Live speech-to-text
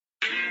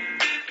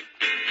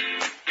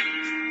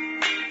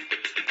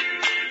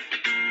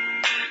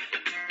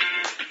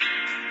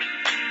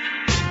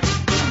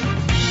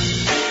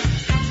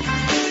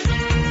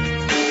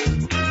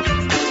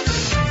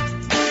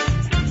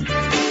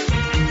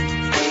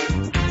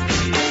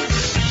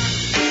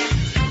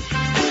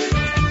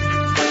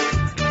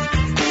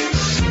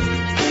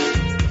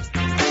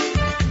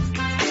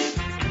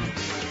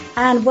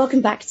and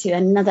welcome back to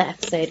another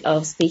episode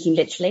of Speaking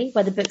Literally,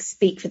 where the books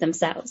speak for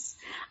themselves.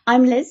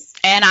 I'm Liz.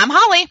 And I'm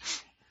Holly.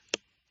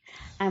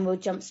 And we'll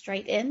jump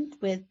straight in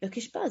with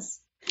Bookish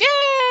Buzz.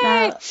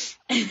 Yay!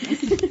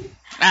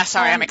 Now,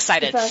 I'm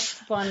excited. The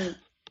first one,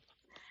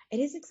 it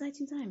is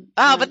exciting time.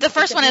 But the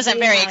first one isn't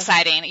very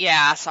exciting.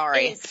 Yeah,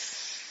 sorry.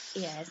 It's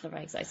not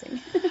very exciting.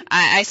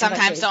 I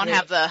sometimes don't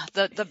have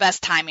the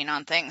best timing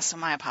on things, so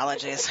my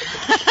apologies.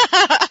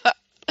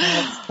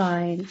 That's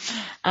fine.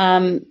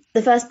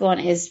 The first one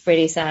is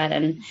really sad,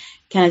 and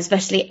kind of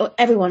especially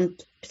everyone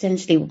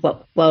potentially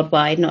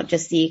worldwide, not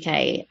just the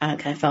UK,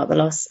 kind of felt the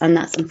loss. And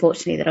that's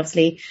unfortunately that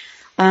obviously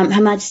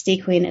Her Majesty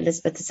Queen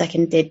Elizabeth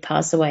II did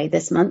pass away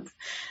this month,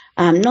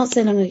 not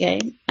so long ago,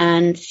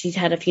 and she'd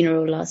had a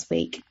funeral last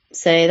week.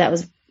 So that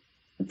was a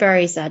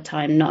very sad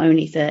time, not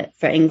only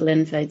for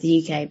England, for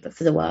the UK, but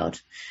for the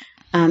world.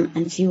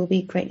 And she will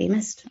be greatly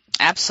missed.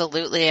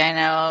 Absolutely. I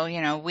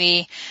know,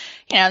 we,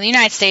 the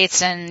United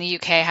States and the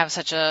UK have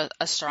such a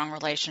strong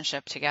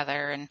relationship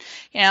together, and,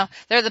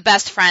 they're the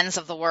best friends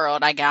of the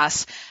world, I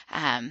guess.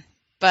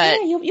 But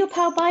yeah, your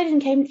pal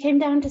Biden came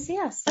down to see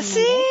us.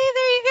 See, there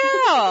you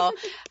go.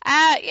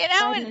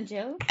 Biden and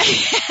Jill.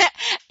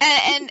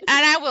 and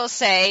I will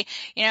say,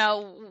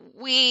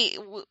 we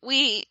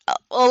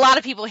a lot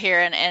of people here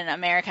in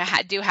America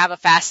do have a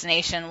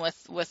fascination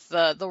with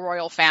the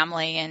royal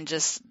family, and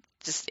it's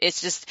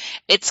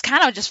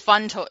kind of just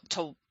fun to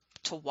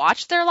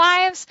watch their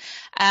lives.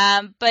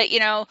 But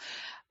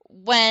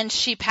when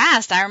she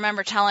passed, I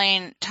remember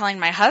telling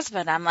my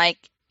husband, I'm like,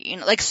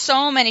 like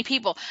so many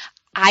people,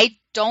 I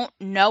don't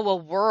know a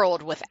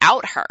world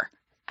without her.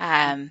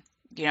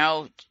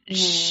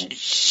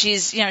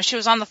 She's, she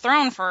was on the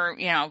throne for,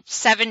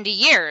 70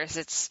 years.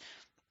 It's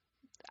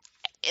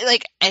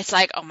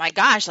like, oh my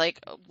gosh,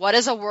 like what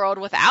is a world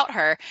without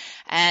her?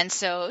 And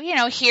so,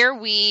 here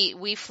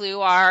we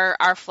flew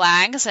our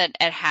flags at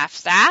half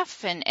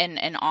staff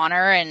in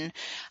honor and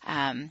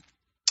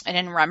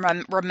in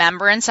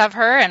remembrance of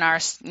her, and our,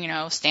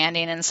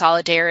 standing in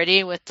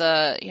solidarity with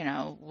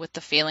the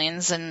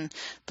feelings and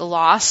the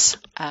loss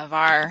of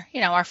our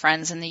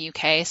friends in the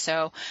UK.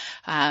 So,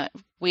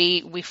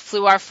 we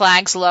flew our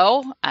flags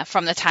low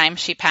from the time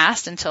she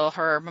passed until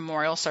her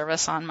memorial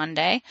service on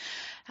Monday.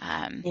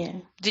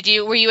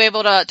 Were you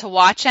able to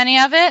watch any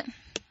of it?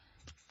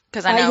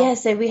 Because I know.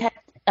 So we had,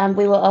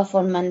 we were off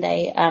on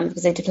Monday,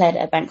 because they declared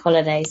it a bank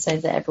holiday so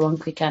that everyone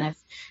could kind of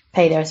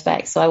pay their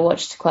respects. So I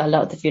watched quite a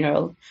lot of the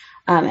funeral.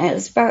 It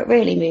was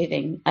really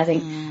moving. I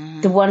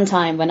think the one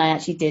time when I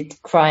actually did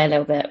cry a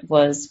little bit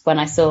was when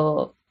I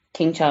saw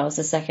King Charles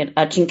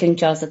King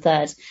Charles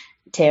III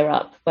tear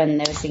up when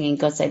they were singing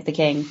God Save the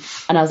King.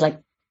 And I was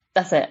like,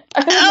 that's it.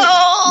 My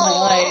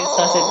eyes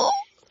started.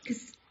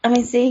 I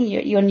mean, seeing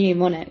your new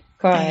monarch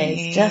cry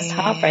is just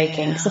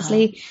heartbreaking. Because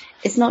obviously,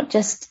 it's not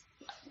just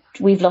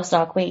we've lost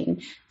our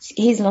queen.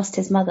 He's lost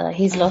his mother.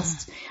 He's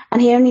lost,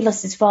 and he only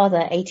lost his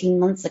father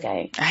 18 months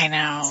ago. I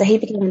know. So he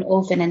became an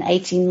orphan in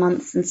 18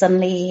 months, and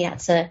suddenly he had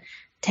to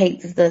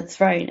take the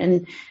throne.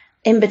 And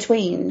in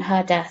between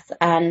her death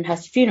and her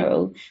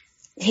funeral,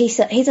 he's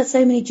had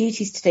so many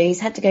duties to do. He's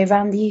had to go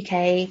around the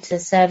UK to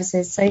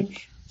services, so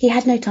he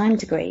had no time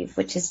to grieve,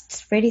 which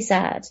is really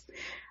sad.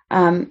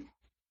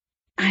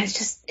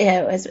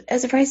 It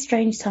was a very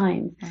strange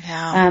time.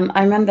 Yeah.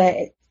 I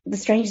remember the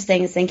strangest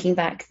thing is thinking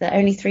back that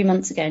only 3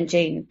 months ago in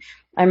June,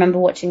 I remember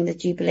watching the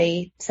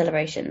Jubilee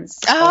celebrations.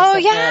 Oh,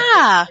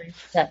 yeah.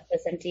 For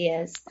 70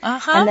 years.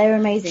 Uh-huh. And they were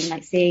amazing,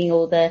 like seeing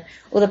all the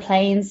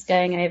planes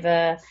going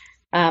over.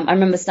 I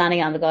remember standing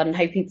out in the garden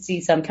hoping to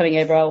see some coming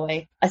over our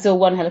way. I saw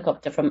one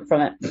helicopter from it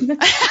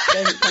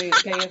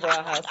going over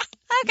our house.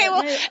 Okay,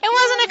 well, it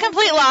wasn't a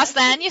complete loss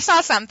then. You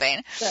saw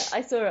something. But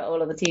I saw it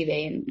all on the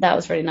TV, and that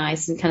was really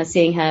nice, and kind of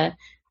seeing her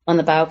on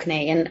the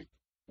balcony. And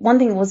one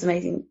thing that was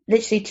amazing,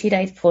 literally 2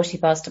 days before she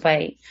passed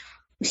away,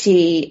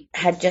 she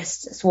had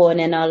just sworn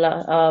in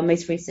our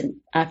most recent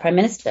Prime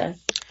Minister,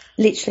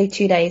 literally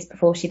 2 days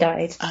before she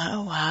died.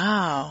 Oh,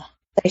 wow.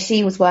 So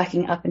she was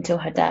working up until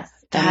her death.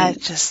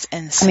 That's just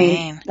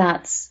insane. I mean,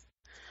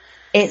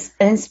 it's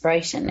an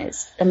inspiration.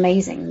 It's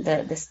amazing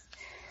that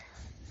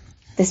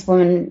this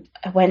woman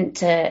went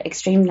to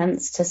extreme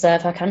lengths to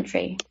serve her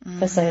country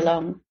for so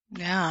long.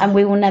 Yeah. And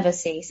we will never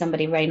see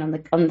somebody reign on the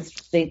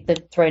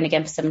throne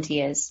again for 70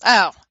 years.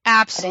 Oh,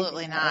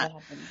 absolutely not.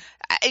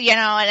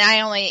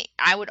 And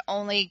I would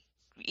only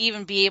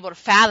even be able to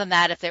fathom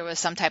that if there was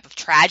some type of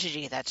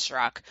tragedy that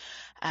struck.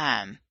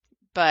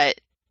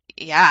 But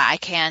yeah, I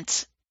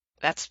can't.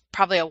 That's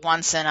probably a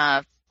once in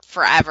a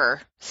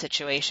forever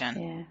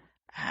situation.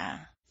 Yeah.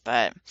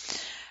 I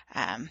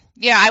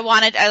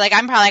wanted,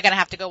 I'm probably going to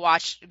have to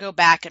go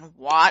back and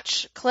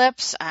watch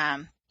clips.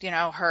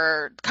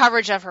 Her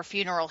coverage of her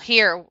funeral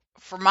here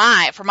for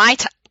my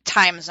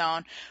time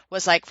zone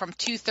was like from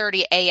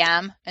 2:30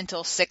 a.m.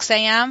 until 6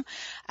 a.m.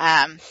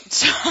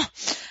 So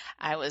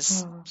I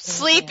was Oh,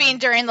 sleeping yeah.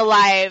 during the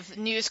live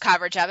news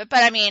coverage of it.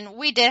 But I mean,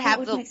 we did That have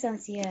would make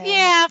sense, yeah.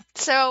 yeah.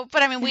 So,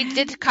 but I mean, we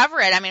did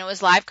cover it. I mean, it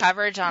was live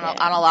coverage on Yeah.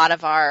 a lot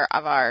of our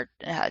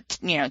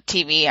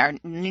TV, our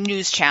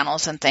news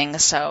channels and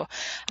things. So,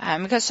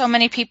 because so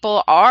many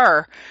people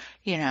are,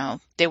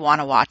 they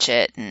want to watch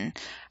it and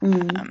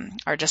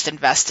are just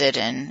invested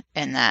in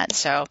that.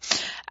 So,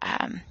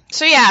 yeah.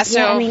 Yeah, I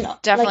So mean, like, 'cause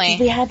definitely.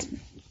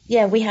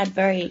 we had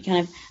very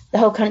kind of, the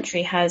whole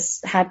country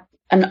has had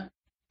a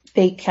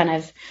big kind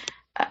of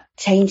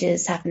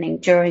changes happening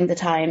during the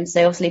time.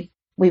 So obviously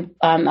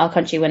our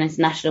country went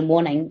into national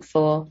mourning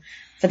for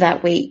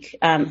that week,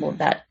 or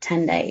that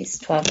 10 days,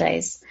 12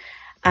 days.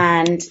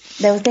 And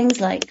there were things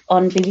like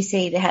on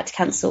BBC, they had to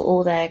cancel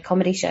all their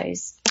comedy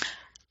shows.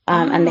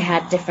 And they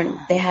had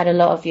a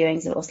lot of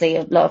viewings, obviously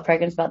a lot of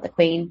programs about the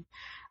Queen.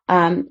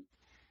 It's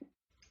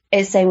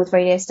the same with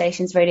radio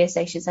stations. Radio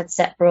stations had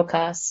set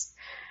broadcasts.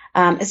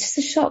 It's just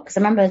a shock because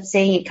I remember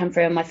seeing it come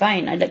through on my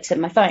phone. I looked at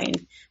my phone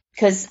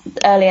because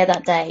earlier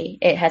that day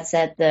it had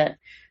said that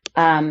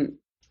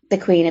the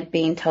Queen had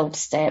been told to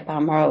stay at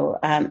Balmoral,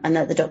 and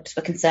that the doctors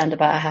were concerned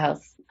about her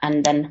health.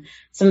 And then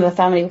some of her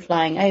family were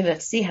flying over to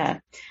see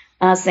her.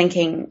 And I was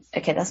thinking,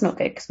 okay, that's not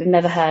good because we've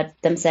never heard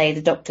them say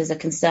the doctors are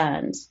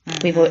concerned.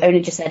 We've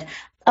only just said,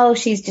 oh,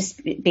 she's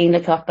just being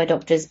looked after by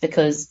doctors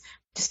because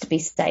just to be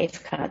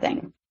safe kind of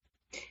thing.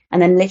 And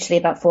then literally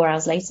about 4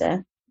 hours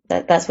later,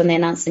 that's when they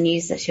announced the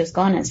news that she was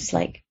gone. It's just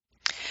like,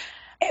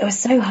 it was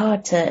so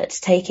hard to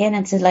take in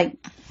and to like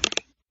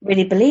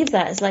really believe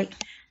that. It's like,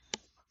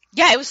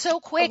 yeah, it was so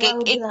quick. a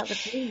world without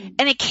the Queen.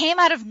 And it came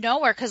out of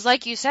nowhere because,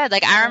 like you said,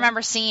 like I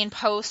remember seeing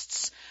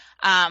posts,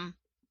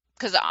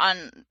 because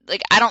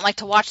I don't like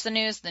to watch the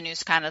news. The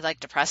news kind of like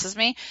depresses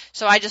me,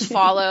 so I just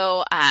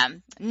follow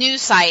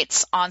news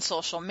sites on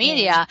social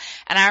media.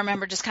 And I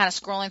remember just kind of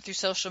scrolling through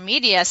social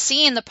media,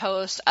 seeing the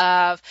post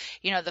of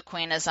the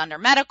Queen is under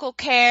medical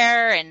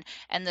care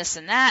and this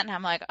and that, and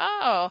I'm like,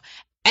 oh.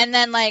 And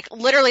then like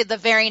literally the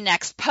very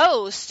next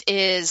post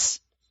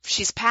is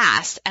she's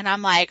passed, and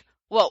I'm like,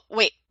 well,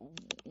 wait,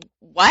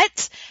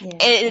 what? Yeah,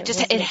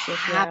 it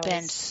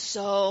happened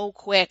so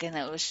quick, and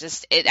it was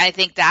just I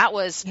think that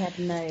was you had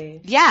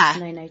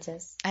no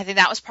notice. I think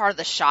that was part of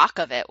the shock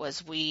of it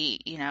was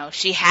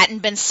she hadn't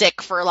been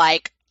sick for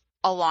like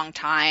a long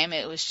time.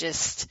 It was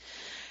just,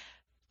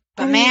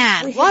 but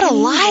man, what a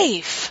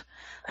life!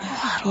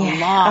 What a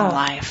long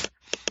life.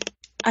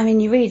 I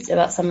mean, you read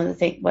about some of the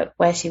things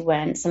where she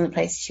went, some of the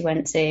places she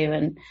went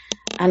to,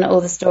 and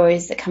all the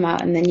stories that come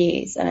out in the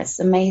news, and it's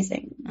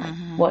amazing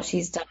what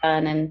she's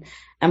done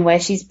and where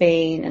she's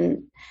been,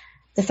 and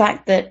the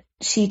fact that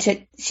she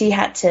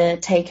had to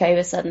take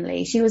over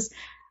suddenly. She was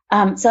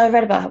so I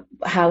read about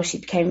how she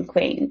became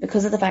queen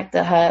because of the fact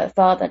that her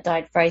father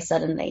died very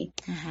suddenly,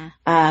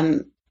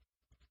 and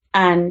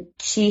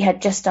she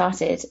had just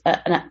started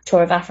a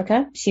tour of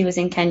Africa. She was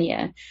in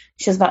Kenya.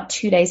 She was about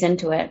 2 days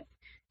into it.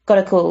 Got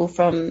a call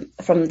from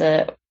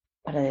the,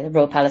 I don't know, the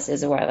royal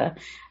palaces or wherever,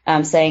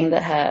 saying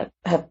that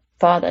her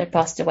father had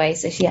passed away,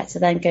 so she had to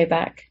then go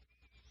back.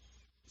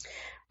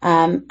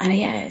 And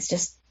it's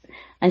just,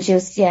 and she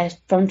was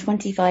from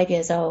 25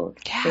 years old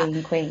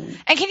being queen.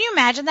 And can you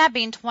imagine that,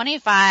 being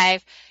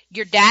 25?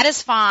 Your dad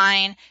is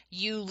fine.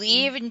 You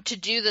leave to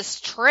do this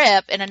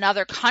trip in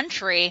another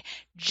country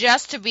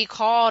just to be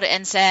called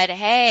and said,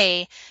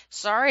 hey,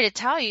 sorry to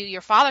tell you,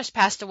 your father's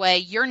passed away.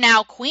 You're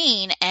now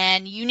queen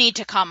and you need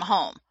to come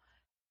home.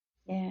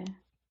 Yeah.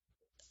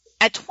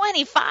 At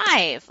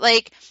 25,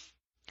 like,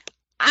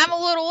 I'm a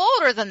little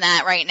older than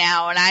that right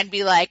now, and I'd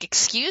be like,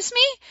 excuse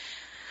me?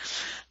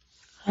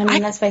 I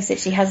mean, let's face it,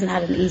 she hasn't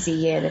had an easy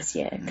year this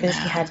year because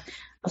she had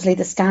obviously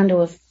the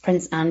scandal of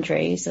Prince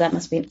Andrew, so that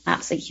must be an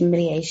absolute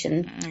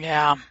humiliation.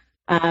 Yeah.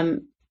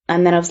 And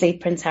then obviously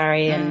Prince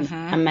Harry and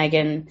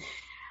Meghan,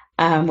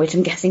 which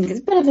I'm guessing is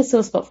a bit of a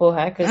sore spot for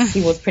her because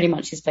he was pretty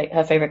much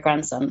her favorite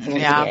grandson for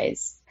all the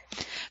years.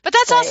 But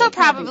that's also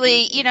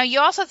probably, you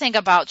also think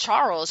about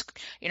Charles,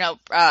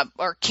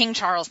 or King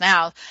Charles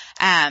now,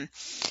 and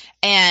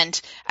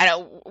I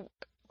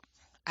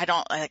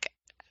don't like,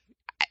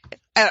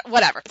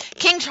 whatever.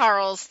 King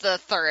Charles the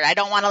Third. I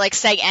don't want to like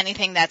say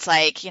anything that's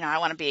like, I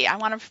want to be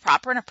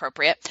proper and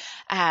appropriate.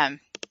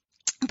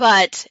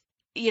 But,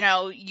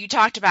 you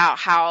talked about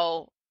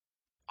how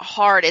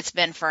hard it's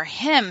been for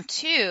him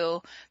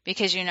too,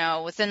 because,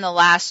 within the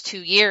last 2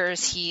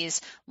 years,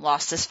 he's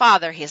lost his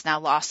father. He has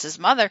now lost his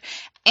mother.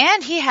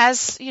 And he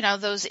has,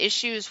 those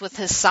issues with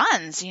his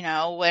sons,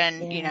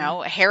 when,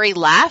 Harry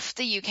left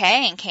the UK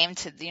and came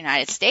to the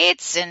United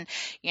States, and,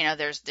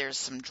 there's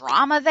some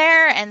drama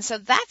there. And so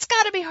that's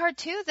got to be hard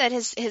too, that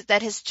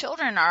his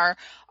children are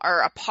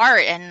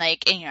apart, and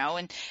like,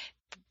 and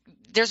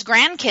there's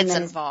grandkids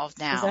involved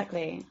now.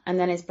 Exactly. And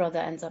then his brother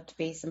ends up to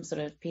be some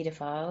sort of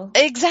pedophile.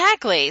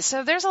 Exactly.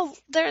 So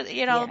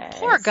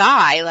poor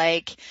guy,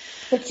 like.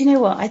 But you know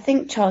what? I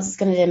think Charles is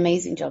going to do an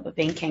amazing job of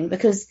being king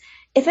because,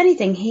 if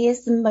anything, he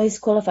is the most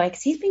qualified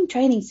because he's been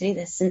training to do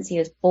this since he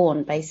was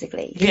born,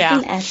 basically. He's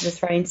been heir to the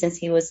throne since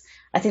he was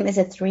I think they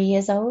said 3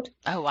 years old.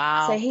 Oh, So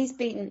wow. he's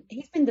been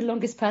the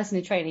longest person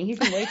in training. He's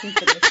been waiting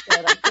for this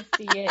for like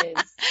 50 years.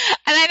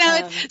 And I know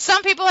Um,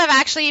 some people have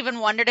actually even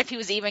wondered if he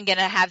was even going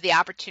to have the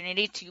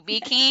opportunity to be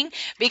king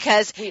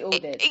because, we all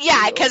did. yeah,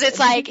 We all because it's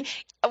did. like,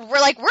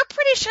 we're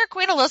pretty sure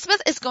Queen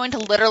Elizabeth is going to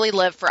literally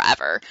live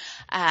forever.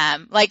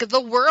 Like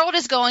the world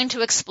is going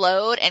to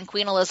explode and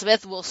Queen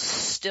Elizabeth will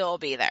still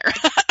be there.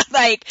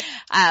 Like,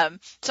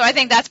 so I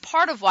think that's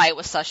part of why it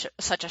was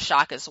such a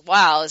shock as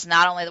well, is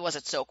not only was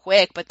it so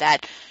quick, but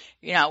that,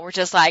 we're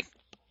just like,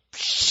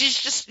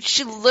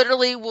 she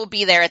literally will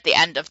be there at the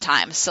end of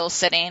time, still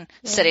sitting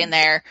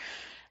there,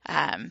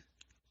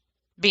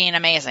 being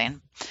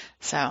amazing.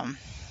 So,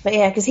 But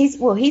yeah, because he's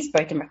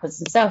broken records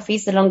himself.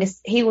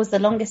 He was the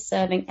longest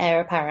serving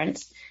heir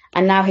apparent,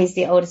 and now he's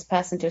the oldest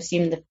person to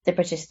assume the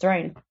British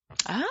throne.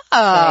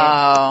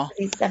 oh, So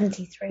he's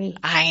 73.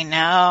 I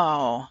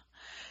know.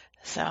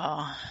 So,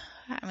 I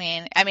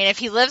mean, if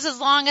he lives as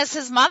long as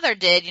his mother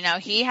did,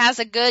 he has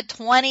a good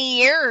 20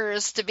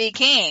 years to be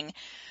king.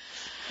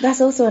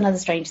 That's also another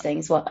strange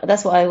thing.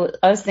 That's what I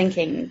was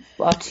thinking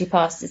after she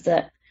passed, is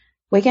that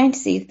we're going to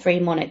see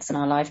 3 monarchs in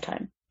our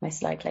lifetime,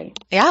 most likely.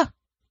 Yeah.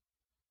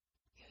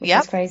 Which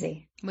is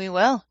crazy. We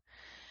will.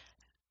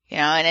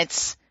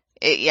 And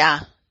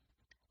yeah.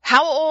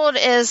 How old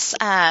is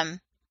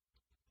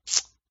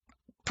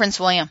Prince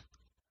William?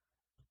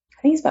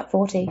 I think he's about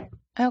 40.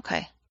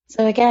 Okay.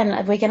 So again,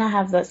 we're going to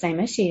have that same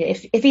issue.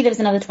 If he lives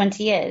another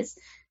 20 years,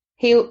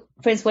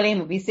 Prince William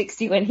will be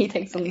 60 when he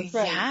takes on the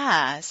throne.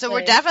 Yeah. So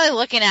we're definitely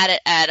looking at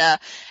it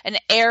at an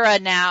era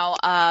now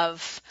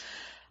of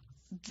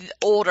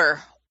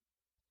older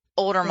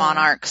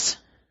monarchs.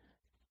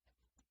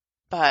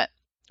 But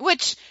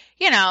which,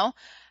 you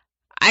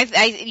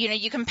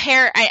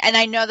compare, and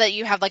I know that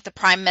you have like the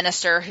prime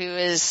minister who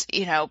is,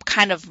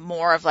 kind of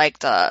more of like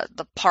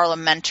the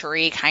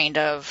parliamentary kind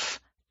of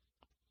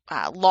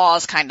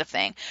laws kind of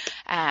thing.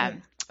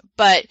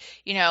 But,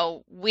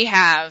 we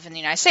have in the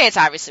United States,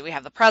 obviously we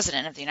have the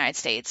president of the United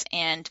States,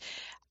 and,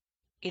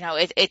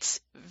 it's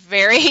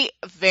very,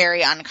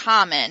 very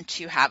uncommon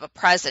to have a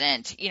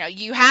president.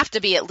 You have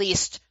to be at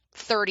least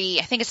 30,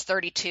 I think it's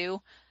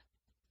 32.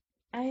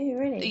 Oh,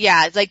 really?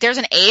 Yeah, like there's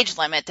an age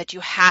limit that you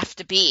have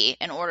to be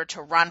in order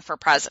to run for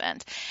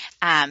president.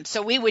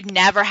 So we would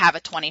never have a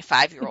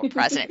 25-year-old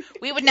president.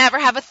 We would never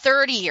have a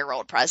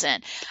 30-year-old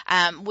president,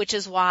 which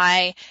is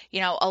why,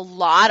 a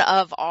lot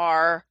of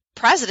our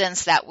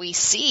presidents that we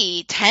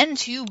see tend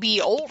to be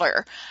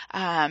older.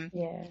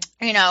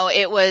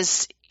 It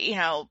was,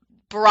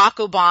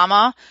 Barack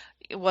Obama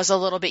was a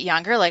little bit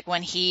younger, like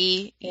when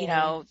he,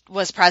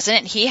 was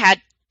president, he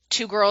had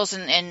 2 girls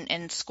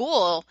in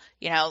school,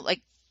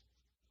 like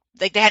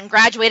they hadn't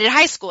graduated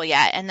high school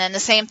yet. And then the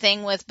same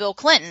thing with Bill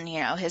Clinton,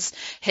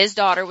 his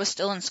daughter was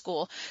still in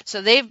school.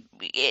 So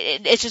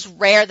it's just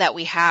rare that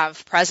we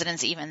have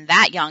presidents even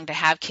that young to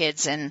have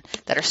kids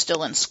that are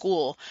still in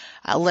school,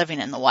 living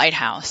in the White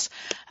House.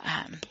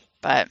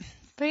 But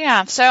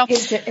yeah, so.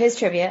 Here's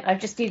trivia.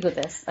 I've just Googled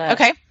this.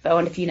 Okay. But I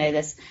wonder if you know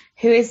this.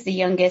 Who is the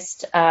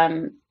youngest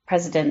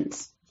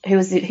president? Who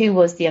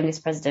was the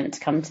youngest president to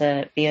come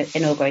to be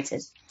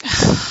inaugurated?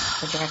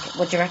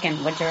 What do you reckon?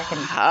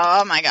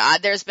 Oh my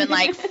God. There's been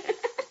like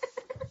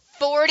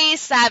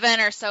 47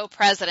 or so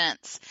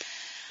presidents.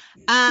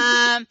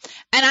 And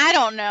I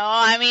don't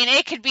know.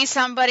 It could be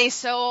somebody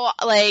so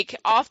like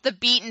off the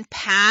beaten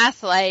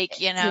path,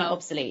 like, It's not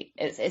obsolete.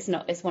 It's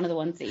not. It's one of the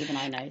ones that even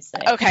I know. So.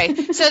 Okay.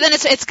 So then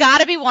it's got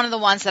to be one of the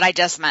ones that I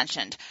just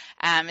mentioned.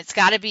 It's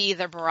got to be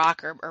either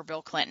Barack or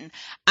Bill Clinton.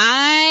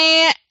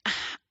 I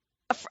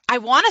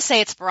want to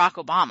say it's Barack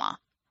Obama.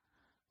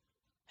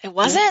 It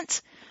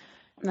wasn't?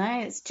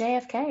 No, it's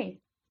JFK.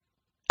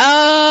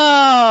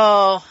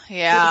 Oh,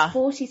 yeah. It's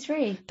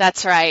 43.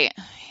 That's right.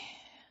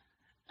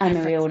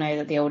 And we all know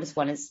that the oldest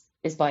one is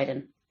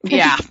Biden.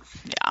 Yeah.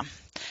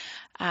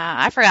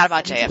 I forgot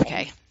about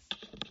JFK.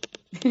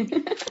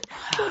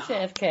 Poor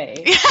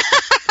JFK.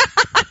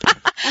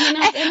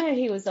 I know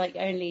he was like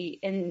only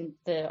in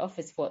the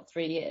office for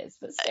 3 years,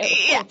 but still.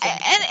 Yeah, and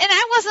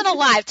I wasn't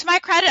alive. To my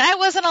credit, I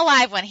wasn't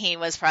alive when he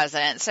was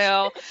president.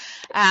 So,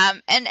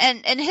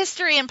 and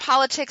history and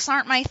politics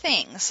aren't my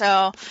thing.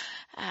 So,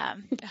 add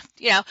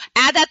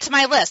that to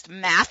my list.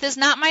 Math is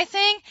not my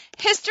thing.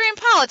 History and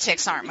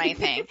politics aren't my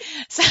thing.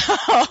 So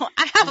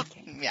I have,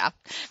 yeah.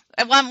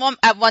 At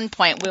one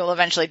point, we will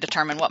eventually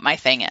determine what my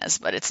thing is,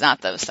 but it's not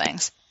those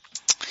things.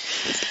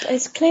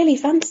 It's clearly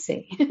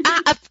fantasy.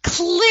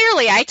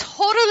 Clearly, I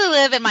totally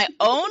live in my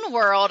own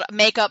world,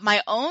 make up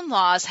my own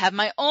laws, have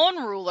my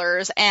own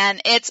rulers,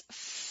 and it's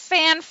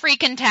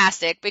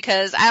fan-freaking-tastic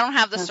because I don't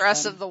have the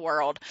stress of the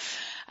world.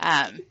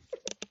 All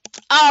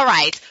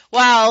right.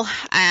 Well,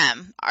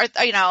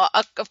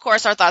 of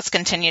course, our thoughts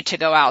continue to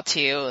go out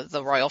to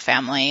the royal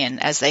family,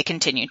 and as they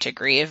continue to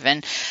grieve,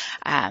 and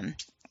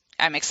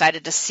I'm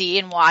excited to see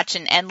and watch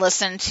and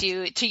listen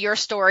to your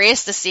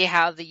stories to see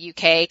how the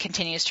UK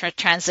continues to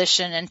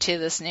transition into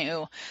this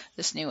new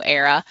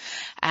era.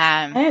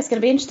 It's going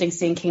to be interesting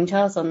seeing King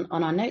Charles on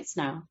our notes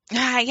now.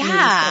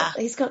 Yeah.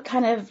 He's got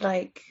kind of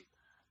like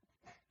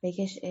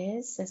biggish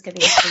ears. So it's going to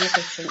be a thing if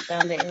they shrink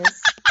down the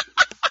ears.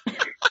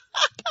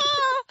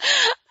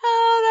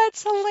 Oh,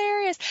 that's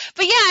hilarious.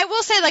 But yeah, I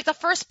will say, like, the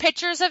first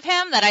pictures of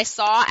him that I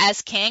saw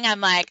as king,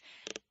 I'm like,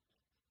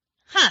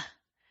 huh,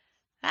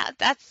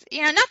 that's,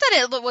 not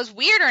that it was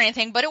weird or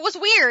anything, but it was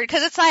weird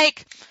because it's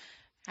like,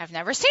 I've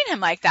never seen him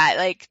like that.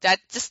 Like, that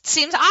just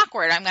seems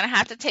awkward. I'm going to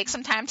have to take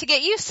some time to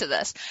get used to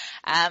this.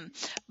 But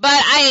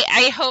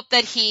I hope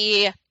that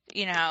he,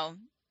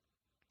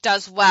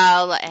 does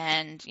well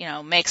and,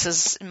 makes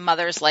his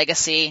mother's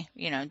legacy,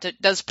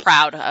 does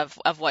proud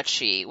of what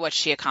she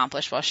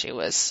accomplished while she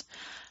was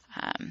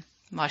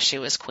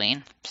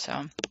queen.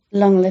 So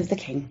long live the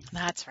king.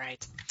 That's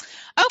right.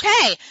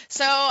 Okay.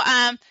 So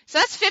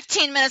that's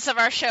 15 minutes of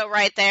our show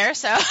right there.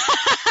 So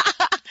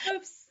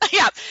Oops.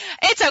 Yeah,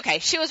 it's okay.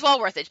 She was well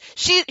worth it.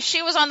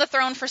 She was on the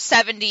throne for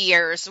 70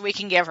 years. We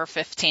can give her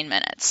 15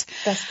 minutes.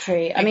 That's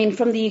true. I mean,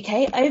 from the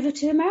UK over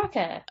to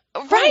America.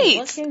 Right.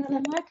 What's going on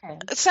in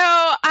America?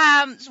 So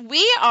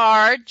we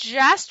are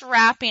just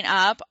wrapping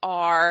up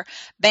our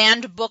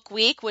Banned Book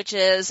Week, which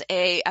is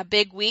a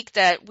big week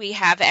that we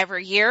have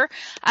every year,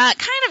 kind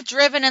of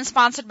driven and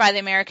sponsored by the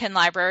American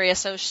Library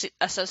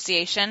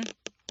Association.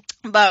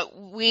 But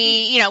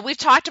we've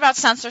talked about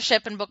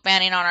censorship and book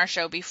banning on our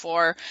show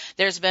before.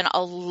 There's been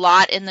a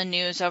lot in the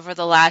news over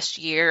the last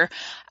year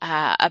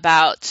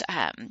about,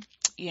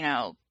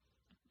 not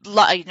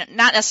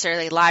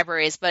necessarily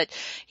libraries, but,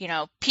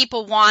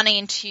 people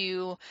wanting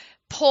to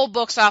pull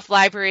books off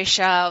library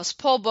shelves,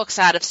 pull books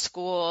out of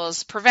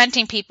schools,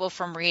 preventing people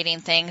from reading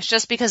things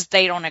just because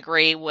they don't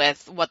agree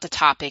with what the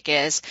topic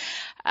is.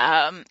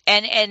 And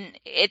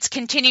it's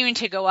continuing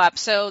to go up.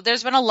 So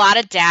there's been a lot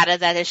of data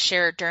that is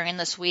shared during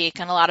this week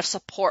and a lot of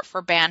support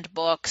for banned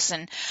books.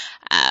 And,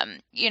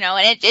 and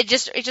it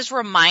just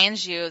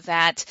reminds you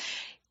that,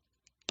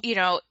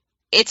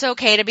 it's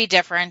okay to be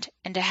different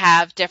and to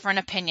have different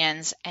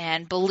opinions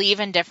and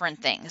believe in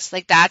different things.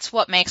 Like, that's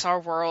what makes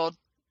our world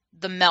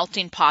the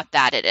melting pot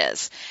that it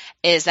is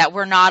that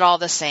we're not all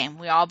the same.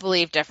 We all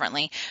believe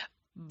differently.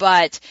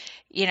 But,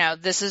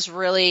 this is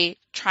really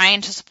trying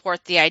to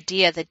support the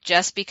idea that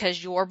just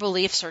because your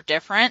beliefs are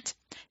different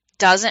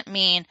doesn't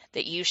mean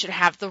that you should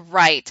have the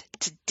right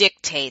to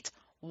dictate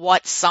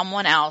what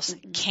someone else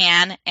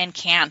can and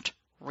can't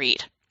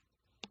read.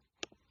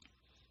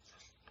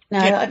 No,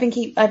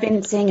 I've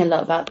been seeing a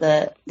lot about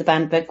the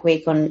Banned Book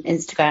Week on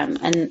Instagram,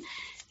 and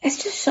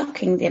it's just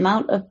shocking the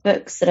amount of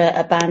books that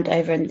are banned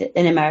over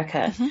in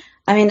America. Mm-hmm.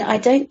 I mean, I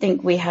don't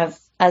think we have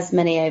as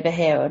many over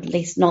here, or at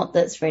least not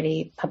that's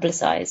really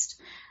publicized.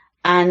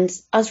 And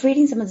I was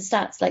reading some of the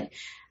stats, like,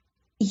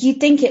 you'd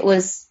think it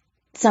was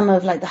some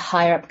of like the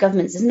higher up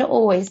governments. It's not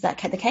always the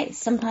case.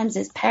 Sometimes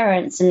it's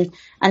parents and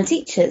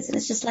teachers, and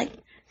it's just like,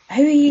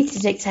 who are you to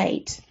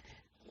dictate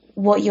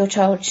what your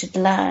child should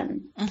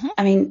learn? Mm-hmm.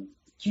 I mean,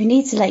 you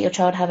need to let your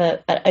child have an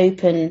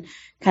open,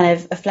 kind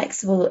of a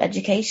flexible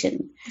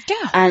education.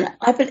 Yeah. And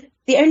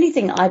the only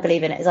thing I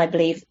believe in it is I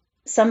believe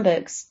some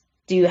books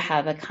do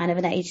have a kind of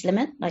an age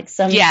limit. Like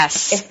some,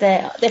 yes, if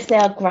they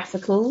are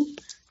graphical,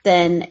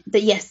 then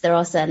yes, there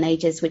are certain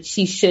ages which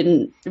you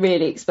shouldn't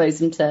really expose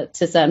them to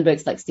certain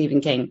books like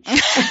Stephen King.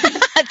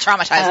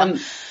 Traumatize them.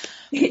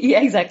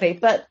 Yeah, exactly.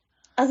 But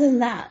other than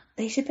that,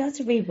 they should be able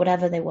to read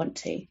whatever they want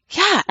to.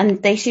 Yeah.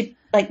 And you should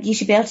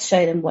be able to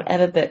show them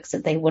whatever books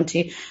that they want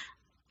to,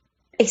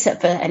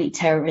 except for any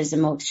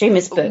terrorism or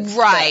extremist books.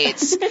 Right.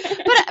 But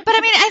I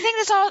mean, I think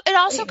it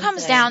also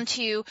comes down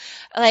to,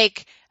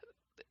 like,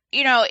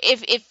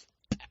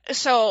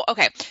 so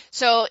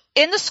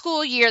in the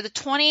school year, the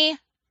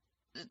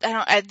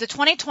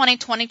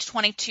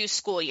 2020-2022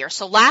 school year,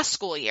 so last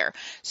school year,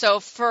 so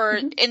for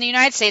in the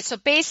United States, so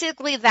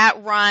basically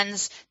that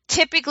runs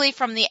typically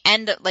from the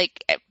end of,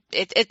 like,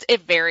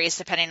 it varies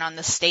depending on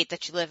the state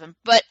that you live in,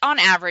 but on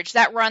average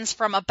that runs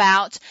from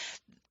about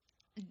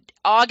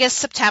August,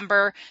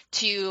 September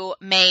to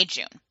May,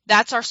 June.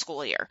 That's our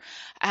school year.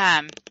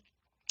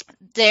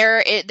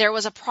 There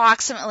was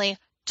approximately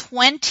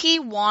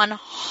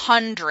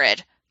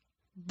 2,100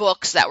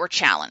 books that were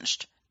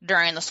challenged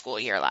during the school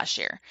year last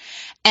year.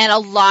 And a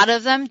lot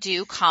of them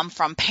do come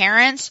from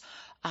parents,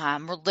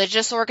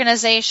 religious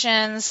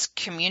organizations,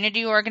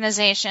 community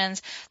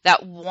organizations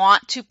that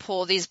want to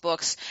pull these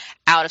books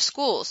out of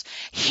schools.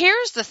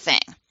 Here's the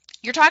thing.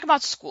 You're talking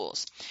about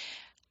schools.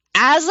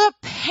 As a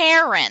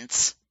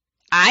parent,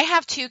 I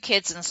have 2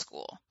 kids in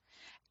school.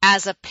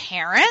 As a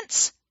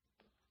parent,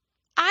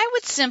 I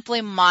would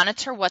simply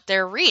monitor what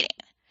they're reading.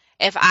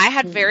 If I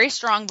had very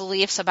strong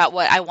beliefs about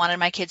what I wanted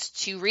my kids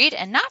to read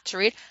and not to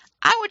read,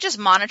 I would just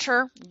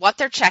monitor what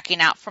they're checking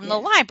out from the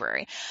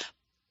library.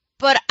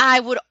 But I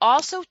would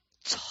also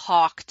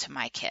talk to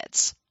my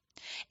kids.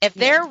 If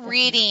they're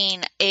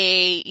reading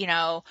a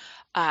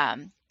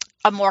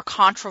more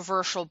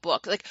controversial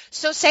book, like,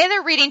 so say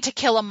they're reading To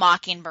Kill a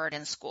Mockingbird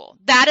in school.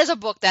 That is a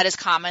book that is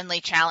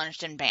commonly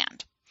challenged and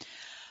banned.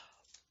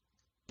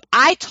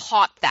 I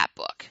taught that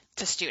book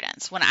to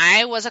students. When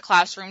I was a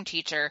classroom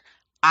teacher,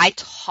 I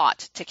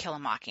taught To Kill a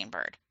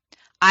Mockingbird.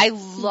 I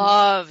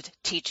loved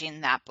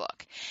teaching that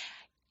book.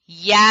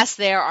 Yes,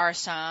 there are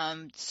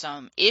some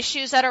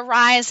issues that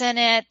arise in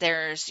it.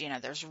 There's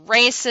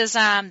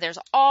racism, there's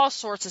all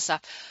sorts of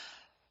stuff.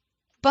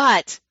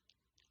 But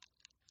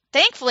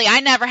thankfully,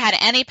 I never had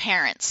any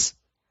parents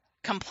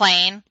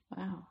complain,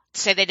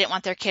 say they didn't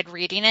want their kid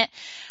reading it.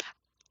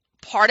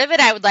 Part of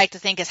it, I would like to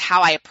think, is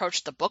how I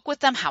approached the book with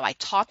them, how I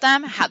taught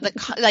them,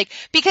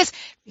 because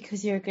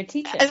you're a good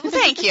teacher.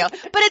 Thank you.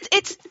 But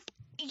it's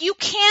you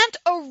can't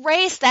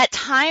erase that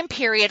time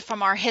period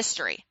from our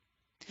history.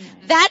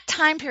 That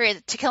time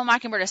period To Kill a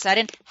Mockingbird is set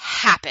in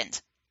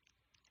happened.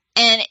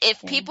 And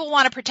if people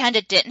want to pretend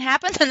it didn't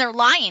happen, then they're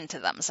lying to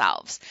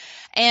themselves.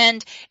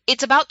 And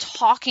it's about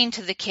talking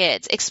to the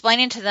kids,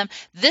 explaining to them,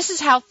 this is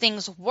how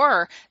things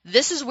were.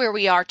 This is where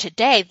we are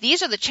today.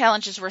 These are the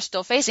challenges we're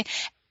still facing,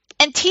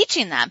 and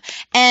teaching them.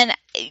 And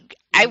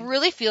I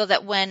really feel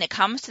that when it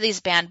comes to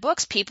these banned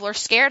books, people are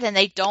scared and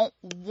they don't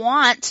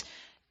want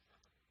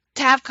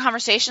to have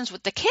conversations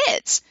with the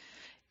kids.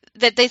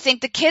 That they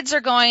think the kids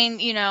are going,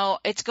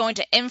 it's going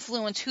to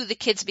influence who the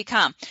kids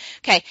become.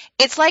 Okay,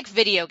 it's like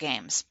video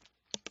games.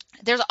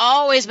 There's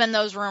always been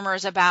those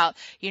rumors about,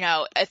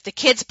 if the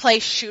kids play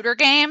shooter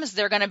games,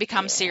 they're going to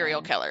become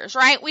serial killers,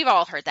 right? We've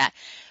all heard that.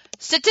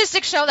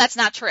 Statistics show that's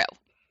not true.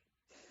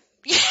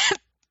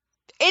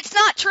 It's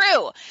not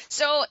true.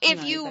 So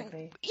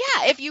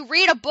if you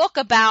read a book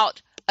about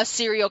a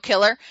serial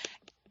killer,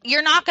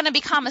 you're not going to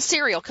become a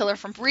serial killer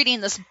from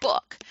reading this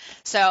book.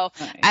 So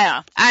I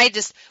don't know.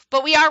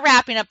 But we are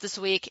wrapping up this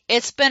week.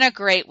 It's been a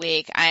great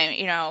week.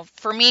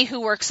 For me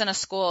who works in a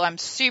school, I'm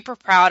super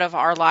proud of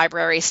our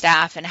library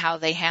staff and how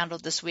they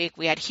handled this week.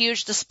 We had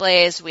huge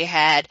displays. We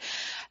had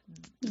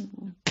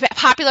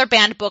popular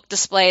banned book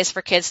displays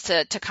for kids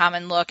to come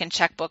and look and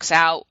check books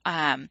out.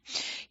 Our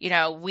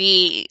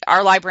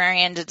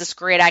librarian did this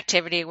great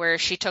activity where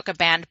she took a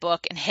banned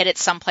book and hid it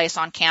someplace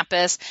on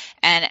campus,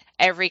 and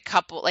every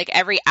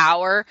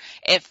hour,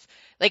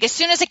 as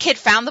soon as a kid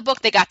found the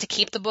book, they got to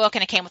keep the book,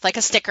 and it came with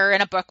a sticker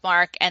and a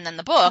bookmark and then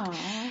the book.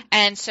 Aww.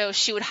 And so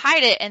she would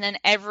hide it, and then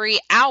every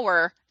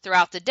hour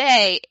throughout the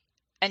day,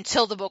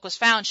 until the book was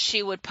found,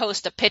 she would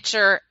post a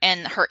picture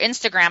in her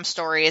Instagram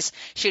stories.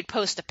 She would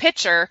post a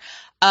picture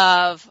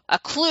of a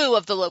clue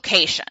of the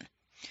location.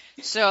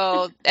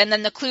 So, and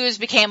then the clues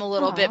became a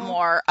little bit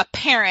more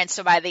apparent.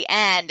 So by the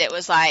end, it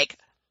was like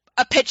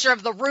a picture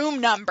of the room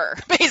number,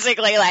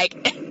 basically,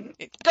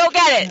 go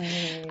get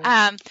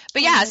it.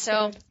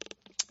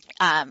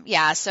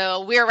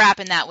 So we're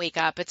wrapping that week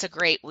up. It's a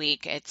great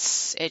week. It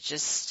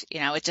just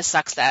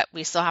sucks that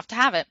we still have to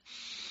have it.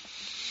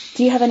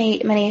 Do you have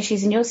many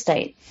issues in your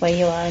state where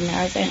you are in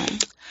Arizona?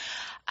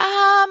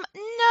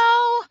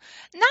 No,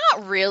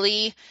 not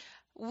really.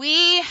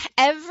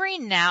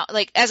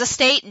 As a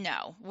state,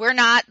 no. We're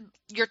not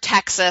your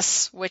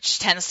Texas, which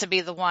tends to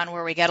be the one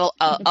where we get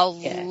a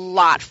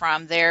lot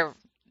from there.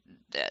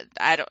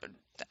 I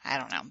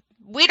don't know.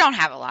 We don't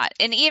have a lot.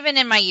 And even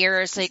in my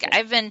years,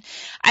 I've been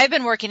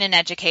working in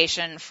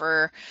education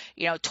for,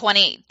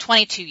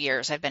 22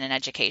 years I've been in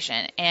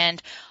education.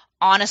 And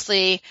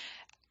honestly,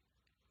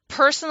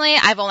 personally,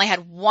 I've only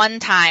had one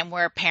time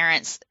where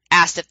parents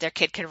asked if their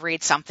kid could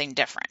read something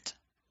different.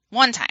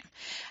 One time.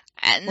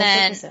 And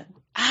then,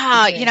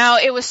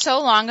 it was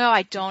so long ago,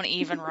 I don't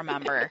even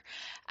remember.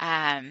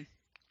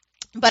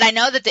 But I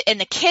know that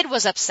the kid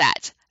was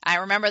upset. I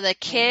remember the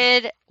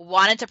kid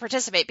wanted to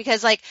participate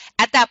because,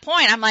 at that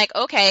point, I'm like,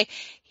 okay,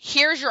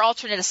 here's your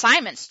alternate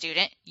assignment,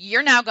 student.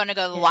 You're now going to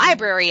go to the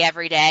library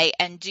every day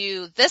and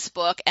do this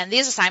book and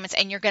these assignments,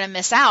 and you're going to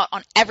miss out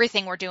on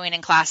everything we're doing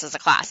in class as a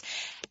class.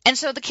 And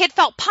so the kid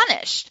felt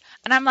punished.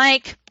 And I'm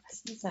like,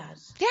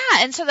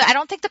 and so I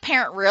don't think the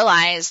parent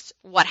realized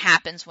what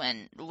happens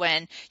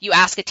when you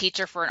ask a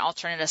teacher for an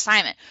alternate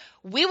assignment.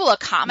 We will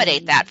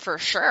accommodate that for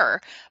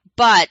sure,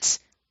 but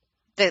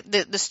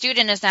the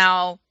student is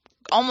now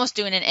almost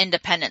doing an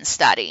independent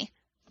study.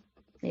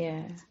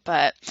 Yeah.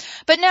 But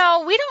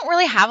no, we don't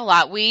really have a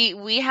lot.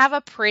 We have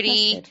a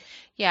pretty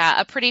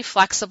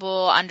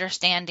flexible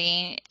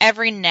understanding.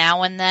 Every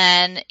now and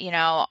then,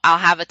 I'll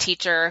have a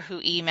teacher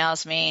who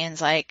emails me and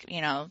is like,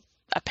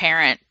 a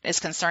parent is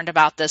concerned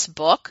about this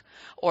book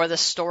or the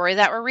story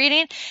that we're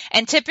reading.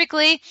 And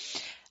typically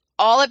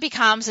all it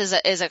becomes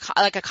is a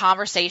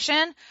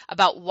conversation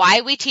about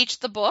why we teach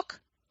the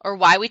book or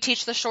why we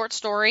teach the short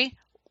story,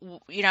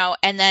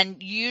 and then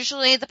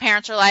usually the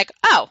parents are like,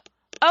 oh,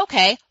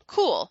 okay,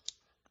 cool.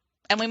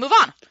 And we move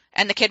on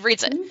and the kid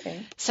reads it.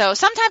 Okay. So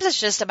sometimes it's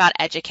just about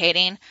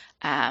educating,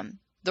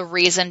 the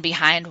reason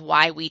behind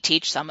why we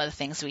teach some of the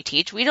things we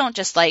teach. We don't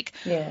just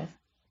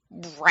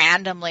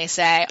randomly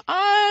say,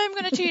 I'm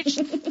going to teach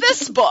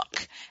this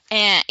book.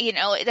 And,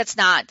 that's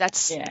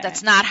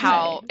not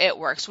how it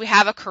works. We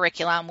have a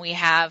curriculum. We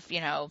have,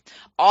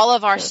 all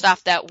of our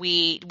stuff that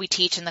we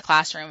teach in the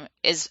classroom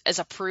is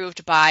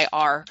approved by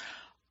our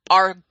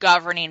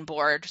governing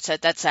board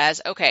that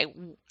says, okay,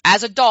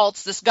 as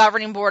adults, this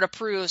governing board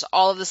approves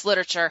all of this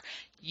literature.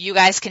 You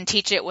guys can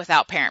teach it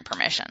without parent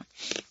permission.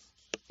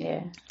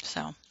 Yeah.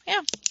 So,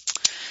 yeah.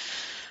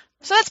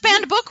 So that's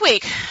Banned Book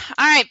Week.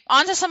 All right,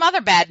 on to some other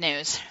bad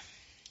news.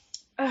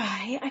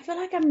 I feel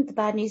like I'm the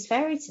bad news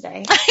fairy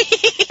today.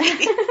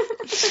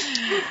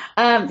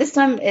 This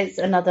time it's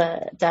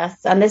another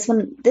death, and this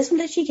one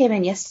literally came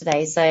in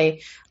yesterday. So,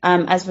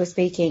 as we're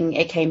speaking,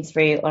 it came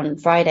through on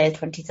Friday, the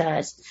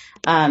 23rd.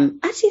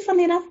 Actually,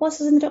 funnily enough,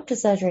 whilst I was in the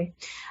doctor's surgery,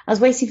 I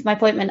was waiting for my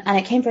appointment, and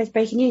it came through as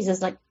breaking news. I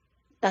was like,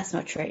 "That's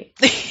not true."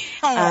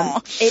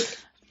 It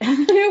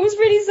it was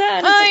really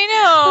sad. I I'm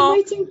know.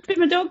 waiting for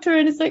my doctor,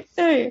 and it's like,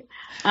 no.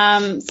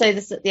 So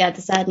the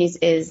sad news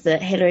is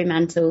that Hilary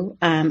Mantel,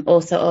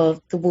 author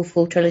of the Wolf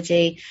Hall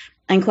trilogy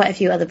and quite a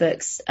few other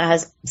books,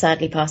 has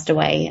sadly passed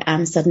away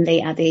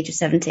suddenly at the age of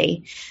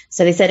 70.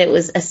 So they said it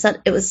was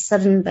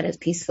sudden, but it was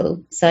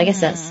peaceful. So I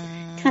guess that's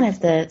kind of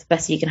the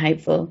best you can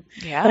hope for.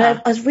 Yeah.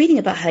 But I was reading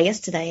about her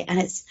yesterday,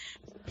 and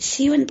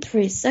she went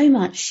through so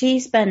much. She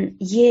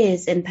spent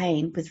years in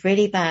pain with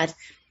really bad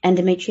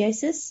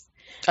endometriosis.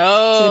 To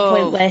the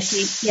point where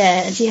she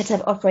had to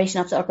have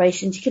operation after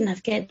operation. She couldn't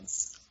have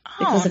kids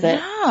because of it.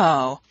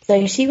 No.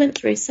 So she went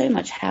through so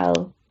much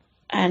hell.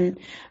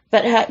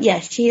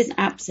 But she is an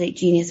absolute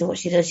genius at what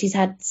she does. She's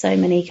had so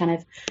many kind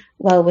of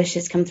well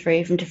wishes come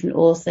through from different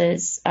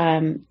authors,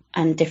 and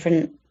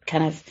different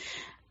kind of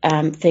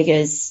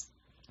figures,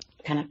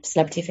 kind of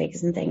celebrity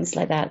figures and things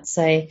like that.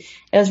 So it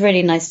was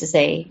really nice to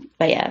see.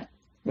 But yeah,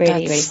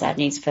 really sad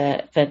news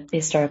for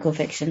historical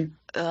fiction.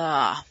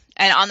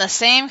 And on the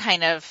same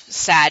kind of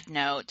sad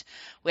note,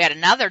 we had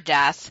another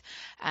death.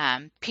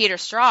 Peter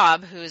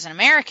Straub, who's an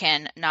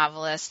American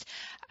novelist,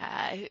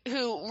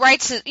 who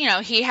writes,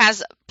 he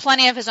has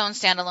plenty of his own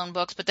standalone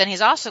books, but then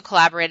he's also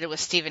collaborated with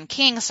Stephen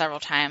King several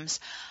times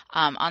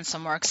on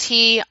some works.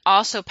 He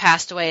also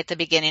passed away at the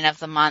beginning of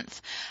the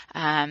month,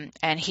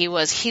 and he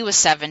was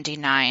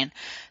 79.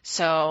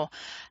 So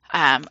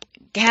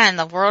again,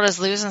 the world is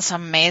losing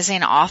some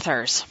amazing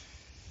authors.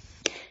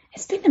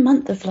 It's been a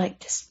month of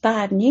just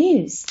bad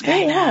news. It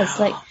really has.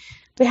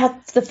 We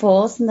had the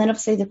fourth, and then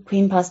obviously the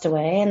Queen passed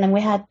away, and then we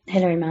had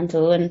Hilary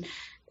Mantel, and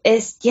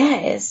it's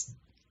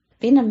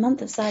been a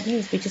month of sad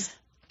news.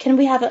 Can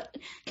we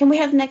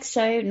have next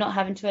show not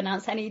having to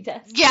announce any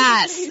deaths?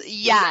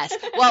 Yes.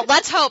 Well,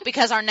 let's hope,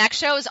 because our next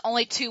show is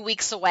only 2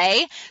 weeks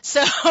away.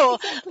 So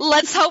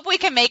let's hope we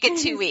can make it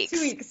 2 weeks. 2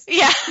 weeks.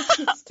 Yeah.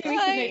 It's 2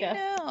 weeks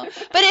I know.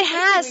 But it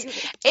has.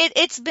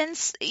 It's been,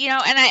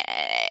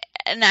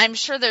 and I'm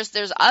sure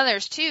there's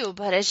others too,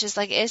 but it's just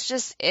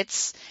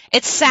it's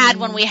sad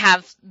when we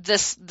have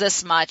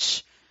this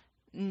much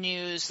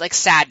news,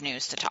 sad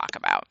news to talk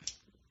about.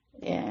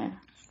 Yeah.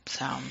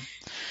 So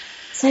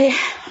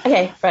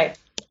okay, right.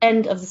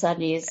 End of the sad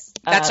news.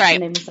 That's right.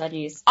 No more sad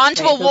news. On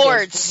to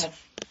awards.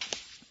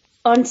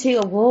 On to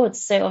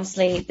awards. So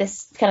obviously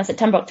this kind of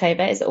September,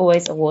 October is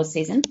always awards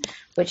season,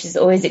 which is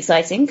always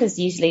exciting because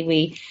usually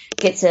we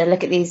get to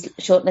look at these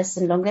short lists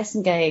and long lists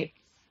and go,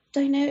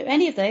 don't know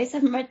any of those,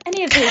 haven't read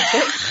any of those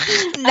books.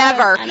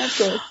 Never. And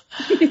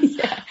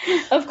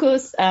of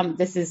course,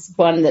 this is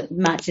one that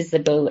matches the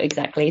bill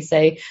exactly.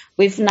 So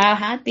we've now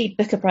had the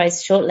Booker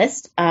Prize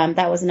shortlist.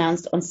 That was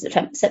announced on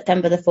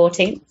September the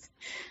 14th.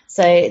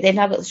 So they've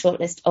now got the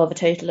shortlist of a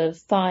total of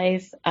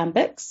six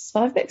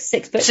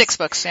books. 6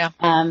 books, yeah.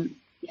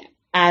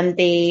 And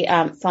the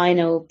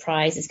final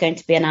prize is going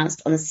to be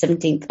announced on the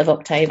 17th of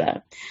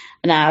October.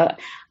 Now,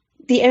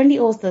 the only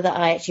author that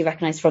I actually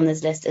recognise from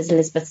this list is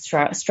Elizabeth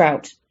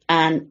Strout.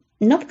 And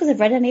not because I've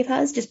read any of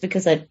hers, just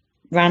because I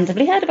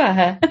randomly heard about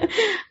her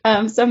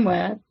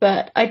somewhere.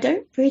 But I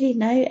don't really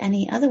know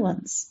any other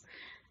ones.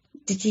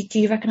 Do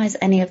you recognise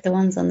any of the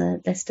ones on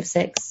the list of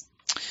 6?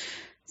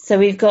 So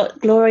we've got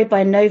Glory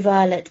by No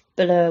Violet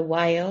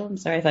Bulawayo. I'm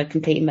sorry if I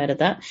completely murdered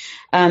that.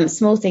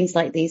 Small Things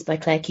Like These by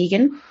Claire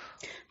Keegan.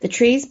 The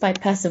Trees by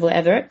Percival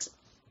Everett.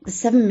 The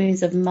Seven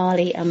Moons of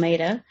Marley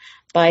Almeida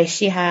by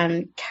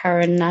Shihan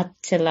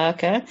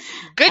Karanatilaka.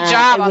 Good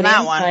job on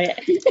that one.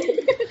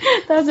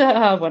 That's a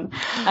hard one.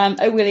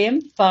 O. William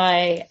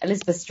by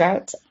Elizabeth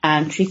Strout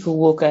and Treacle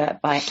Walker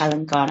by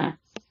Alan Garner.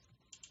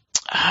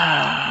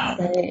 Yeah,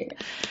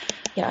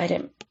 I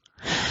don't.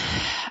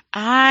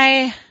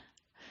 I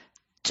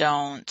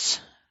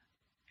don't.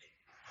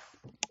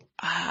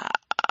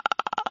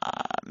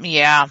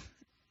 Yeah.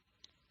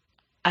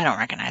 I don't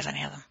recognize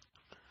any of them.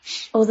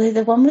 Although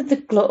the one with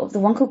the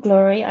one called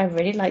Glory, I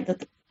really like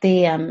the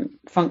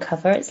front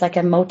cover. It's like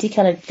a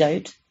multicolored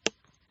goat.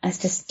 It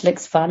just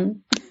looks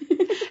fun.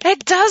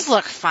 It does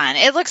look fun.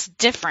 It looks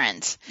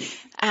different.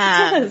 It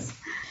does.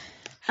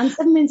 And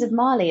Seven Moons of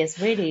Marley is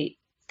really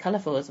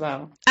colorful as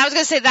well. I was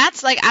gonna say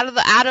that's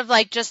out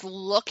of just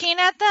looking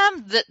at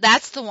them,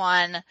 that's the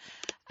one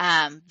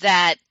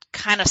that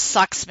kind of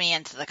sucks me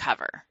into the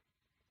cover.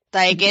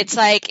 It's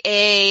like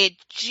a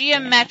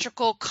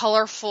geometrical,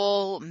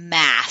 colorful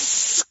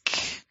mask.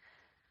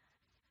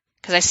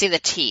 Because I see the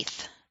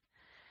teeth.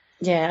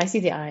 Yeah, I see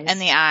the eyes. And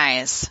the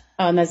eyes.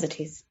 Oh, and there's the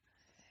teeth.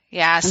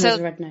 Yeah, and there's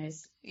a red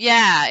nose.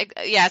 Yeah,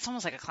 it's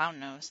almost like a clown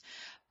nose.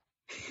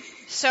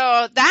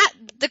 So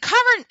the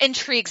cover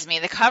intrigues me.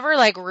 The cover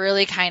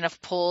really kind of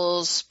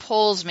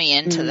pulls me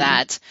into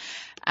that.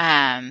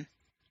 Oh,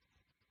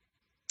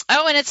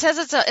 and it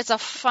says it's a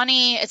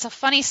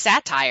funny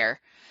satire.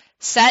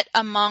 set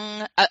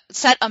amid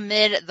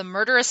the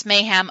murderous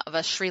mayhem of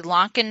a Sri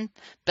Lankan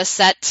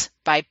beset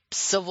by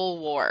civil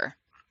war.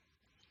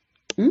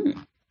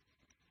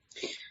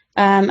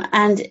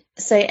 And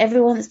so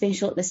everyone that's been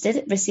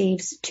shortlisted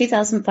receives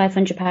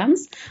 £2,500,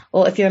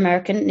 or if you're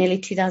American, nearly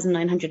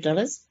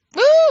 $2,900.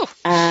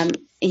 Woo!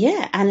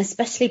 Yeah, and a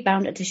specially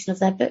bound edition of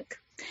their book.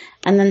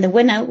 And then the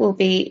winner will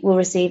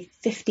receive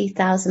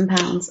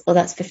 £50,000, or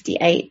that's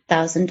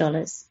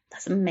 $58,000.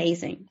 That's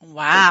amazing.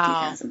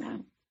 Wow.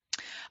 £50,000.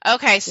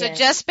 Okay, so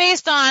just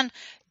based on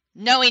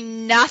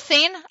knowing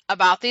nothing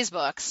about these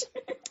books,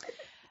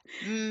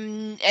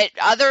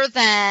 other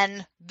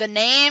than the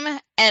name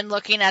and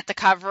looking at the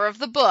cover of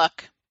the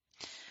book,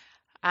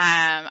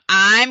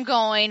 I'm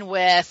going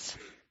with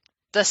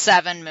The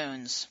Seven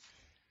Moons.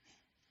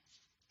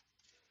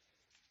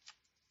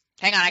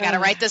 Hang on, I got to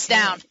write this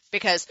down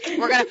because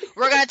we're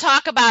gonna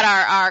talk about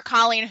our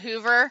Colleen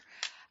Hoover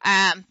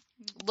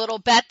little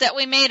bet that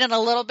we made in a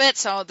little bit.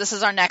 So this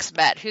is our next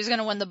bet. Who's going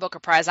to win the Booker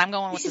Prize? I'm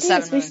going with The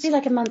Seven Moons. We should do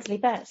like a monthly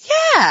bet.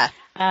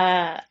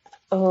 Yeah.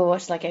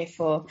 What should I go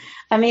for?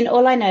 I mean,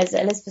 all I know is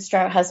that Elizabeth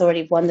Strout has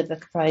already won the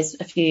Booker Prize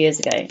a few years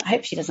ago. I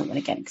hope she doesn't win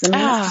again because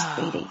that's just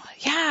greedy.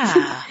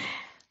 Yeah.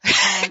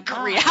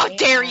 How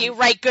dare you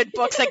write good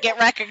books that get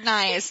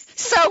recognized?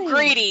 So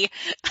greedy.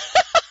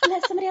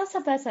 Let somebody else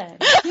have their turn.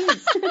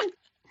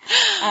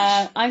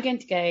 I'm going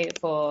to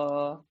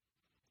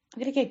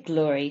go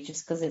Glory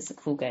just because it's a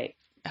cool goat.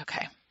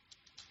 Okay.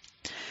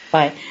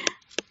 Bye.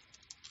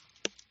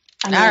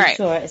 I'm right.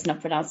 sure it's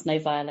not pronounced No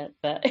Violet,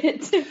 but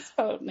it's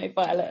spelled No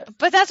Violet.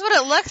 But that's what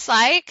it looks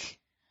like.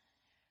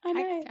 I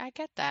know. I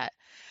get that.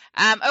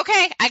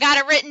 Okay, I got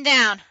it written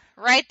down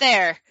right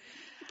there.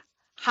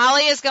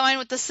 Holly is going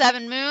with The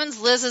Seven Moons.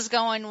 Liz is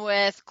going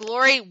with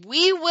Glory.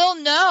 We will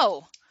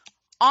know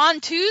on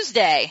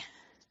Tuesday.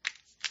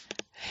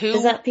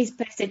 Does that piece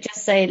posted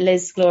just say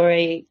Liz,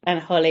 Glory,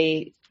 and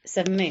Holly,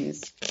 Seven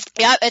Moons?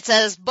 Yep, it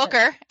says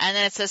Booker, and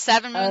then it says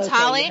Seven Moons,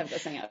 Holly, and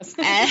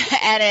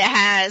it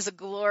has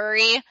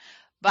Glory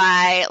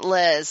by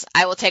Liz.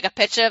 I will take a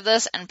picture of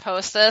this and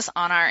post this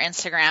on our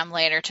Instagram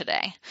later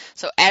today,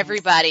 so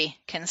everybody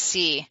can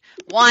see,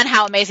 one,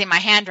 how amazing my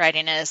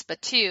handwriting is,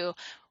 but two,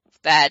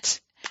 that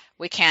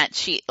we can't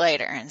cheat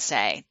later and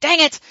say,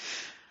 dang it.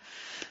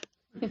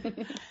 All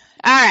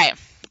right.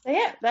 So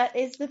yeah, that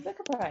is the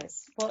Booker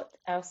Prize. What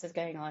else is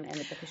going on in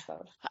the bookish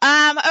world?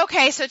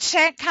 Okay, so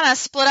to kind of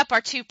split up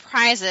our two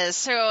prizes.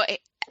 So I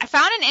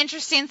found an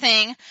interesting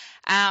thing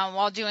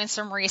while doing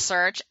some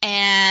research,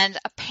 and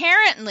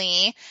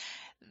apparently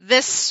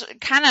this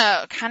kind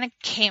of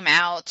came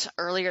out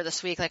earlier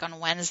this week, like on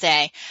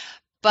Wednesday.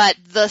 But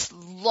the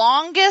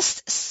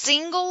longest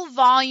single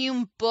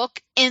volume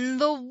book in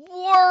the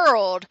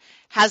world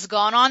has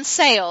gone on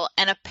sale,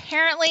 and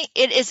apparently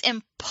it is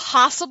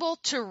impossible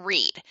to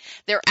read.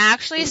 They're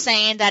actually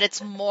saying that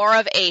it's more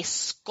of a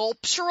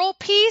sculptural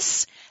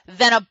piece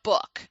than a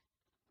book.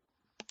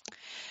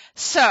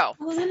 So,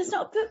 well, then it's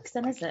not a book,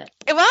 then, is it?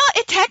 Well,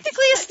 it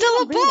technically is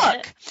still a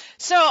book.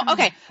 So,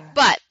 okay,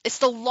 but it's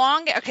so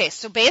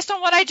based on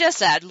what I just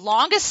said,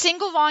 longest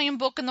single volume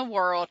book in the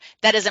world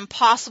that is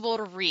impossible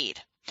to read.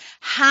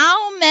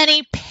 How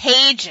many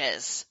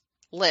pages,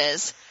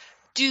 Liz,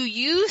 do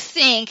you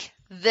think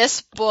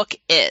this book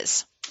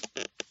is?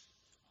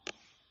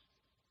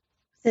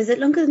 So is it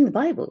longer than the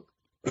Bible?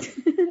 That's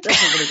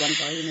not really one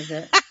volume, is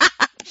it?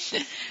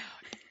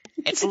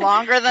 It's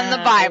longer than the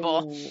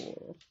Bible.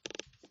 Oh,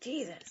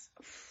 Jesus.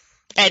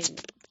 It's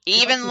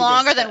even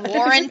longer than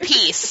War and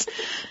Peace.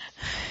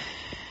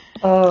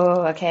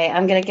 Oh, okay.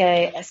 I'm going to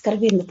go, it's got to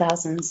be in the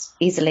thousands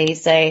easily.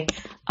 So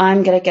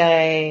I'm going to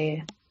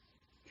go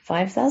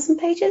 5,000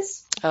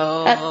 pages?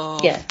 Oh,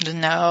 yeah.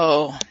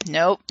 No.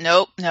 Nope.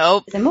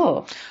 Is there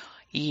more?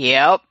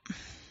 Yep.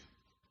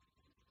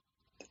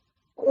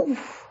 Ooh,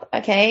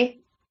 okay.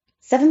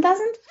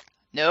 7,000?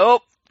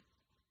 Nope.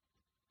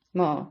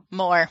 More.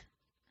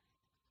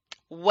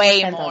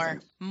 Way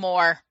 10,000.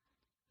 More.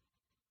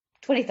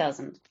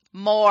 20,000.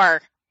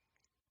 More.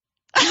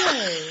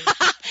 No.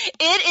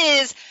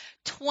 It is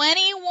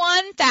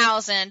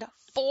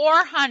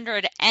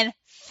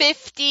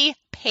 21,450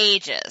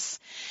 pages.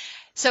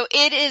 So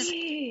it is,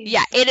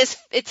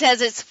 it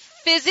says it's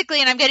physically,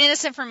 and I'm getting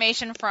this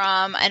information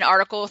from an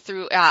article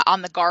through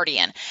on The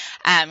Guardian,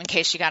 in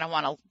case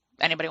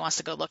anybody wants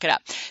to go look it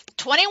up.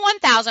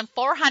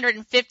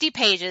 21,450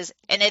 pages,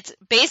 and it's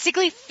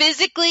basically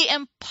physically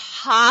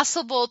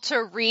impossible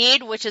to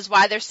read, which is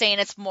why they're saying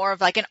it's more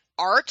of like an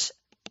art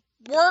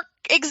work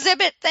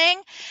exhibit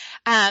thing.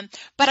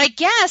 But I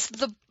guess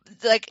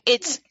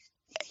it's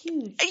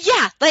huge.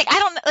 Yeah, I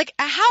don't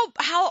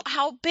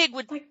how big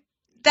would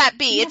that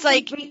be? It's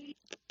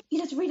you'd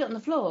have to read it on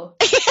the floor.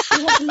 You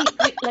have to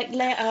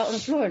lay it out on the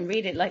floor and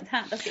read it like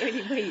that. That's the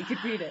only way you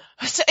could read it.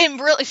 So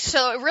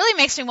it really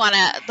makes me want to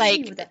How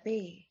would that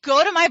be?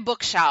 Go to my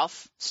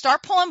bookshelf,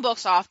 start pulling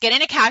books off,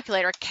 getting a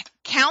calculator,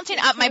 counting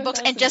up my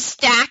books, and just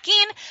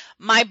stacking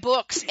my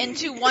books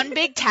into one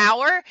big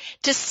tower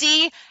to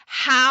see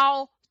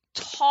how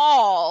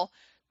tall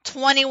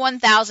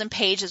 21,000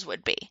 pages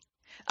would be.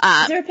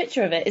 Is there a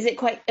picture of it? Is it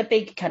quite a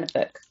big kind of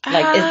book?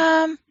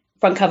 Like,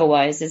 front cover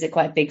wise, is it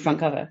quite a big front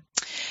cover?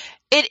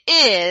 It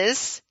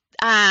is.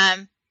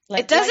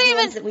 Like, it doesn't like the even.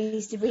 Ones that we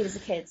used to read as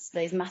kids,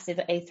 those massive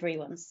A3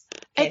 ones.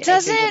 Okay, It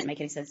doesn't. A3 wouldn't make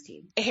any sense to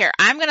you. Here,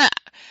 I'm gonna.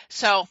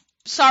 So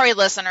sorry,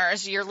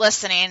 listeners, you're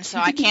listening, so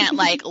I can't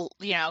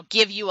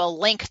give you a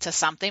link to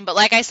something. But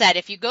like I said,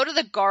 if you go to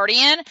the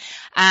Guardian,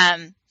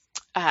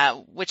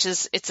 which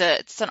is it's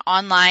an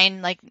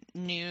online like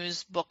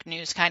book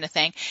news kind of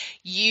thing,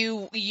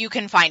 you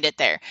can find it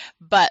there.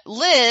 But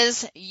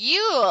Liz,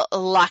 you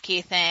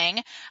lucky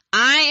thing,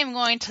 I am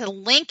going to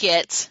link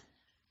it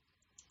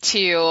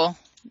to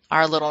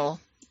our little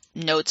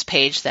notes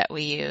page that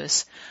we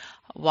use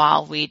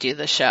while we do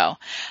the show.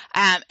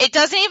 It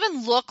doesn't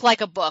even look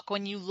like a book.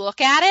 When you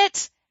look at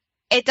it,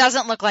 it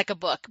doesn't look like a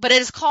book, but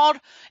it's called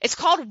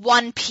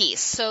One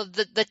Piece. So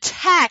the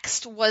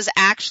text was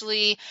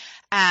actually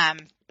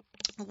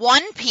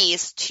One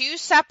Piece, 2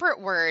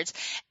 separate words,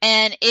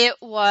 and it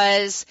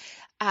was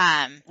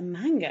a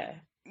manga.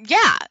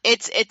 Yeah,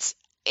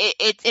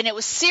 it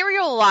was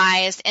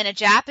serialized in a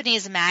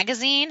Japanese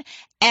magazine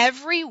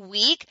every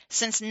week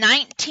since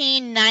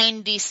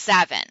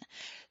 1997.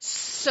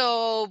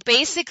 So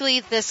basically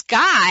this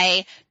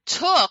guy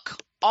took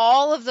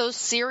all of those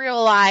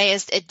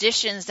serialized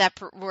editions that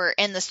were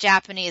in this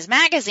Japanese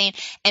magazine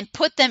and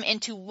put them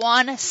into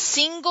one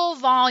single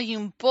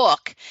volume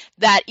book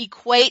that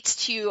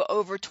equates to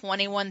over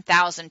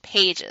 21,000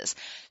 pages.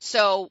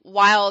 So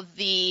while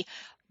the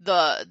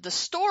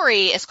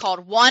story is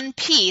called One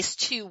Piece,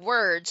 2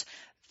 words,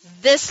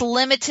 this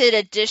limited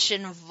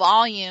edition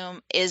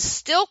volume is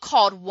still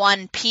called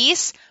One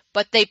Piece,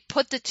 but they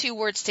put the 2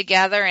 words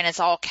together and it's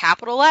all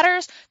capital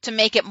letters to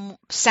make it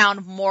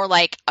sound more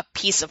like a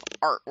piece of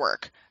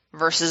artwork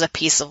versus a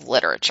piece of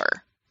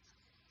literature.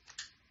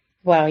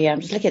 Wow, yeah, I'm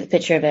just looking at the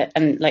picture of it,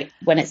 and like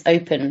when it's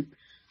open,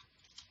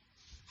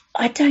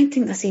 I don't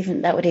think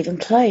that would even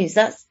close.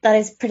 That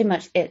is pretty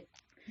much it.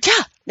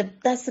 Yeah.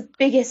 That's the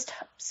biggest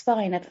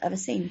spine I've ever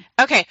seen.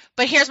 Okay,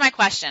 but here's my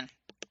question.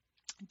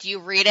 Do you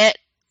read it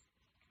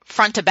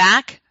front to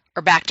back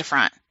or back to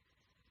front?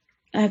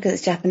 Oh, because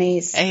it's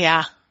Japanese.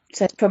 Yeah.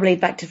 So it's probably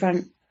back to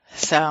front.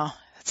 So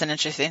that's an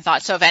interesting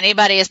thought. So if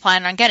anybody is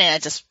planning on getting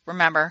it, just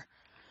remember,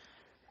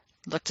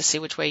 look to see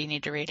which way you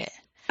need to read it.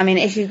 I mean,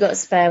 if you've got a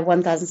spare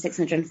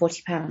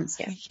 £1,640,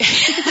 yeah.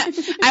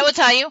 I will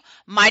tell you,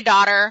 my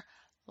daughter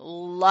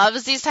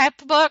loves these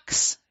type of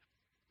books.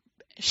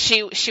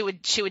 She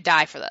would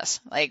die for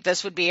this. Like,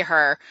 this would be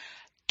her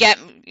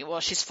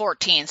she's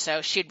 14,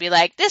 so she'd be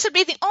like, this would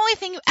be the only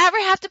thing you ever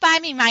have to buy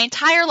me my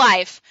entire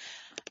life.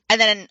 And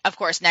then, of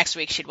course, next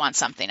week she'd want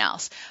something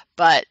else.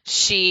 But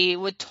she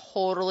would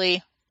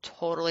totally,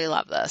 totally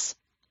love this.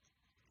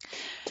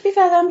 To be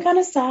fair, though, I'm kind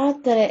of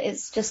sad that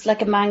it's just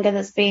like a manga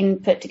that's been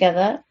put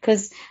together,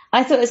 because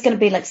I thought it was going to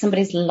be like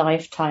somebody's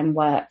lifetime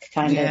work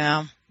kind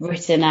of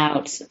written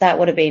out. That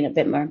would have been a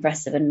bit more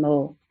impressive and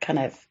more kind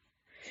of...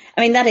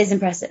 I mean, that is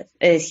impressive.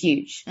 It is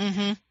huge.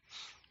 Mm-hmm.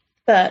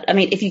 But, I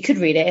mean, if you could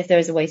read it, if there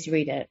was a way to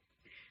read it,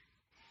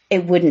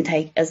 it wouldn't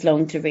take as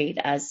long to read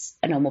as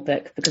a normal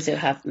book, because it'll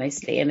have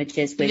mostly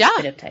images with a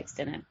bit of text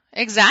in it.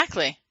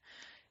 Exactly.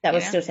 That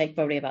would still take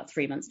probably about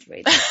 3 months to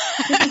read.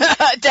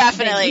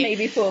 Definitely.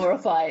 Maybe 4 or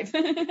 5.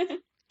 And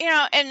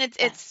it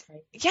is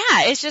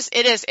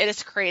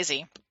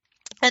crazy.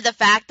 And the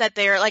fact that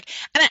they're like,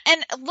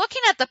 and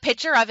looking at the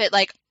picture of it,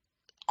 like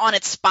on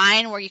its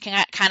spine where you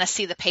can kind of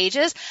see the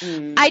pages,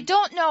 I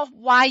don't know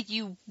why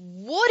you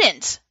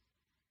wouldn't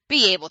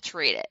be able to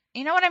read it.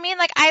 You know what I mean?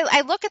 Like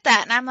I look at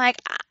that and I'm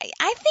like,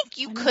 I think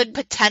you could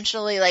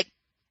potentially like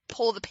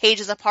pull the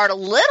pages apart a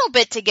little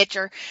bit to get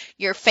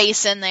your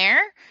face in there.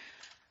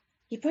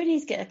 You probably need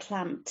to get a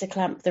clamp to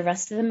clamp the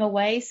rest of them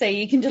away, so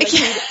you can just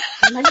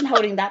like imagine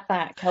holding that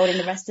back, holding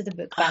the rest of the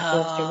book back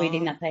whilst you're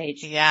reading that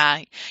page.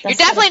 Yeah, you're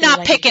definitely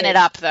not picking it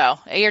up though.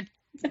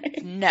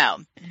 No,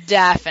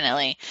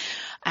 definitely.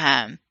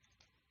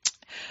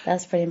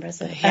 That's pretty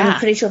impressive. Yeah. I'm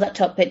pretty sure that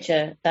top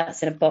picture,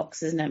 that's in a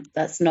box, isn't it?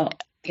 That's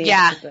not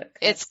the book.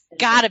 It's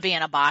got to be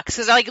in a box,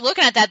 because like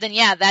looking at that, then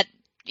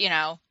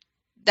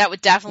that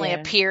would definitely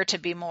appear to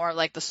be more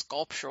like the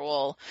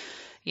sculptural,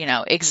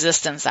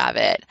 existence of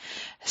it.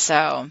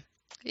 So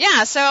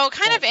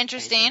kind of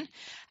interesting.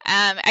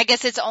 I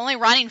guess it's only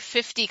running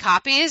 50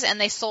 copies, and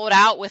they sold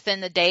out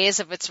within the days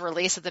of its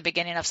release at the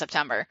beginning of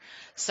September.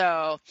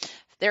 So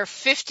there are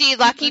 50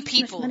 lucky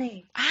people.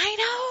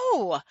 I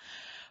know,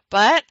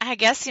 but I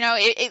guess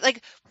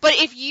but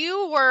if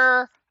you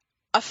were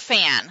a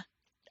fan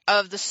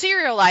of the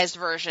serialized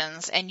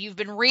versions and you've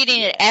been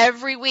reading it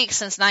every week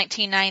since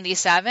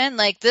 1997,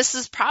 like this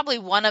is probably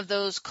one of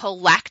those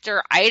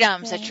collector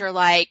items that you're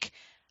like,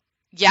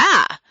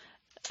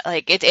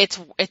 like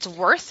it's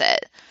worth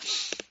it.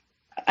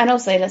 And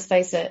also, let's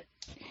face it,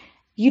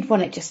 you'd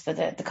want it just for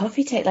the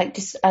coffee table, like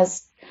just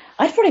as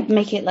I'd probably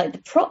make it like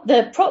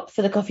the prop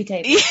for the coffee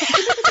table.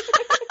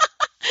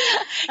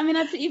 I mean,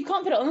 you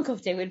can't put it on the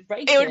coffee table; it would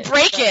break it. It would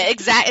break it,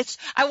 exactly.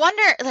 I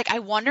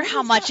wonder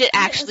how much it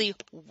actually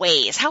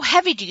weighs. How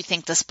heavy do you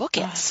think this book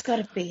is? It's got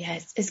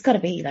to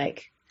be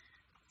like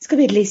It's going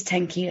to be at least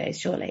 10 kilos,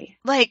 surely.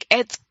 Like,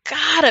 it's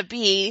gotta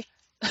be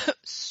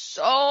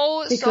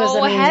so Because, I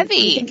mean, when you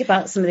heavy. think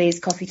about some of these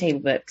coffee table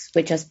books,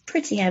 which are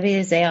pretty heavy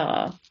as they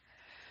are,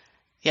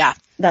 Yeah.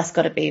 that's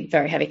got to be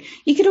very heavy.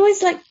 You could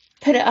always, like,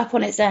 put it up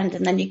on its end,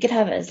 and then you could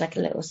have it as, like, a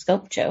little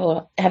sculpture,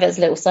 or have it as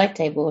a little side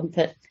table and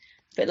put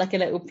like, a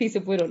little piece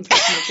of wood on top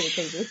of the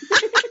table.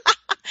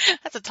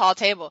 That's a tall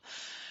table.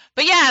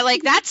 But yeah,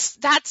 like that's,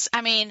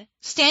 I mean,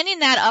 standing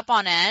that up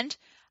on end,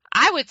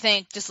 I would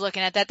think, just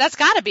looking at that, that's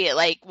got to be at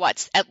like,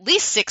 what, at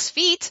least 6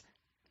 feet.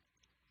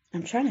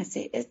 I'm trying to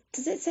see.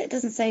 Does it say? It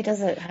doesn't say,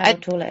 does it, how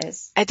tall it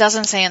is? It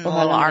doesn't say in the Or how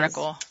little long it is?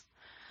 article.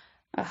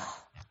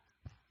 Oh,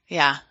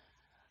 Yeah.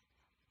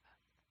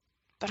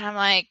 But I'm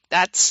like,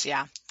 that's,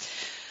 yeah.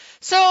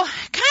 So kind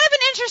of an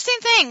interesting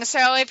thing.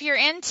 So if you're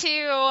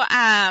into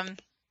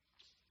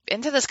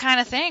this kind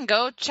of thing,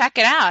 go check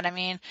it out. I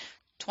mean,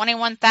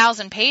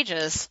 21,000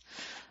 pages.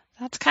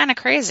 That's kind of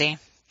crazy.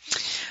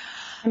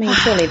 I mean,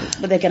 surely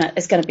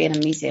it's gonna be in a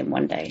museum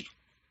one day,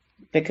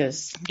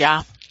 because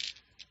Yeah.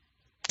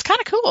 It's kind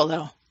of cool,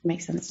 though.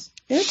 makes sense.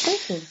 Yeah, it's very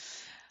cool.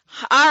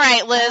 All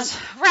right, Liz,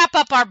 wrap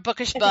up our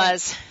bookish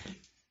buzz.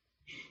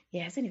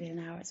 Yeah, it's only been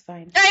an hour. It's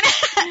fine.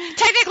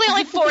 Technically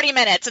only 40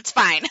 minutes. It's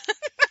fine.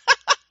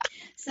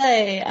 So,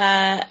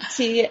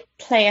 to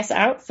play us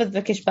out for the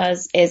Bookish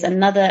Buzz is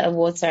another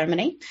award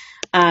ceremony,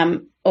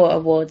 or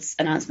awards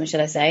announcement, should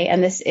I say.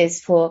 And this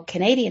is for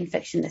Canadian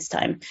fiction this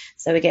time.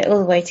 So we get all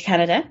the way to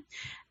Canada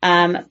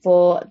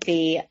for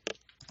the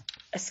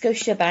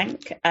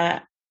Scotiabank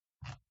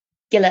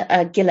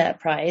Gillett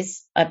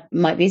Prize. I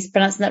might be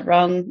pronouncing that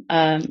wrong.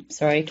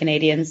 Sorry,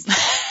 Canadians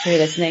who are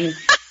listening.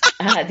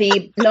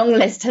 The long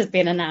list has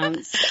been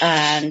announced,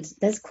 and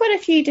there's quite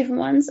a few different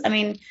ones. I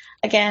mean,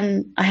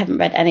 again, I haven't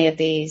read any of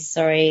these.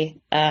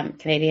 Sorry,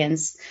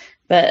 Canadians.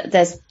 But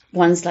there's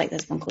one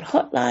called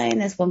Hotline.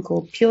 There's one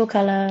called Pure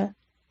Color,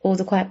 All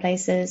the Quiet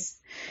Places.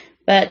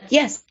 But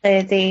yes,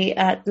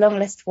 the long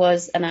list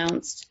was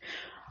announced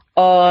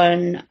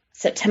on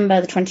September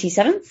the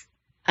 27th.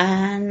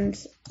 And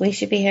we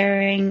should be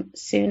hearing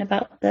soon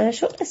about the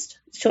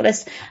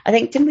shortlist. I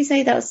think, didn't we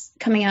say that was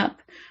coming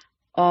up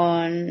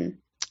on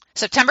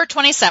September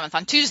 27th,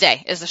 on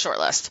Tuesday, is the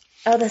shortlist.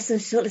 Oh, that's the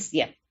shortlist.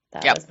 Yeah,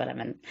 that was what I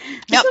meant.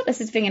 The Yep.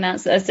 shortlist is being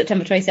announced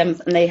September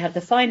 27th, and they have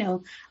the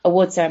final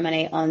award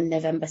ceremony on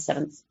November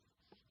 7th.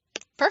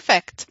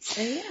 Perfect.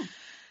 So, yeah.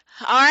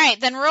 All right,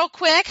 then real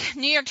quick,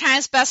 New York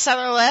Times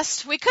bestseller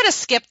list. We could have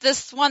skipped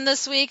this one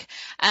this week,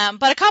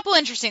 but a couple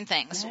interesting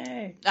things.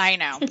 No. I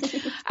know.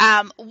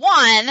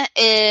 One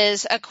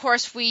is, of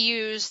course, we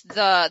use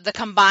the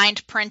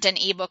combined print and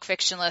ebook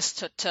fiction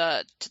list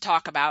to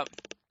talk about.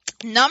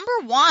 Number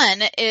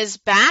one is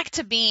back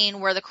to being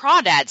Where the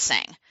Crawdads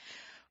Sing,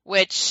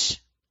 which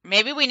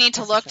maybe we need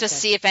to look to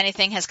see if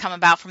anything has come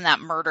about from that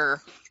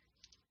murder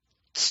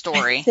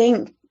story.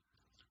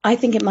 I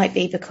think it might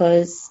be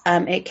because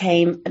it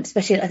came,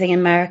 especially I think in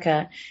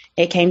America,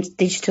 it came to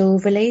digital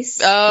release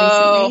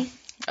recently.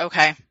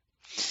 Okay.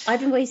 I've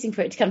been waiting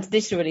for it to come to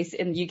digital release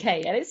in the UK,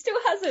 and it still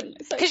hasn't.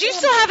 Because you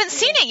still haven't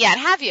seen it yet,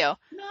 have you?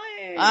 No.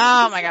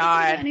 Oh my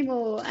God. Not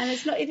anymore, and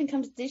it's not even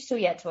come to digital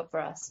yet for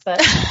us. But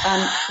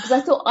because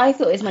I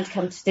thought it was meant to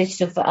come to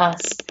digital for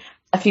us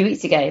a few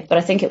weeks ago, but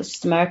I think it was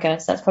just America,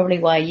 so that's probably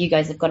why you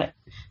guys have got it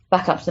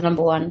back up to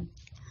number one.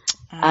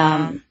 So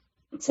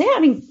yeah, I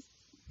mean,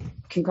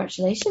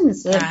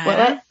 congratulations. Where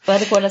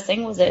the Crawdads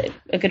Sing was a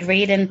good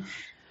read, and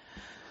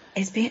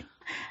it's been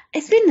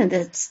in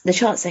the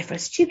charts there for a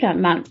stupid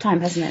amount of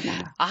time, hasn't it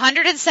now?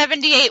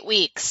 178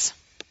 weeks.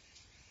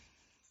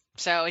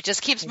 So it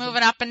just keeps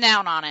moving up and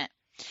down on it.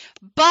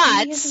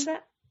 But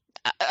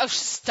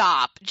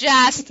stop.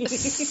 Just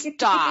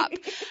stop.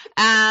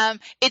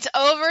 It's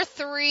over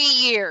 3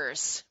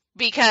 years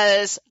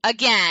because,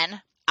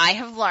 again, I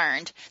have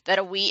learned that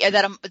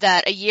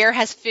a year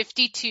has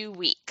 52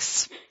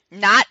 weeks,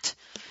 not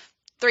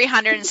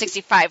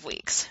 365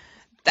 weeks.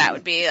 That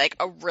would be like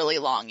a really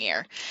long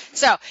year.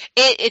 So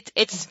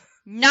it's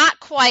not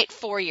quite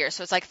 4 years.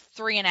 So it's like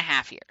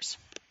 3.5 years.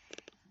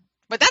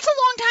 But that's a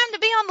long time to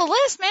be on the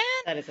list, man.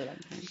 That is a long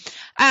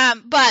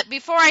time. But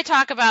before I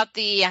talk about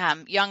the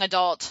young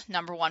adult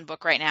number one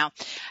book right now,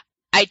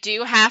 I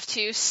do have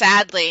to,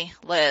 sadly,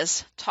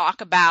 Liz, talk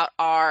about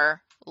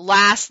our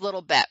last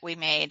little bet we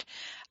made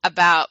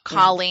about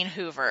Colleen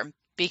Hoover,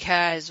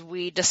 because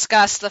we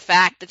discussed the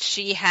fact that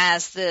she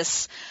has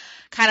this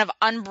kind of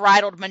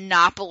unbridled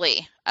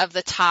monopoly of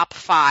the top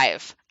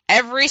 5.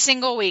 Every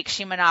single week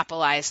she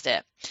monopolized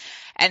it.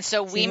 And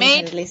so we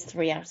made at least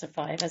 3 out of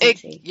 5, hasn't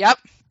she? Yep.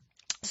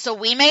 So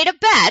we made a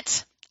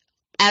bet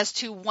as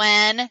to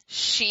when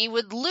she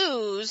would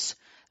lose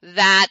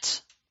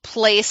that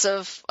place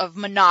of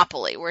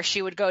monopoly, where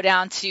she would go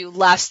down to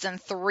less than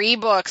 3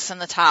 books in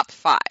the top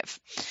 5.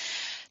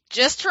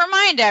 Just to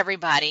remind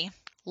everybody,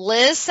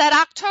 Liz said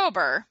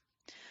October.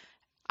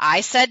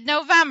 I said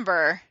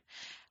November.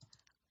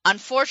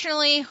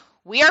 Unfortunately,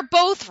 we are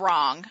both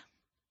wrong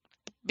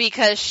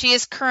because she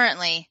is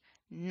currently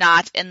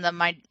not in the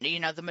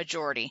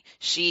majority.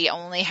 She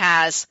only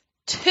has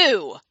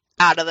 2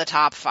 out of the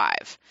top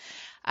 5.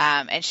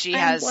 And she I'm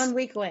has 1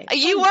 week away.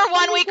 You were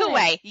 1 week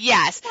away.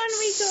 Yes. 1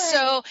 week away.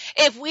 So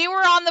if we were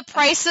on The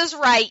Price is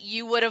Right,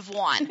 you would have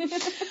won.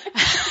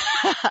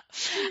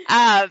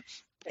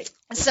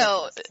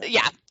 So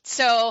yeah.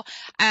 So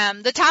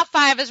the top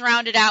 5 is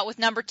rounded out with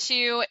number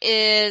 2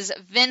 is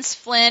Vince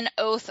Flynn,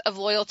 Oath of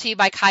Loyalty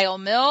by Kyle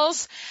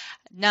Mills.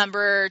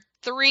 Number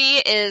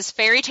 3 is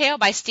Fairy Tale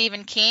by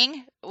Stephen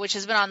King, which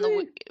has been on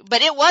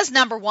but it was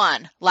number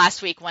 1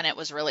 last week when it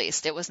was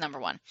released. It was number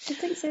 1. I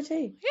think so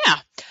too. Yeah.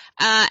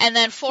 And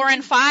then 4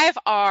 and 5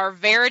 are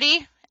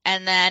Verity,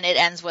 and then It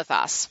Ends With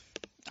Us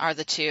are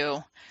the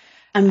 2.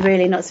 I'm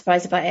really not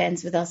surprised about It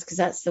Ends With Us because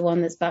that's the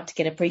one that's about to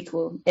get a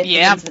prequel. It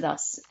Ends With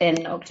Us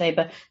in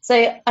October.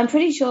 So I'm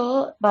pretty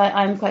sure, but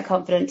I'm quite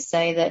confident to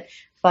say that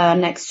by our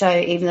next show,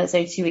 even though it's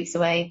only 2 weeks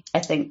away, I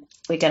think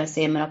we're going to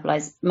see a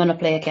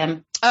Monopoly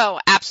again. Oh,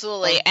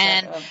 absolutely.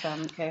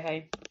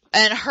 Coho.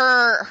 And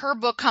her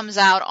book comes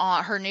out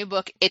on her new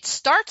book. It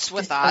Starts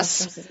With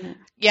Us. Us, isn't it?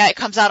 Yeah, it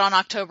comes out on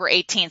October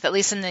 18th. At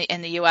least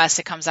in the US,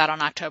 it comes out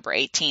on October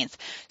 18th.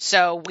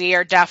 So we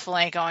are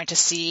definitely going to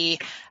see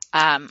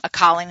a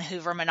Colleen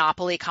Hoover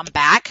Monopoly come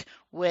back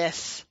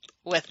with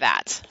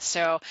that.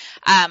 So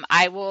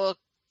I will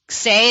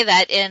say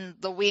that in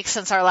the week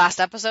since our last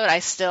episode, I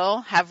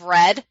still have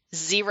read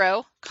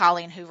 0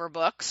 Colleen Hoover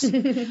books. Me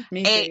too.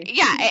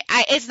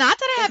 It's not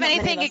that I have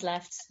anything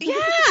left.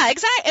 Yeah,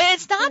 exactly.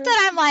 It's not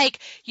that I'm like,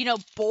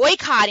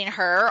 boycotting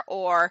her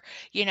or,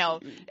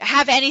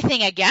 have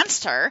anything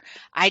against her.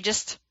 I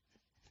just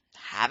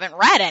haven't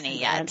read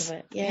any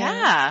yet.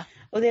 Yeah.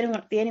 Well,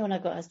 the only one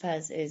I've got as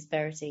pairs is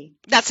Verity.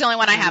 That's the only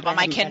one I have on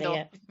my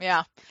Kindle.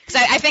 Yeah.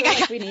 Because I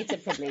think we need to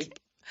probably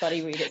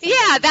buddy read it.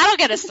 Yeah, that'll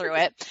get us through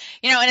it.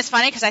 And it's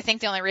funny because I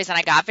think the only reason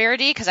I got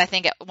Verity, because I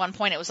think at one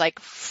point it was like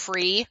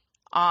free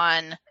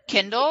on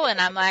Kindle, and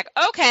I'm like,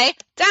 okay,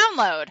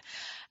 download.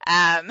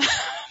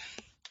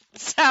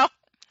 So,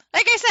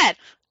 like I said,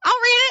 I'll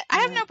read it. I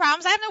have no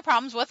problems. I have no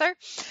problems with her.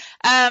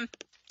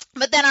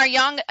 But then our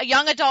young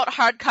adult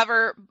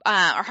hardcover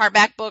or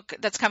hardback book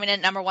that's coming in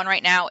at number 1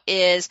 right now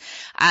is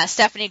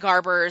Stephanie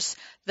Garber's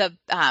The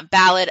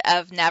Ballad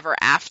of Never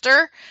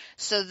After.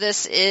 So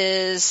this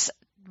is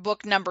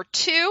book number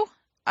 2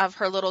 of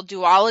her little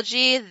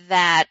duology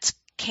that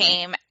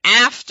came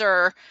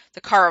after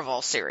the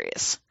Caraval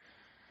series.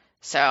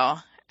 So,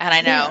 and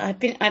I know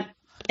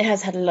it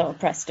has had a lot of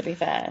press, to be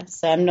fair.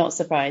 So I'm not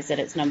surprised that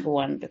it's number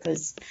 1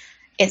 because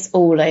it's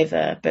all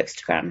over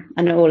Bookstagram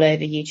and all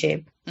over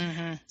YouTube.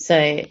 Mm-hmm. So,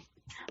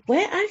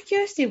 out of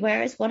curiosity,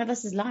 where is One of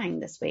Us is Lying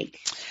this week?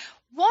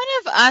 One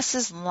of Us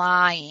is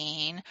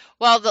Lying.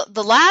 Well,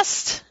 the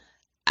last,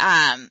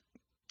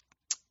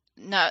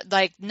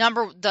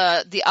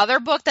 the other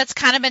book that's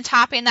kind of been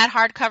topping that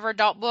hardcover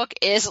adult book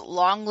is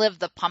Long Live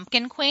the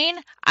Pumpkin Queen.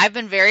 I've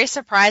been very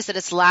surprised that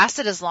it's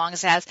lasted as long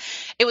as it has.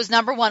 It was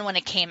number 1 when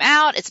it came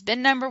out. It's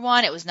been number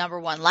 1. It was number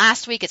 1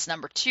 last week. It's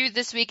number 2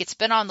 this week. It's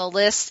been on the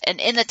list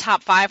and in the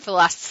top 5 for the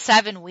last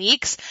 7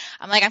 weeks.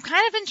 I'm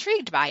kind of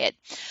intrigued by it.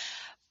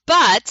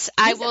 But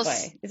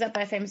Is that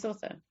by a famous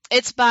author?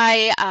 It's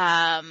by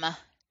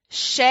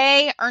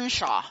Shay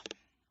Earnshaw.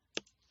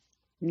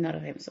 Not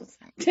a famous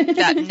author.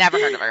 Never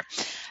heard of her.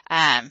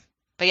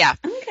 But yeah.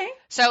 Okay.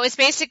 So it's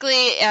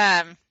basically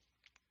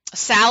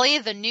Sally,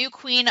 the new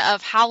queen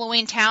of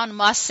Halloween Town,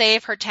 must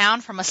save her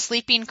town from a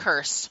sleeping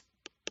curse,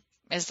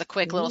 is the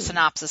quick little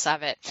synopsis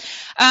of it.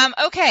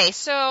 Okay,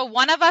 so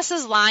One of Us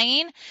is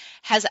Lying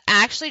has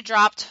actually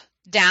dropped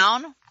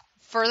down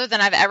further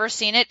than I've ever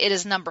seen it. It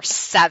is number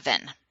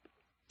 7.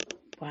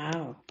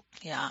 Wow.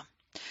 Yeah.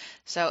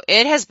 So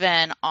it has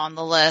been on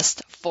the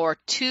list for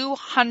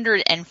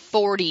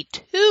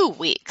 242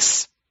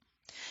 weeks.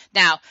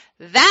 Now,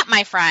 that,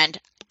 my friend,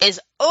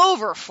 is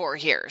over 4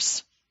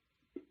 years.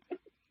 In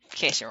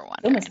case you were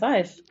wondering. Almost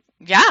 5.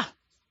 Yeah.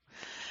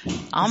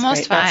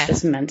 Almost 5. That's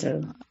just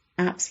mental.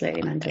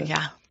 Absolutely mental.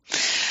 Yeah.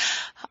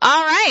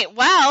 All right.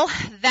 Well,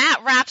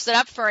 that wraps it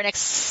up for an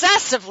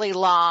excessively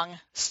long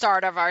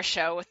start of our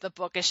show with the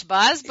Bookish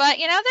Buzz. But,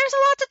 there's a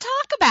lot to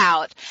talk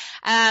about.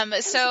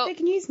 It's a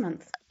big news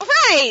month.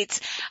 Right.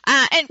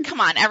 And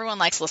come on, everyone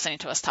likes listening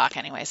to us talk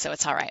anyway, so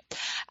it's all right.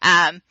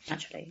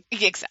 Naturally.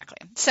 Exactly.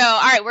 So,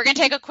 all right, we're going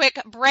to take a quick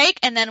break,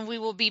 and then we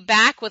will be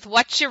back with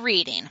What You're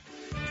Reading.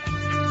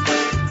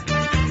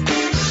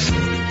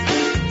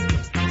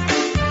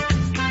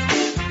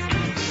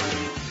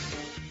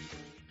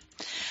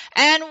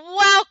 And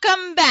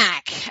welcome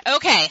back.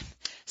 Okay,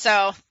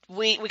 so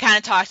we kind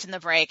of talked in the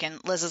break,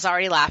 and Liz is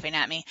already laughing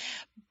at me.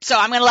 So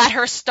I'm going to let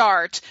her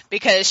start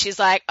because she's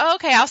like, oh,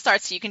 okay, I'll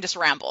start so you can just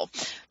ramble.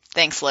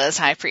 Thanks, Liz.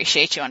 I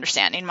appreciate you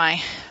understanding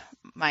my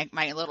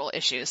little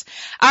issues.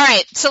 All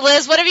right, so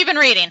Liz, what have you been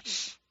reading?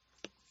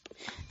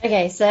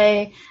 Okay,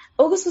 so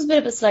August was a bit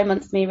of a slow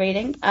month for me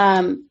reading.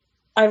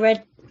 I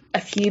read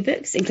a few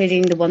books,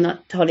 including the one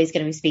that Holly's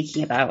going to be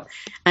speaking about.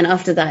 And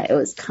after that, it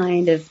was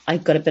I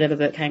got a bit of a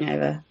book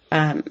hangover.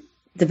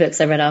 The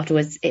books I read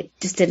afterwards, it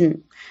just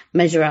didn't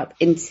measure up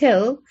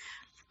until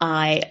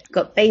I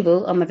got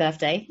Babel on my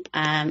birthday,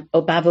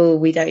 or Babel,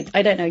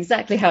 I don't know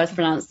exactly how it's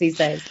pronounced these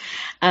days.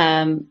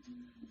 And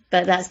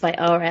but that's by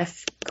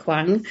R.F.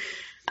 Kuang.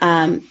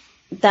 That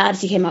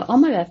actually came out on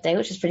my birthday,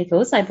 which is pretty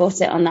cool. So I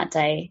bought it on that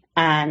day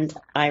and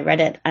I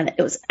read it, and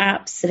it was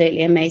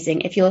absolutely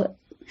amazing.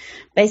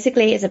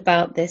 Basically, it's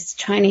about this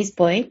Chinese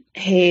boy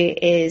who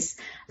is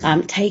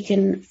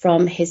taken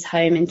from his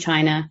home in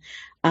China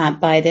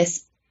by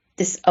this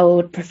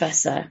old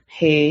professor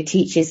who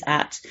teaches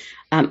at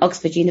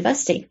Oxford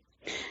University,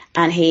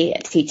 and he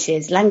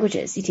teaches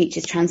languages. He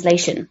teaches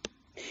translation,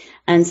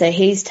 and so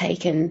he's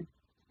taken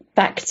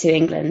back to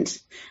England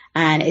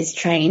and is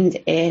trained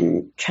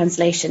in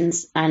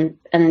translations and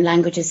in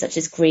languages such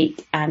as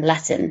Greek and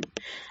Latin,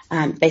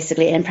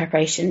 basically in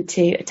preparation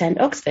to attend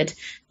Oxford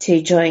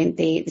to join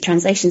the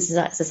Translation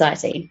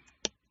Society.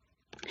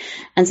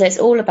 And so it's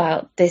all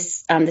about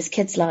this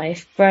kid's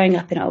life growing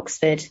up in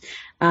Oxford.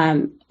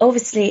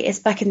 Obviously, it's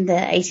back in the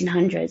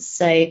 1800s,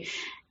 so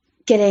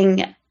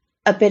getting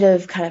a bit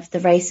of kind of the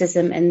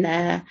racism in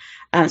there,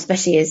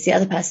 especially as the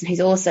other person who's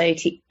also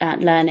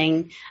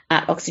learning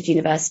at Oxford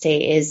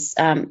University is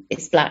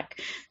black.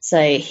 So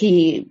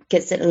he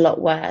gets it a lot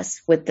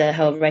worse with the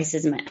whole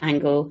racism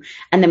angle.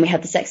 And then we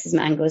have the sexism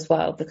angle as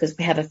well, because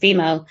we have a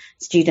female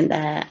student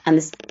there, and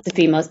the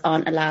females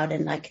aren't allowed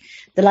in like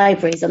the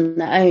libraries on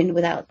their own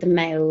without the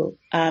male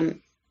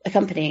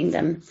accompanying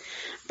them.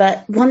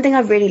 But one thing I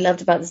really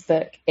loved about this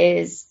book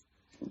is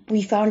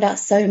we found out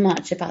so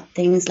much about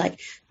things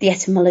like the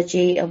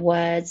etymology of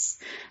words,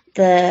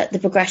 the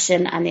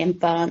progression and the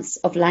advance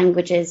of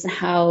languages, and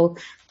how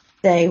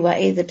they were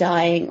either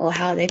dying or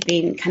how they've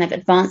been kind of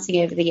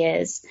advancing over the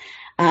years.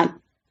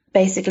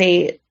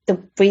 Basically,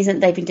 the reason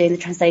they've been doing the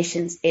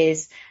translations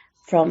is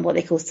from what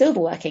they call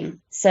silver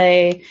working.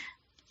 So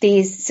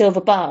these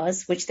silver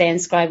bars, which they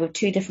inscribe with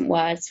two different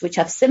words, which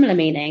have similar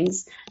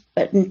meanings,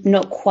 but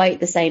not quite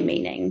the same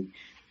meaning,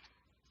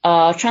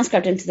 are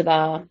transcribed into the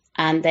bar,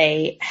 and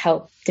they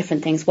help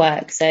different things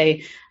work. So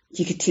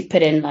you could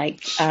put in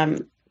like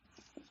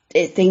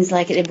things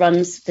like it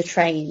runs the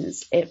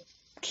trains, it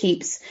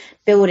keeps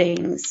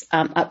buildings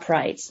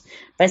upright,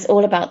 but it's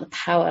all about the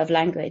power of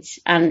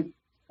language. And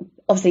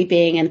obviously,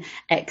 being an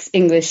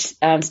ex-English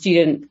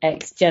student,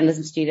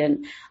 ex-journalism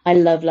student, I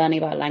love learning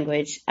about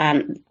language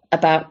and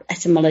about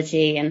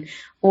etymology and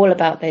all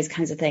about those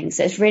kinds of things.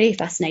 So it's really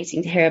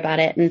fascinating to hear about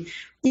it. And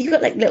you've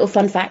got like little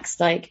fun facts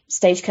like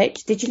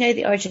stagecoach. Did you know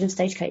the origin of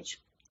stagecoach?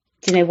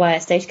 Do you know why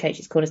a stagecoach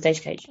is called a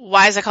stagecoach?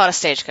 Why is it called a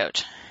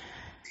stagecoach?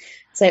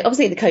 So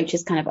obviously the coach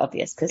is kind of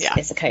obvious because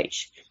it's a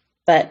coach,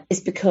 but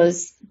it's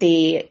because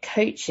the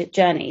coach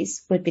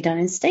journeys would be done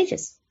in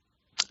stages,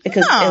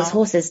 because it was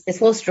horses, it's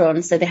horse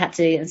drawn, so they had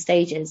to do it in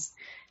stages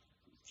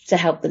to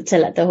help them, to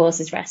let the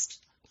horses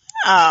rest.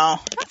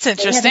 Oh, that's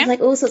interesting. So, there's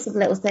like all sorts of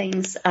little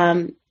things.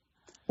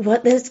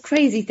 There's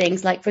crazy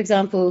things, like for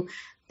example,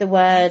 the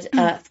word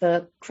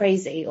for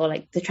crazy, or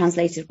like the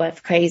translated word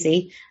for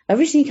crazy,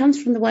 originally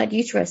comes from the word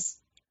uterus.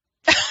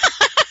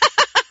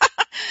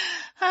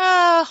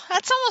 Oh,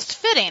 that's almost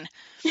fitting.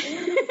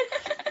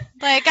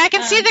 Like I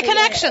can see the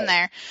connection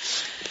there.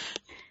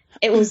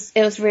 It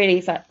was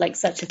really like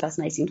such a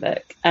fascinating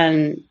book,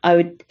 and I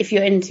would, if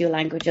you're into your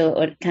language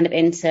or kind of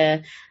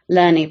into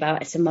learning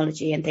about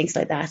etymology and things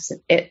like that,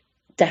 it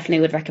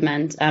definitely would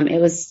recommend.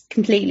 It was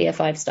completely a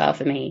 5-star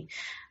for me,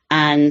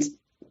 and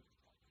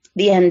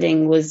the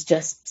ending was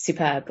just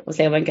superb.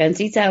 Obviously, I won't go into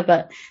detail,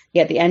 but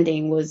yeah, the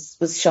ending was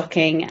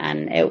shocking,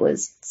 and it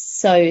was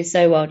so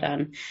well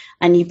done.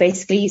 And you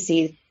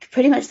see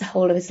pretty much the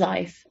whole of his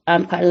life,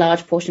 quite a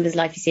large portion of his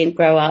life. You see him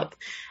grow up,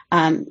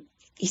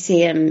 you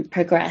see him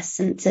progress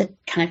and to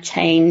kind of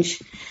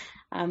change.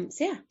 So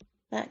yeah,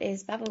 that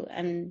is Babel,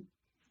 and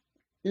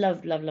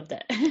loved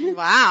it.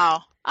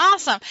 Wow.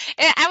 Awesome.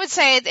 I would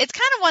say it's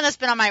kind of one that's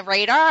been on my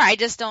radar. I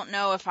just don't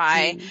know if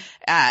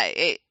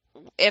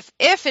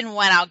if and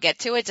when I'll get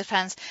to it.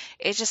 Depends.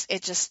 It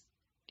just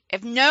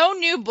if no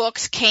new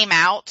books came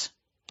out,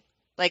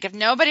 like if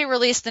nobody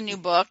released a new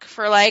book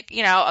for like,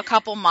 a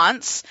couple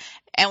months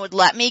and would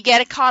let me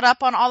get caught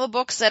up on all the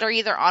books that are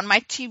either on my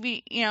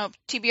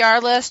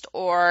TBR list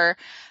or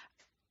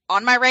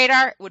on my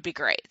radar, it would be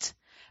great.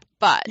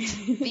 But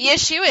the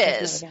issue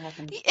is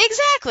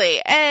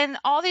exactly, and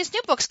all these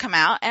new books come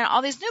out, and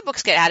all these new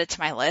books get added to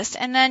my list,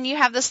 and then you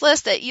have this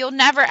list that you'll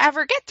never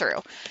ever get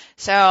through.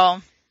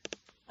 So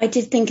I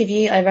did think of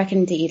you. I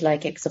reckoned that you'd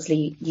like it because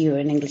obviously you were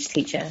an English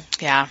teacher.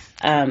 Yeah.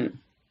 And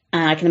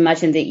I can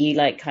imagine that you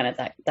like kind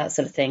of that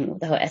sort of thing,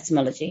 the whole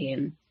etymology,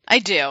 and I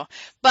do,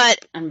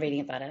 but I'm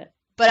reading about it.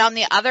 But on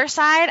the other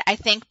side, I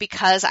think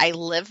because I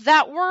live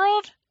that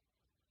world,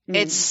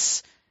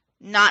 it's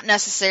not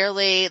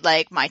necessarily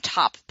like my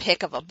top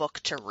pick of a book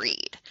to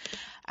read,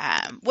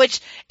 which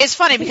is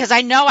funny because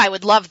I know I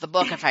would love the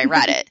book if I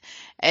read it.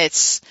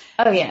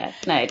 Oh yeah,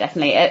 no,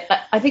 definitely.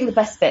 I think the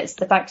best bit is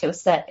the fact it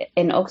was set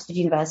in Oxford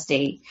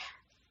University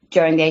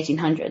during the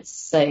 1800s,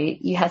 so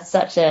you had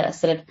such a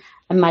sort of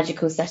a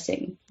magical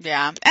setting.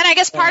 Yeah, and I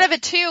guess part of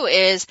it too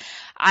is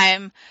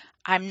I'm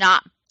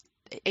not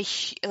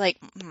like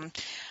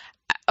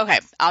okay,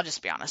 I'll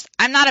just be honest.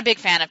 I'm not a big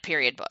fan of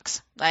period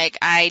books. Like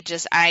I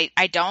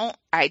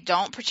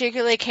don't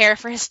particularly care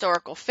for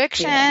historical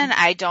fiction. Yeah.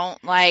 I don't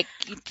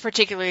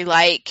particularly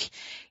like,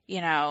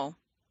 you know,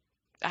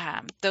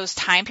 those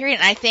time period.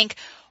 And I think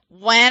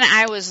when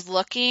I was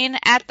looking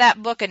at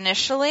that book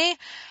initially,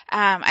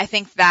 I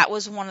think that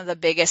was one of the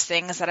biggest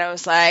things that I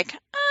was like,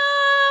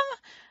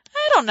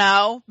 I don't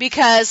know,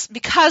 because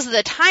of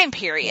the time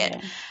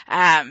period.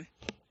 Yeah.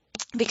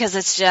 Because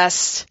it's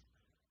just,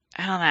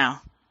 I don't know.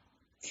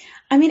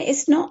 I mean,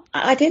 it's not,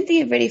 I don't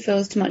think it really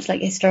feels too much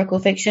like historical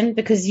fiction,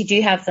 because you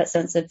do have that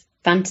sense of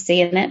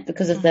fantasy in it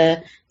because of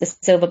the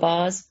silver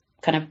bars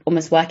kind of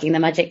almost working the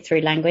magic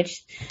through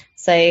language.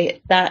 So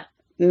that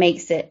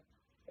makes it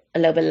a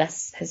little bit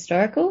less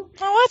historical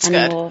that's and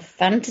good. more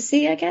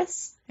fantasy, I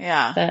guess.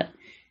 Yeah. But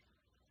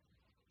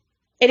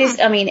it is,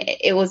 I mean,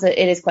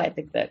 it is quite a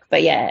big book,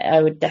 but yeah,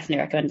 I would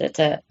definitely recommend it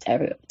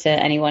to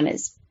anyone.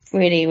 It's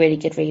really, really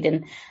good read,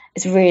 and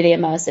it's really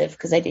immersive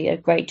because they do a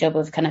great job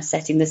of kind of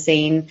setting the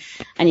scene,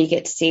 and you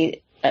get to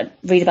see,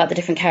 read about the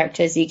different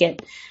characters. You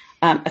get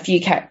a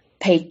few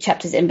page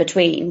chapters in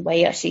between where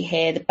you actually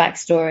hear the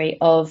backstory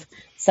of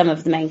some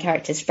of the main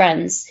characters'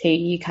 friends who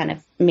you kind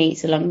of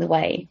meet along the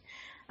way,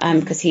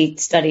 because he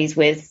studies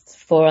with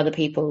 4 other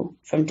people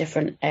from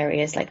different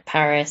areas like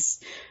Paris,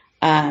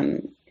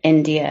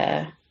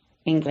 India,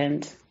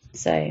 England.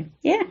 So,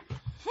 yeah.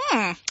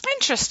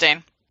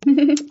 Interesting. All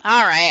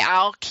right,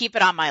 I'll keep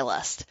it on my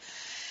list.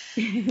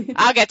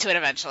 I'll get to it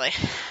eventually.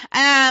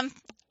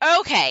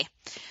 Okay,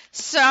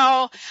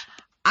 so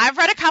I've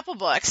read a couple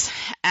books.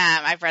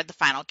 I've read The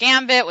Final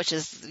Gambit, which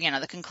is,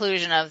 the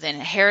conclusion of the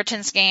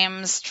Inheritance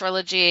Games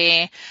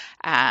trilogy.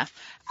 I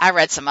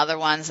read some other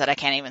ones that I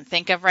can't even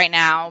think of right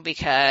now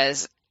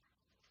because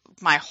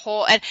my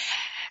whole...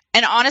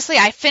 And honestly,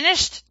 I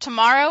finished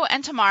Tomorrow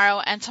and Tomorrow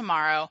and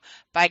Tomorrow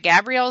by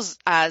Gabrielle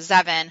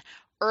Zevin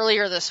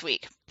earlier this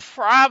week.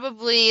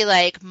 Probably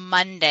like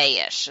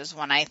Monday-ish is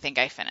when I think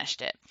I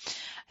finished it.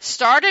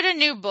 Started a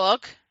new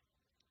book,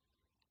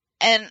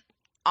 and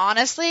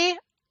honestly,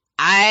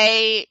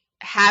 I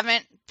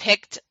haven't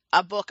picked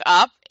a book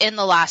up in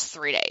the last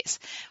 3 days.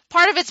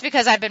 Part of it's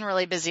because I've been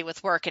really busy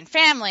with work and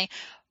family,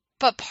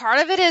 but part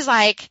of it is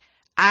like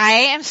I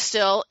am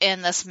still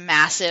in this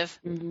massive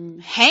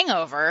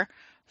hangover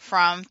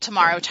from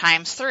Tomorrow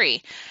times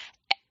 3.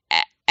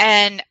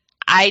 And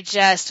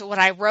when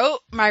I wrote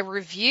my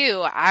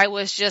review, I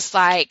was just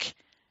like,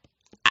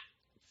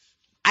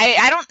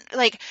 I don't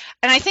like,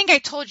 and I think I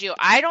told you,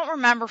 I don't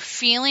remember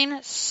feeling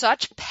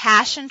such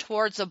passion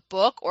towards a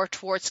book or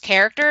towards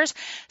characters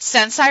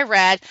since I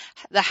read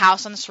The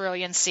House on the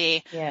Cerulean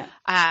Sea. Yeah.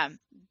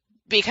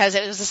 Because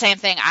it was the same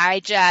thing.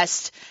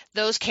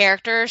 Those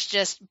characters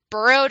just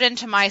burrowed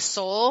into my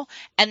soul,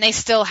 and they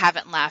still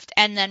haven't left.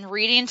 And then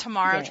reading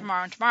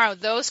Tomorrow,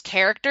 those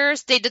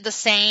characters, they did the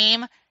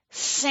same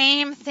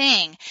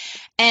thing.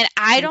 And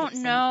I don't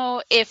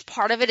know if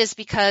part of it is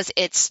because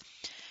it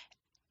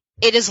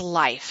is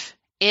life.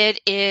 It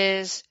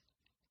is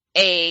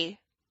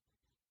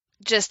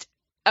just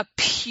a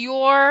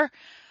pure,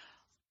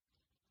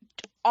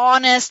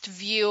 honest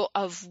view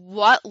of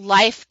what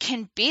life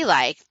can be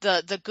like.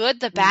 The good,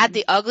 the bad,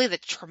 the ugly, the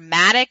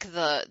traumatic,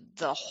 the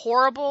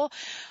horrible.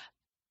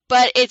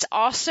 But it's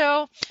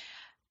also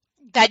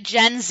that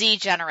Gen Z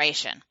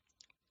generation.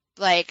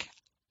 Like,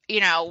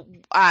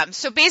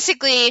 so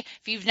basically,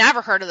 if you've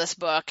never heard of this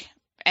book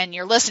and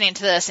you're listening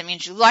to this, it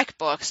means you like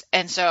books.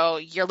 And so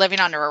you're living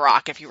under a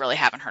rock if you really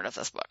haven't heard of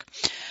this book.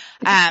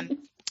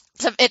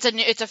 So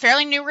it's a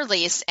fairly new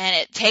release, and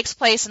it takes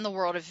place in the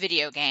world of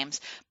video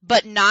games,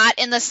 but not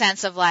in the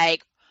sense of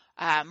like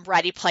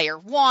Ready Player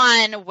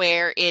One,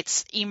 where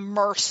it's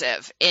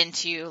immersive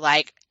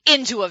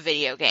into a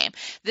video game.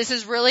 This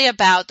is really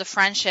about the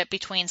friendship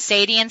between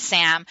Sadie and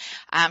Sam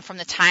from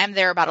the time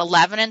they're about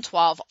 11 and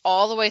 12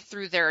 all the way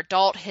through their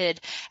adulthood,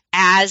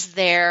 as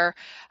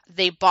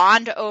they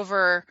bond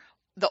over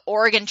the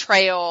Oregon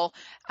Trail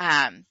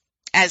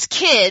as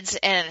kids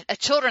in a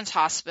children's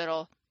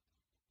hospital,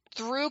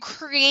 through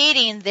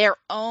creating their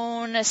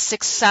own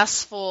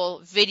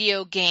successful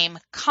video game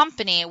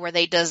company where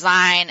they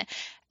design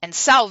and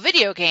sell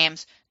video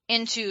games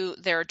into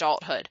their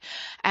adulthood.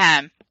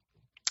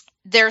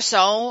 There's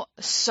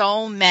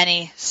so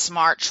many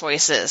smart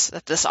choices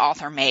that this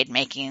author made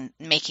making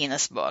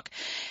this book.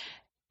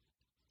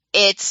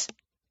 It's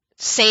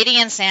Sadie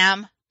and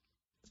Sam.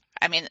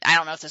 I mean, I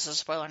don't know if this is a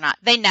spoiler or not.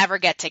 They never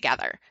get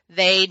together.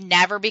 They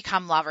never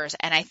become lovers.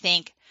 And I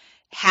think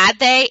had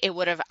they, it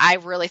would have, I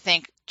really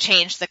think,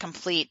 changed the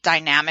complete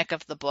dynamic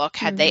of the book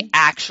had they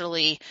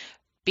actually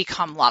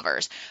become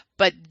lovers.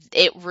 But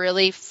it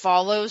really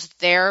follows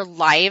their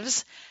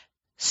lives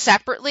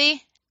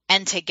separately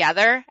and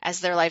together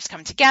as their lives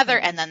come together,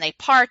 and then they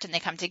part and they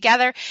come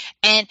together.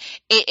 And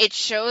it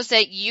shows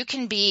that you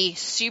can be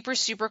super,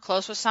 super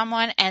close with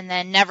someone and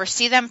then never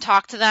see them,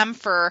 talk to them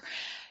for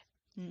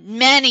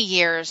many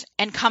years,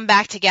 and come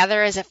back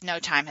together as if no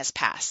time has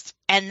passed,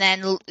 and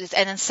then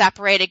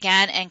separate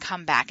again and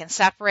come back, and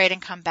separate and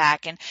come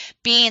back, and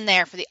being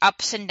there for the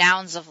ups and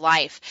downs of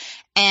life.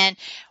 And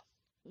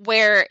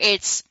where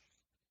it's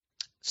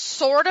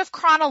sort of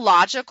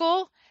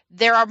chronological,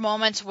 there are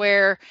moments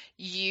where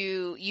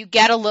you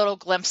get a little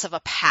glimpse of a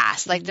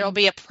past. Like there'll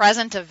be a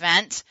present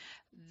event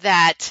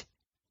that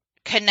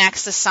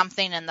connects to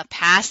something in the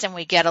past, and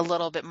we get a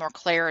little bit more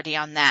clarity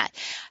on that.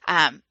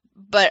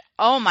 But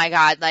oh my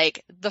God,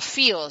 like the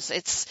feels,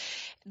 it's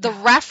the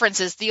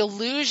references, the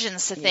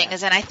allusions to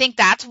things. And I think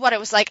that's what it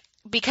was like,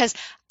 because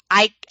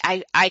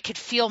I could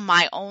feel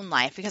my own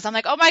life, because I'm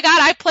like, oh my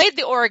God, I played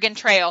the Oregon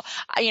Trail,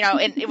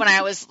 when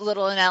I was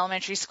little in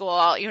elementary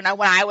school, when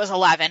I was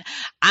 11,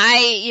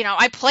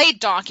 I played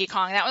Donkey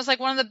Kong. That was like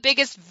one of the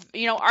biggest,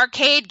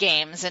 arcade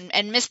games,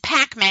 and Miss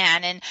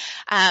Pac-Man,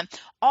 and,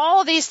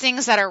 all these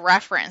things that are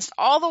referenced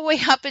all the way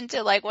up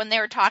into like when they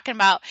were talking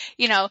about,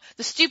 the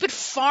stupid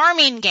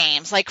farming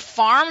games like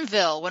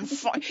Farmville,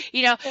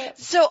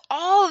 so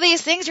all of these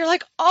things, you're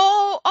like,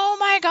 oh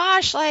my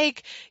gosh,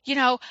 like,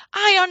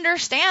 I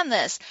understand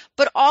this,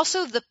 but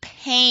also the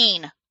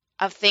pain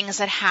of things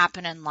that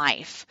happen in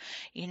life.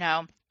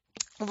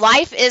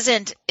 Life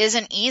isn't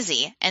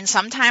easy, and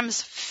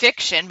sometimes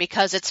fiction,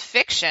 because it's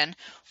fiction,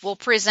 will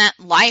present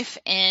life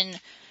in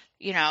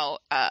a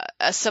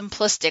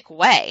simplistic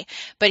way.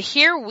 But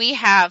here we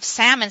have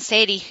Sam and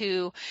Sadie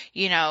who,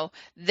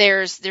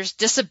 there's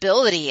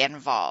disability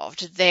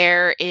involved.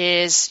 There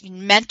is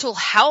mental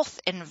health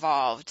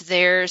involved.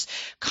 There's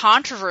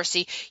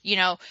controversy.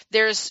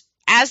 There's,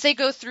 as they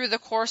go through the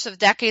course of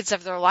decades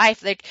of their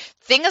life, like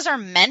things are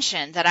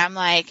mentioned that I'm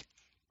like,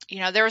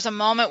 there was a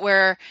moment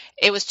where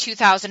it was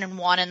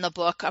 2001 in the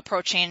book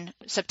approaching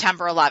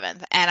September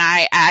 11th. And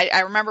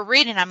I remember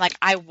reading, I'm like,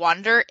 I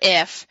wonder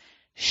if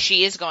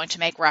she is going to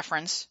make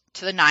reference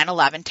to the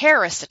 9/11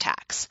 terrorist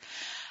attacks,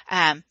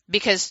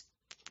 because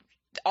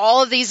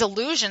all of these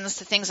allusions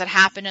to things that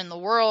happened in the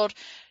world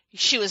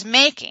she was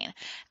making,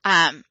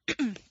 and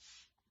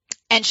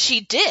she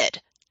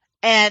did.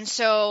 And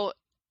so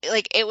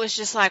like, it was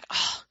just like,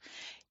 oh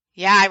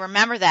yeah, I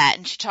remember that.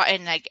 And she taught,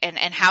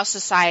 and how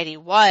society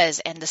was,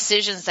 and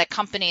decisions that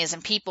companies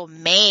and people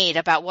made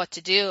about what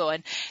to do.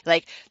 And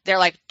like, they're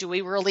like, do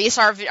we release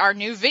our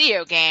new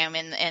video game?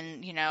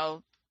 And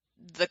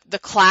the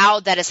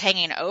cloud that is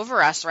hanging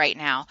over us right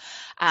now.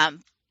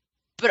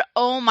 But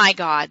oh my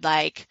God,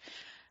 like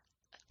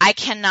I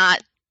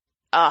cannot,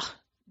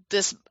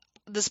 this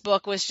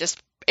book was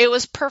just, it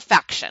was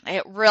perfection.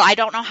 I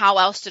don't know how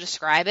else to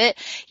describe it.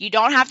 You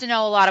don't have to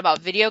know a lot about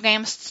video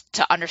games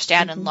to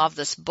understand and love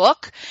this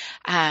book.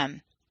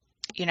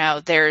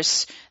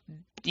 There's,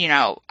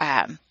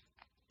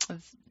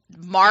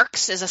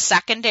 Marx is a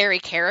secondary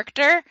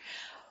character.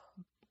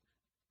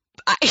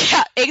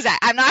 Yeah,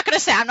 exactly. I'm not going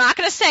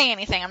to say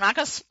anything. I'm not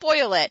going to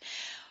spoil it.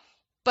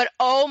 But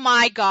oh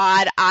my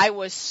God, I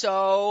was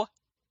so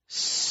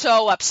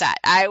upset.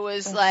 I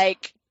was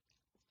like,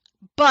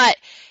 but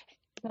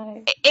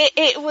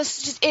it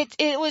was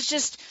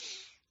just,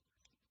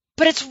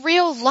 but it's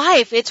real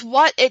life. It's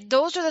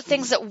those are the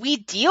things that we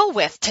deal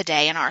with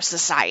today in our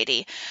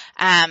society.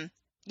 If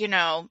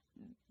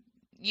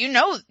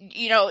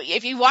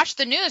you watch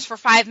the news for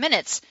 5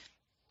 minutes,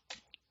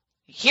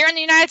 here in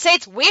the United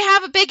States, we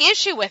have a big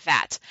issue with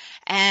that.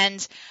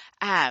 And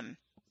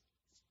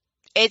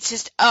it's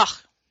just,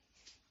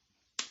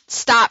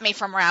 stop me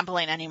from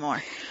rambling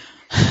anymore.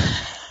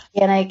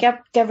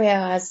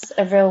 Gabrielle has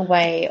a real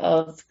way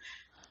of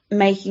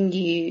making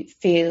you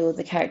feel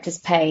the character's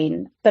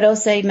pain, but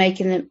also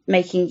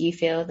making you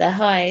feel their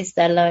highs,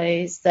 their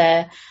lows,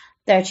 their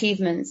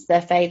achievements,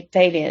 their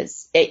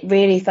failures. It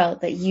really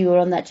felt that you were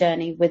on that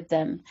journey with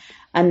them,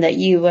 and that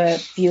you were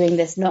viewing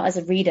this not as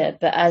a reader,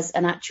 but as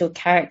an actual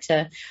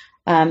character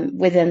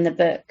within the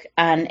book.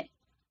 And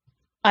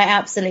I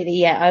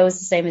absolutely, I was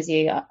the same as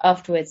you.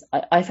 Afterwards,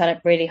 I found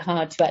it really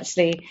hard to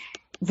actually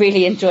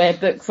really enjoy a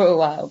book for a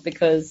while,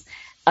 because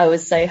I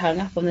was so hung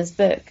up on this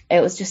book.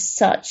 It was just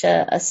such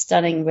a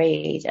stunning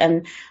read,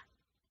 and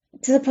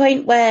to the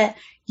point where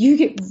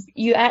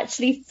you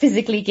actually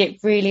physically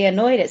get really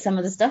annoyed at some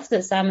of the stuff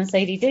that Sam and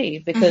Sadie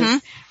do,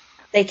 because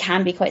they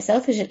can be quite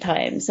selfish at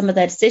times. Some of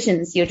their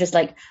decisions, you're just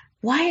like,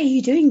 why are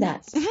you doing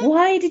that?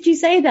 Why did you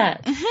say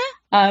that?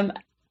 And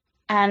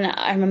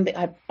I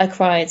remember I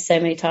cried so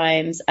many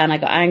times, and I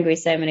got angry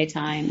so many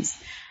times.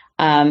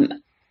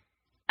 And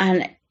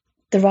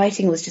the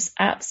writing was just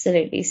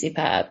absolutely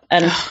superb.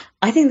 And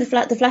I think the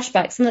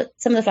flashbacks,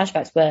 some of the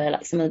flashbacks were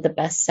like some of the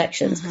best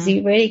sections, because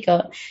you really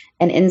got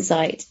an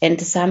insight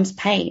into Sam's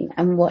pain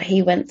and what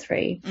he went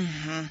through,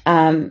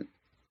 and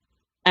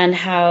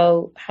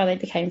how they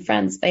became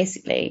friends,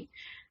 basically.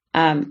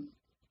 And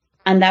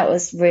that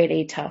was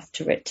really tough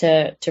to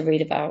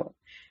read about.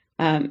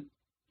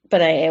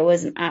 But it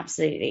was an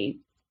absolutely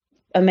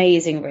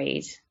amazing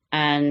read.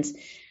 And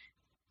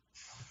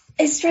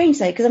it's strange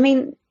though, because I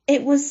mean,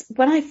 it was,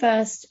 when I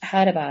first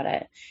heard about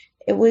it,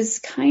 it was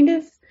kind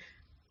of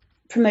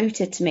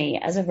promoted to me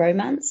as a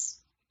romance.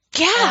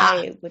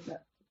 Yeah.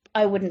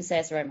 I wouldn't say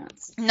it's a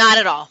romance. Not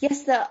at all.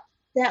 Yes, there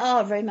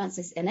are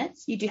romances in it.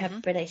 You do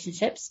have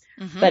relationships,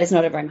 but it's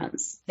not a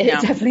romance. It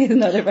definitely is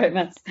not a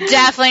romance.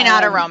 Definitely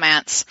not a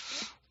romance.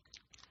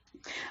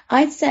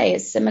 I'd say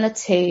it's similar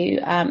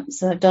to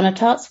some of Donna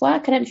Tartt's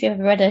work. I don't know if you've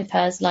ever read any of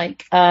hers.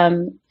 Like,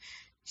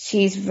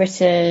 she's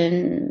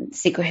written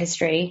Secret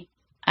History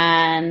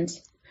and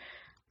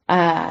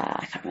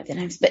I can't remember the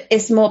names, but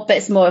it's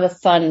more of a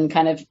fun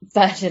kind of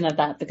version of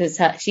that because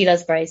she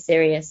does very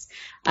serious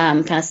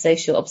kind of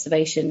social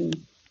observation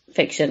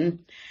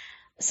fiction.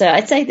 So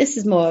I'd say this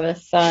is more of a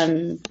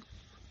fun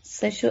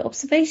social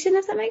observation,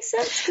 if that makes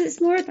sense, because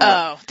it's more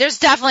about. Oh, there's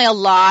definitely a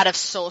lot of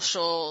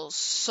social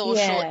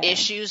Yeah.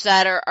 issues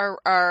that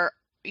are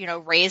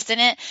raised in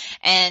it,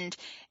 and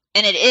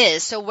it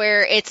is so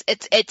where it's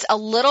a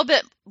little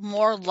bit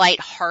more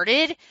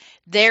lighthearted.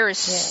 There is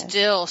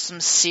still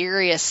some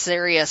serious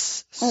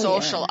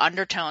social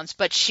undertones,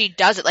 but she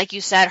does it like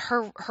you said.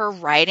 Her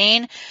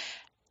writing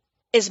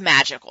is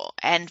magical,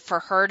 and for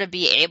her to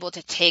be able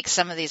to take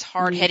some of these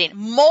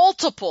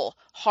multiple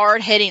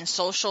hard-hitting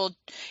social,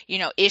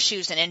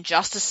 issues and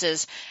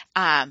injustices,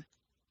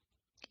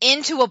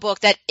 into a book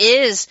that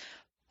is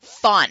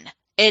fun.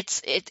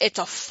 It's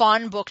a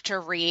fun book to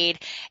read.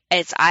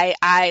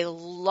 I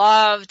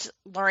loved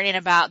learning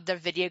about the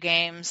video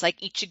games like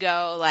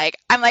Ichigo. Like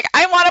I'm like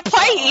I want to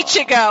play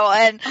Ichigo,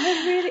 and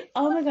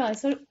Oh my god,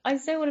 I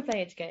so want to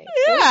play Ichigo.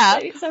 Yeah,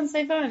 it sounds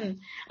so fun.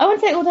 I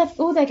want to play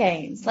all their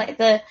games, like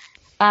the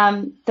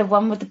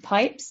one with the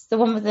pipes, the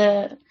one with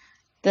the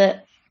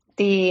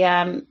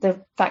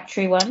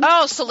factory one.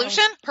 Oh,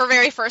 Solution, her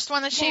very first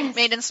one that she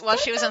made while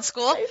she was in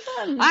school. So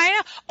fun. I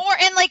know.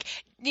 And like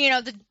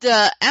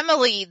the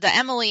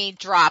Emily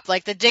drop,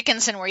 like the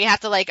Dickinson, where you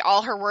have to like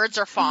all her words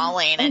are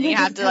falling, and you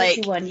have to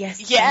like one.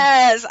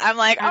 Yes. I'm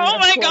like, oh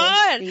my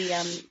god.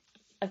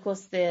 Of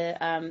course,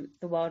 the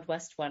Wild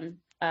West one.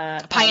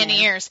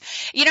 Pioneers.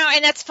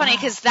 And that's funny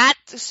because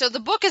so the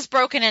book is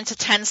broken into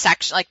 10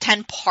 sections, like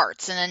 10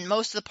 parts, and then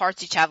most of the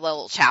parts each have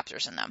little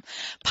chapters in them.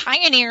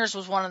 Pioneers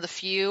was one of the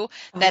few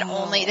that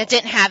that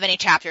didn't have any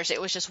chapters.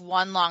 It was just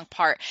one long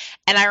part.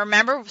 And I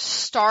remember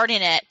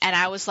starting it and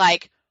I was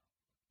like,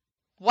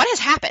 what has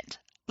happened?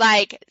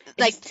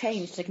 It's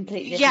changed to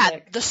completely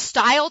different book. The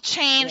style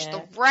changed,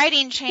 the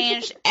writing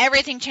changed,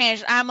 everything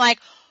changed. I'm like,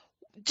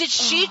 did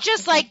she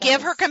just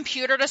give her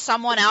computer to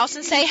someone else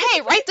and say, hey,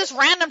 write this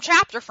random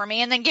chapter for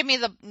me and then give me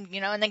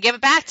and then give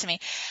it back to me?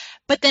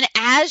 But then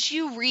as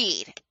you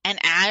read and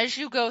as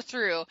you go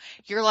through,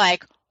 you're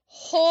like,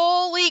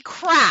 holy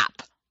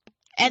crap.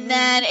 And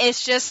then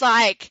it's just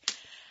like,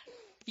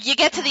 you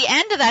get to the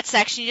end of that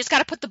section, you just got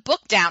to put the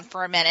book down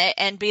for a minute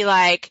and be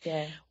like,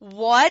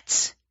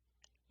 what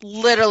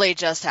literally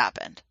just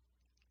happened?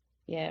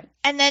 Yeah.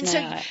 And then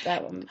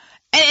that one.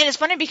 And it's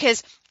funny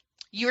because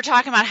you were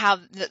talking about how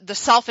the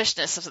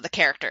selfishness of the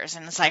characters,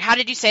 and it's like, how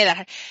did you say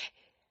that?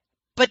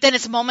 But then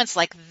it's moments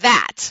like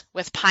that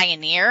with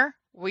Pioneer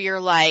where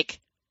you're like,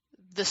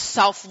 the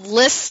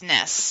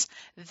selflessness,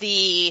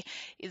 the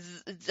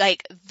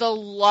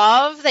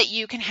love that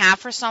you can have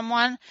for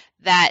someone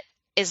that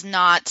is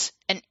not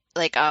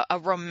a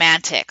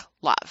romantic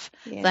love,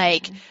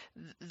 like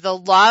the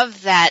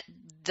love that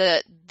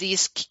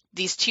these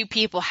two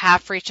people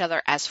have for each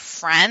other as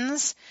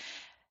friends.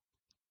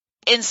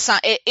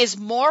 It is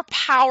more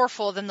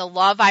powerful than the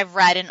love I've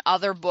read in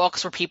other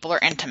books where people are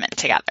intimate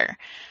together.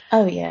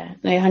 Oh yeah,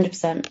 no,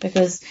 100%.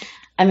 Because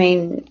I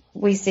mean,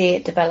 we see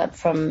it develop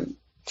from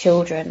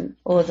children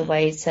all the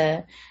way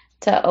to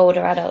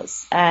older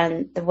adults,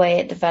 and the way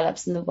it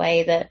develops and the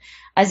way that,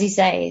 as you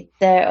say,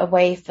 they're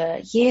away for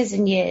years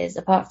and years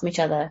apart from each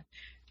other,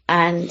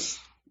 and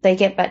they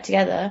get back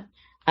together.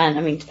 And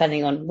I mean,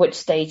 depending on which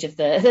stage of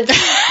the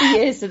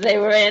years that they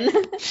were in,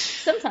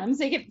 sometimes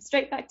they get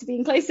straight back to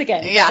being close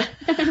again. Yeah.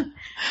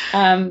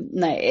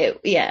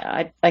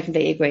 I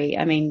completely agree.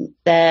 I mean,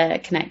 their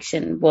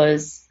connection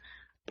was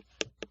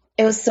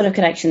sort of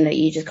connection that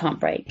you just can't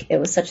break. It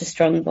was such a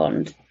strong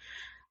bond.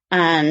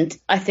 And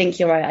I think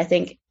you're right. I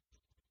think,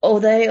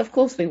 although of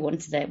course we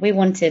wanted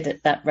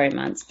that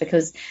romance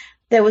because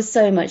there was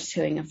so much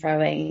toing and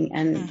froing.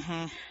 And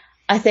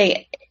I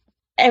think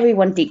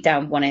everyone deep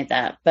down wanted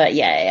that, but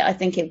I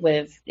think it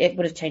would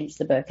have changed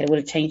the book. It would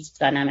have changed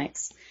the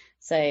dynamics.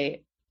 So, and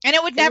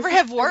it would never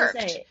have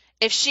worked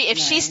if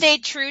she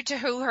stayed true to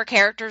who her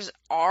characters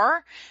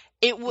are.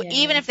 It would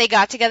even if they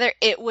got together,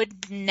 it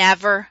would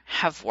never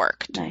have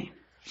worked. No,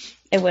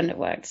 it wouldn't have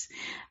worked.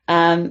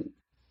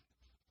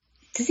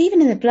 Because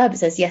even in the blurb it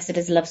says, yes, it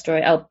is a love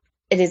story. Oh,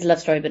 it is a love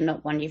story, but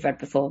not one you've read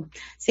before.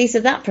 See, so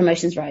that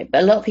promotion's right.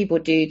 But a lot of people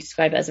do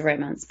describe it as a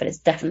romance, but it's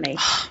definitely,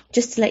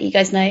 just to let you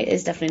guys know,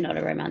 it's definitely not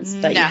a romance.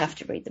 But you have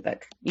to read the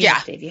book. You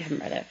have to if you haven't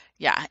read it.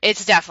 Yeah,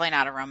 it's definitely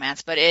not a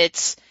romance, but there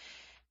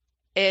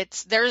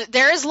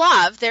is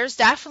love. There's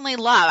definitely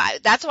love.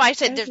 That's why I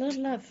said there's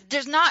love.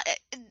 There's not,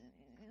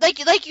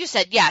 like you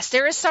said, yes,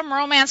 there is some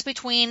romance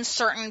between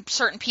certain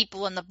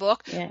people in the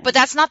book, but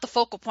that's not the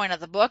focal point of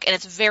the book, and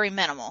it's very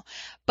minimal.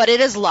 But it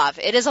is love.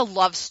 It is a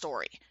love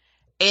story.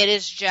 It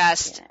is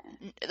just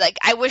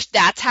I wish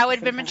that's how it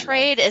had been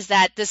portrayed, is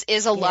that this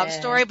is a love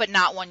story, but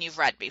not one you've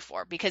read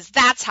before, because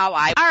that's how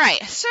all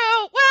right. So,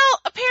 well,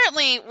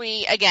 apparently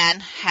we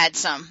again had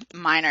some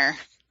minor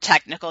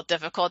technical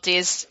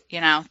difficulties.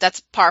 That's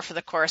par for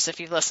the course if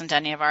you've listened to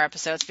any of our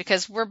episodes,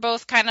 because we're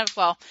both kind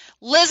of,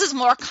 Liz is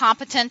more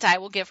competent, I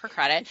will give her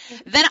credit,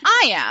 than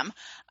I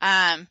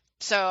am.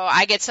 So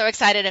I get so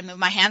excited and move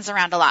my hands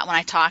around a lot when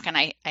I talk, and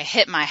I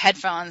hit my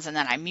headphones, and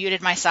then I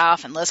muted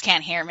myself, and Liz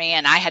can't hear me,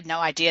 and I had no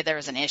idea there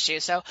was an issue.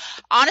 So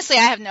honestly,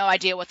 I have no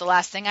idea what the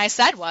last thing I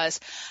said was.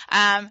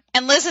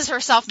 And Liz is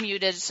herself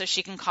muted so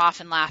she can cough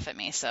and laugh at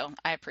me. So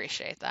I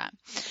appreciate that.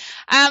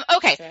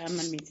 Okay. Sorry, I'm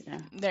on mute now.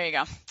 There you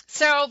go.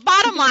 So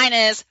bottom line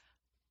is,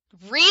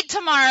 read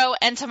Tomorrow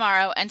and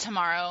Tomorrow and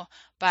Tomorrow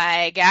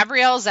by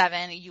Gabrielle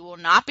Zevin. You will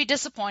not be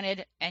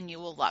disappointed, and you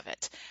will love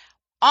it.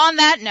 On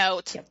that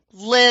note, yep.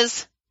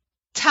 Liz,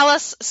 tell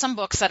us some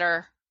books that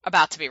are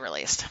about to be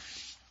released.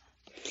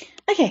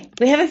 Okay,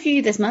 we have a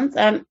few this month.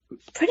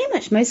 Pretty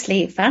much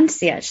mostly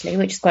fantasy, actually,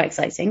 which is quite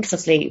exciting because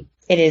obviously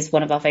it is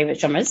one of our favourite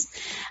genres.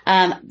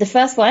 The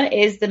first one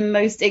is the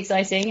most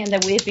exciting and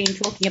that we've been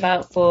talking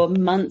about for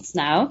months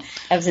now,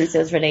 ever since it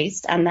was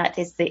released, and that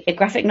is a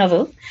graphic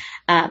novel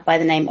by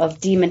the name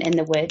of Demon in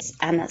the Woods,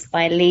 and that's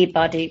by Lee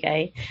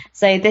Bardugo.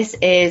 So this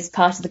is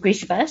part of the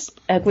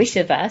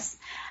Grishaverse.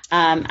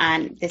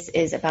 And this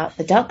is about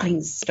the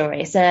Darkling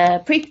story. It's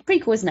a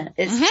prequel, isn't it?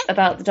 It's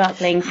about the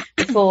Darkling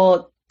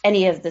before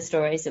any of the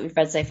stories that we've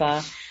read so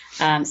far.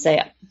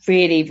 So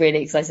really,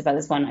 really excited about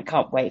this one. I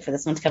can't wait for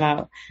this one to come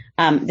out.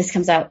 This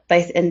comes out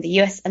both in the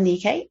US and the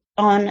UK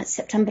on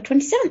September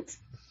 27th.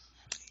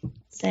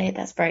 So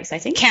that's very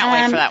exciting. Can't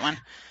wait for that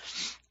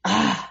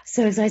one.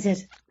 So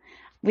excited.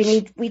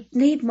 We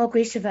need more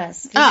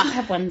Grishaverse. We haven't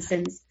had one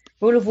since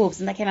Rule of Wolves,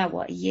 and that came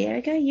out, a year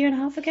and a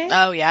half ago?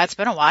 Oh, yeah, it's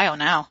been a while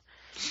now.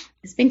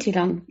 It's been too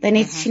long.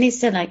 She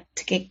needs to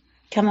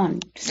come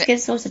on, just get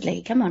it sorted,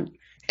 Lee. Come on.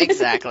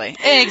 Exactly.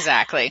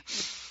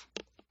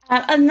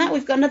 And that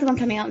we've got another one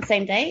coming out on the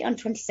same day, on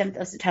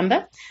 27th of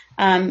September.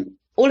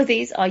 All of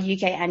these are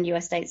UK and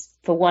US dates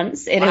for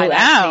once. It all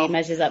actually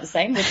measures up the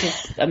same, which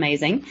is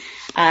amazing.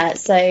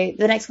 So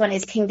the next one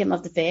is Kingdom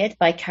of the Beard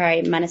by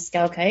Carrie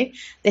Maniscalco.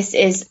 This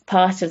is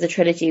part of the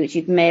trilogy which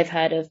you may have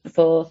heard of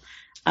before,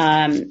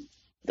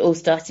 all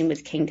starting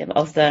with Kingdom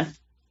of the...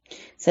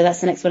 So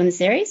that's the next one in the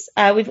series.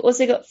 We've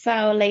also got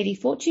Foul Lady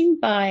Fortune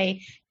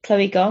by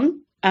Chloe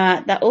Gong.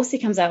 That also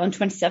comes out on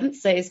 27th,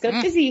 so it's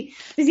got busy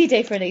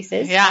day for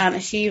releases. Yeah.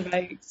 She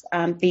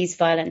wrote These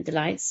Violent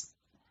Delights.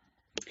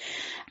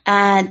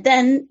 And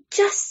then,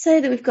 just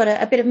so that we've got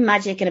a bit of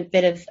magic and a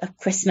bit of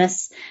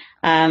Christmas,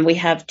 we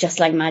have Just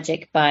Like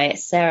Magic by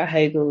Sarah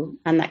Hogle,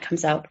 and that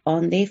comes out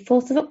on the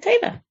 4th of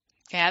October.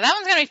 Yeah, that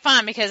one's going to be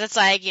fun because it's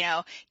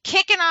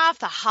kicking off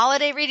the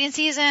holiday reading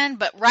season,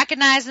 but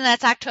recognizing that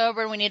it's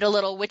October and we need a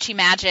little witchy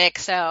magic.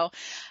 So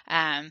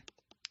I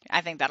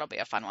think that'll be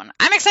a fun one.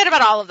 I'm excited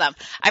about all of them.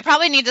 I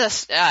probably need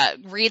to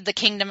read The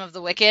Kingdom of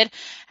the Wicked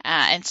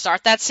and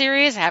start that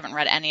series. I haven't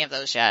read any of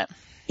those yet.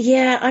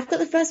 Yeah, I've got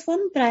the first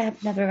one, but I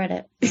have never read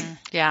it.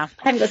 Yeah.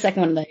 I haven't got the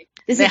second one, though.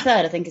 This is the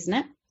third, I think, isn't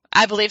it?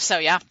 I believe so,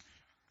 yeah.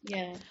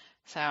 Yeah.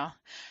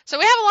 So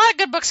we have a lot of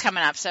good books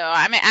coming up. So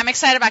I'm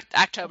excited about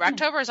October.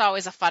 October is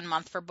always a fun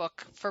month for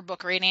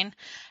book reading.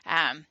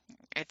 I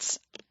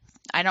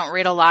don't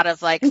read a lot of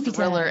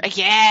thriller.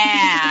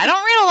 Yeah, I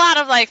don't read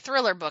a lot of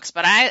thriller books,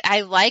 but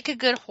I like a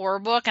good horror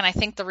book, and I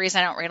think the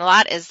reason I don't read a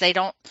lot is they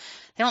don't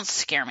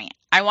scare me.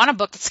 I want a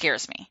book that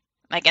scares me.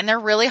 And they're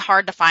really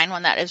hard to find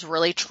one that is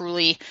really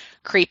truly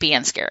creepy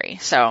and scary.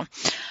 So,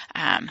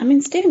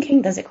 Stephen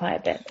King does it quite a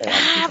bit.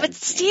 But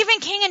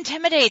Stephen King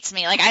intimidates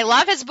me. I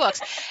love his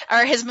books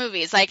or his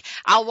movies.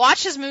 I'll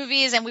watch his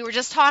movies, and we were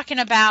just talking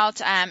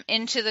about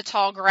Into the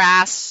Tall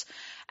Grass,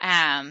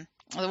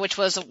 which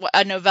was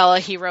a novella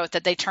he wrote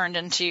that they turned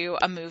into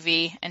a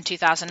movie in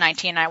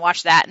 2019. I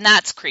watched that, and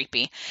that's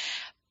creepy.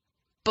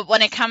 But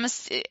when it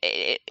comes,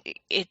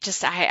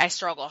 I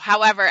struggle.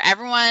 However,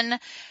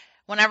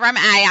 whenever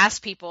I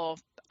ask people,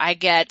 I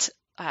get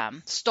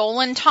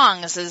Stolen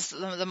Tongues is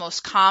the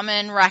most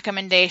common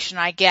recommendation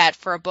I get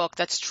for a book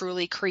that's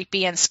truly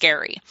creepy and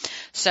scary.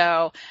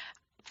 So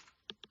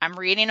I'm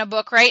reading a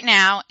book right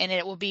now, and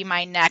it will be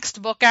my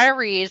next book I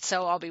read.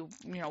 So I'll be,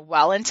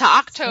 well into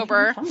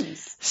October.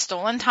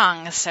 Stolen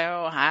Tongues.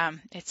 So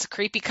it's a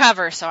creepy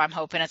cover, so I'm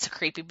hoping it's a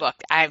creepy book.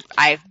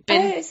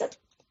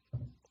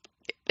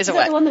 Is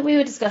that the one that we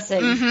were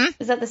discussing? Mm-hmm.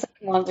 Is that the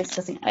second one we're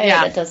discussing? Oh,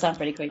 yeah, that does sound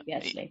pretty creepy,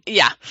 actually.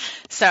 Yeah.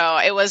 So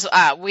it was,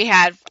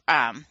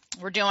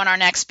 we're doing our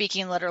next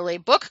Speaking Literally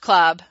book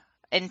club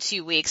in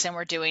 2 weeks, and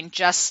we're doing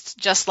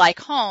Just Like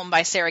Home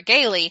by Sarah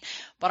Gailey,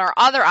 but our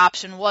other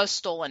option was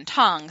Stolen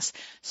Tongues.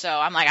 So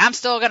I'm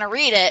still going to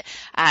read it,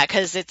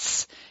 cause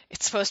it's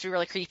supposed to be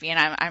really creepy,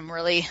 and I'm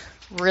really,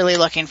 really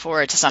looking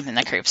forward to something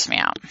that creeps me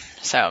out.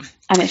 So.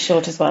 And it's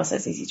short as well, so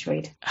it's easy to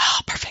read. Oh,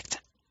 perfect.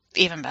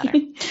 Even better.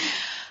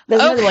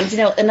 There's another one. Do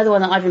you know another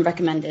one that I've been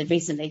recommended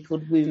recently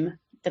called Womb?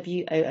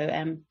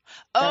 WOOM.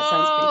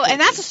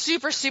 And that's a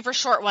super, super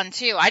short one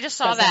too. I just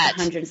saw that.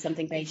 100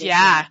 something pages.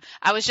 Yeah.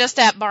 I was just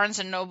at Barnes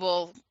and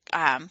Noble,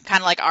 kind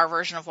of like our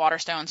version of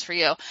Waterstones for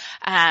you,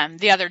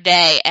 the other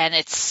day, and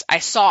I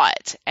saw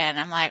it, and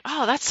I'm like,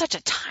 oh, that's such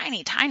a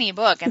tiny, tiny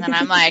book. And then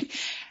I'm like,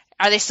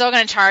 are they still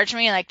going to charge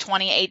me like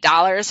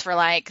 $28 for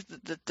like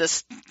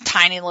this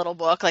tiny little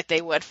book like they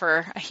would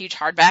for a huge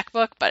hardback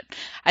book? But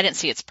I didn't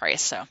see its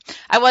price, so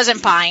I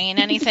wasn't buying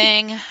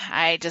anything.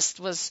 I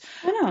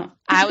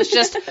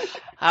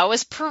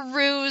was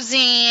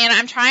perusing.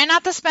 I'm trying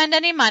not to spend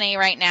any money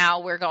right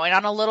now. We're going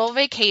on a little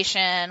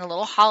vacation, a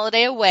little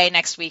holiday away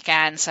next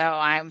weekend, so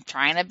I'm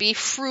trying to be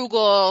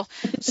frugal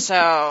so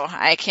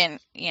I can,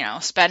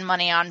 spend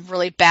money on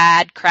really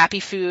bad,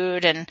 crappy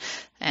food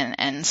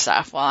and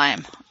stuff while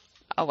I'm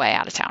away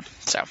out of town.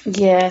 So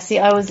yeah, see,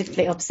 I was the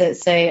complete opposite.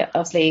 So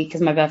obviously,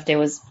 because my birthday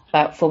was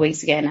about 4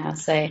 weeks ago now,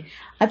 so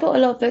I bought a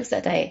lot of books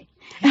that day.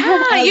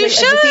 Yeah, you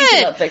should. I received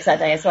a lot of books that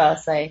day as well.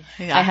 So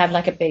yeah. I have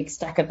like a big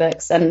stack of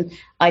books, and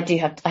I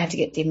have to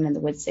get Demon in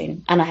the Woods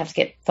soon, and I have to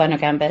get Final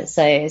Gambit.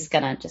 So it's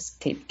gonna just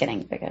keep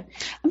getting bigger.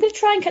 I'm gonna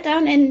try and cut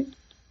down in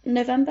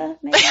November,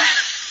 maybe.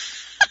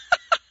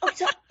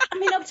 October.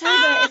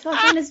 If I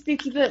find a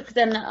spooky book,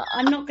 then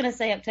I'm not going to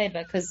say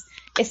October because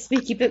it's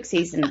spooky book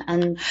season,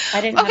 and I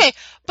don't. Okay,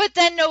 but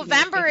then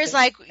November is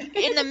like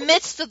in the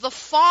midst of the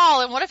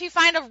fall, and what if you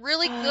find a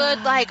really good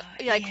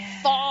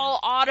fall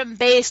autumn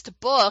based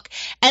book,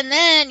 and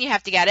then you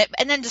have to get it,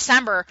 and then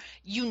December,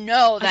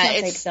 that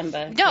it's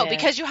December. No,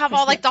 because you have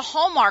all like the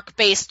Hallmark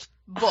based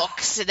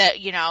books that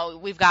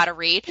we've got to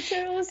read.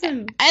 They're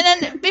awesome.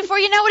 And then before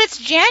you know it, it's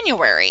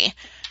January.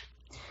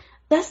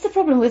 That's the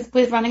problem with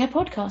running a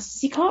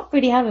podcast. You can't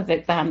really have a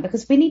book ban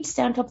because we need to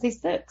stay on top of these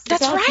books.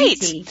 That's right.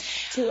 Duty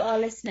to our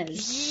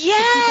listeners.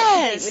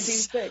 Yes. With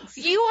these books.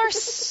 You are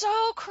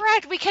so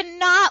correct. We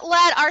cannot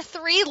let our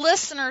 3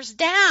 listeners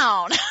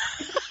down.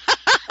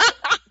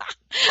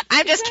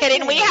 I'm just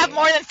kidding. We have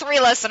more than 3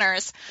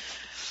 listeners.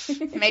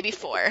 Maybe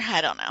 4.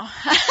 I don't know.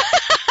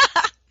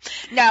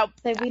 No.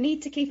 So we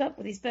need to keep up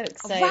with these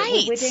books. So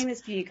right. We're doing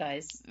this for you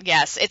guys.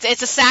 Yes,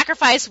 it's a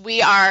sacrifice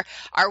we are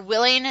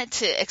willing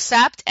to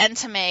accept and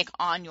to make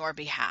on your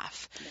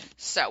behalf. Yeah.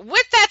 So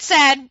with that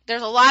said,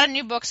 there's a lot of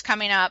new books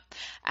coming up.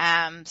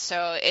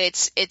 So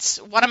it's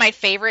one of my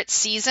favorite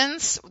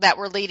seasons that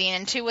we're leading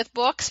into with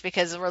books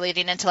because we're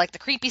leading into like the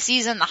creepy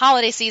season, the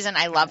holiday season.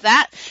 I love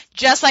that.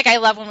 Just like I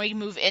love when we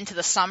move into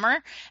the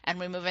summer and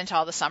we move into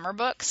all the summer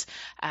books.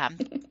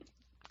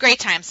 Great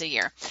times of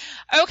year.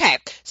 Okay,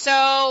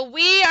 so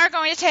we are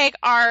going to take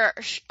our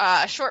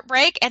short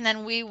break, and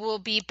then we will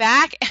be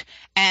back.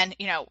 And,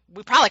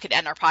 we probably could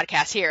end our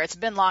podcast here. It's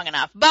been long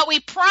enough. But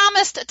we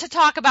promised to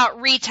talk about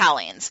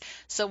retellings.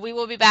 So we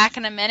will be back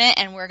in a minute,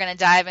 and we're going to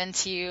dive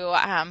into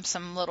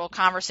some little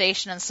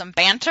conversation and some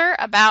banter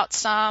about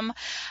some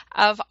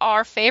of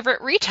our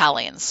favorite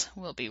retellings.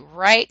 We'll be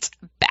right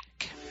back.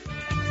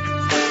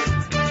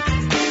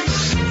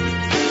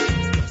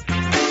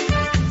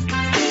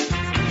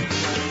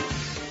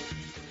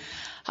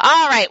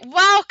 All right,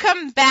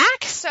 welcome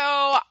back.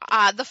 So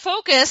the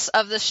focus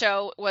of the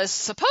show was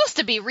supposed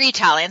to be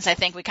retellings. I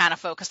think we kind of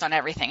focused on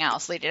everything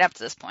else leading up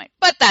to this point,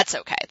 but that's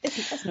okay.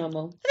 That's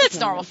normal. That's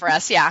normal for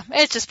us, yeah.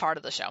 It's just part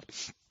of the show.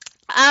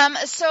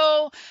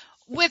 So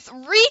with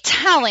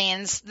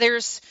retellings,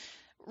 there's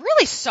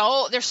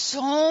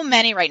so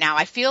many right now.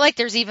 I feel like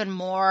there's even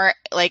more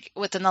like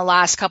within the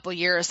last couple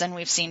years than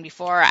we've seen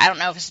before. I don't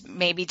know if it's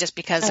maybe just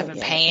because I've been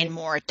paying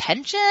more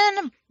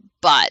attention,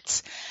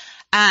 but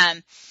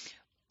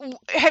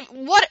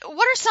what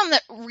are some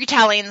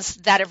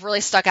retellings that have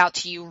really stuck out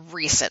to you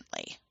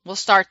recently? We'll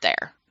start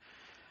there.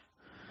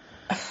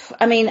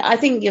 I mean, I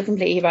think you're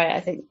completely right. I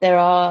think there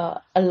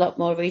are a lot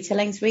more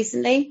retellings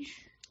recently,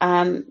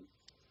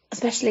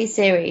 especially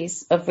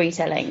series of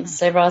retellings.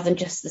 So rather than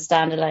just the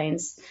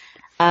standalones.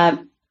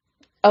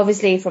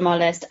 Obviously, from our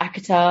list,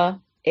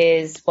 Akatar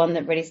is one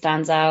that really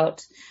stands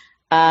out.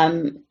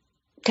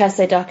 Curse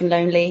So Dark and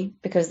Lonely,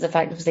 because of the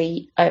fact,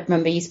 obviously, I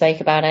remember you spoke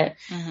about it,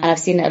 and I've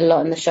seen it a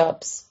lot in the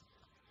shops.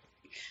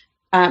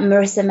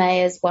 Marissa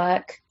Mayer's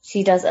work,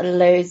 she does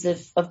loads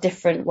of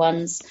different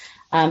ones.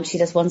 She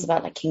does ones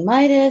about like King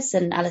Midas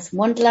and Alice in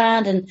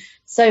Wonderland and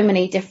so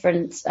many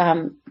different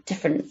kind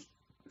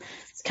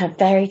of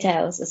fairy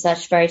tales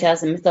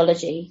and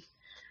mythology.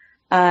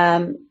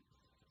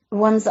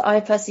 Ones that I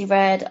personally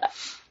read,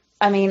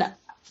 I mean,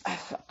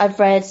 I've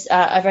read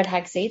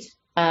Hagseed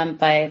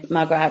by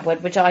Margaret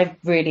Atwood, which I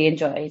really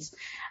enjoyed.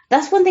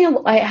 That's one thing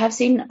I have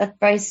seen a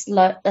very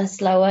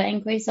slower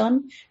increase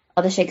on,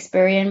 are the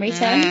Shakespearean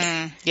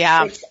retells.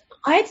 Yeah. Which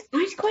I'd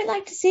quite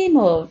like to see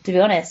more, to be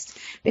honest,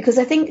 because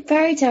I think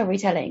fairy tale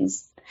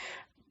retellings,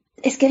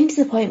 it's getting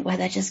to the point where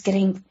they're just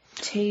getting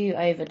too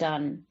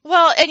overdone.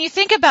 Well, and you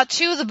think about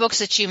 2 of the books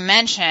that you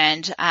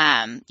mentioned,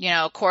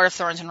 Court of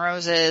Thorns and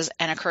Roses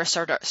and A Curse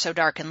So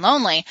Dark and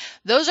Lonely.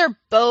 Those are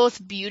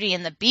both Beauty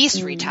and the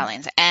Beast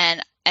retellings.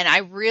 And I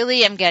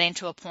really am getting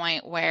to a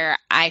point where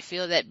I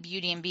feel that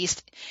Beauty and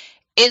Beast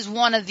is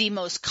one of the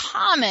most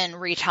common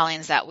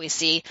retellings that we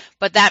see,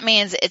 but that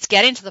means it's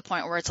getting to the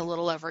point where it's a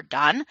little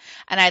overdone.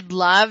 And I'd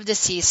love to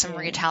see some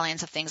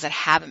retellings of things that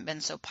haven't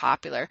been so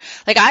popular.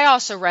 Like I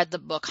also read the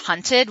book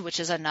Hunted, which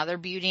is another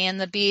Beauty and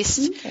the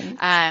Beast,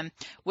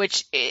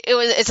 which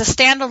it's a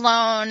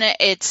standalone.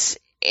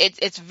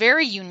 It's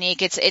very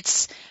unique.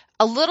 It's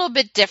a little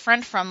bit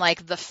different from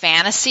like the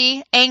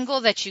fantasy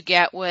angle that you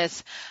get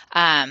with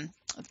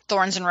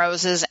Thorns and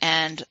Roses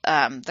and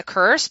the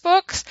Curse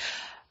books.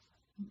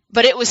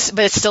 But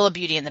it's still a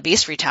Beauty and the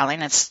Beast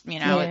retelling. It's,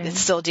 it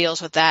still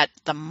deals with that,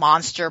 the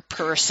monster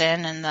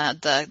person and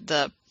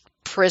the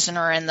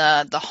prisoner in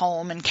the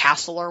home and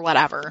castle or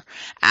whatever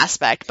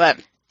aspect. But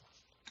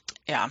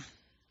yeah.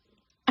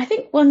 I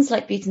think ones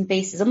like Beauty and the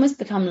Beast has almost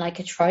become like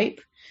a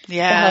trope.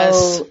 Yes. The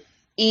whole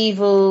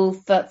evil,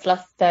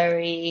 fluff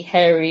fairy,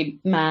 hairy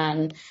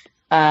man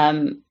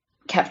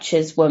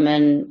captures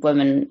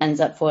woman ends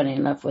up falling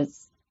in love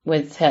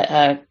with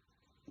her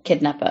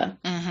kidnapper.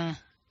 Mm-hmm.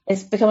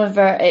 It's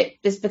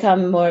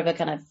become more of a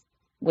kind of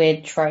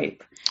weird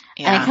trope.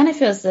 Yeah. And it kind of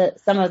feels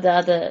that some of the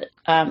other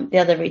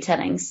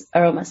retellings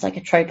are almost like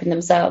a trope in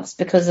themselves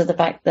because of the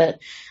fact that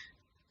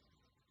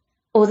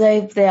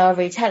although they are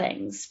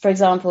retellings, for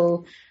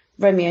example,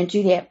 Romeo and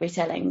Juliet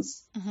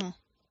retellings, mm-hmm.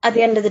 at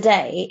the end of the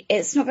day,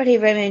 it's not really a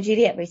Romeo and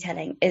Juliet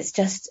retelling. It's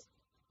just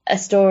a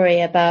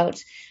story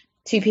about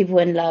two people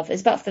in love.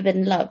 It's about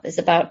forbidden love. It's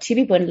about two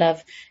people in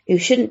love who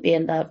shouldn't be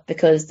in love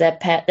because their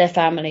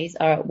families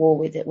are at war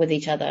with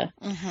each other.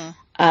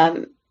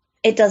 Mm-hmm.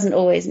 It doesn't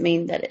always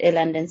mean that it'll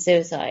end in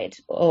suicide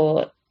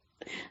or,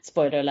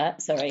 spoiler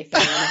alert, sorry. For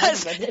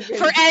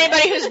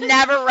anybody who's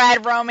never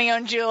read Romeo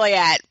and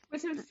Juliet.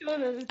 Which I'm sure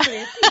there's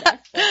plenty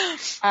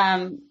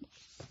of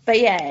but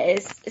yeah,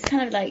 it's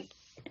kind of like,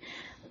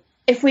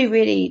 if we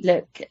really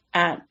look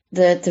at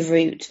the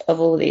root of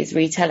all these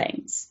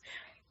retellings,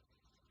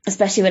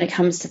 especially when it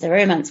comes to the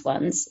romance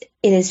ones,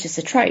 it is just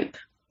a trope.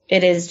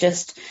 It is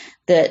just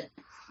that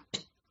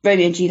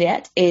Romeo and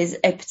Juliet is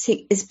a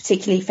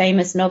particularly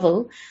famous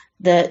novel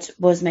that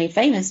was made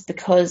famous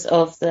because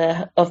of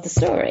the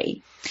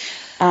story.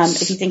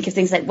 If you think of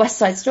things like West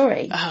Side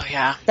Story, oh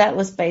yeah, that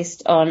was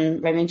based on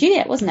Romeo and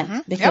Juliet, wasn't it?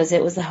 Mm-hmm. Because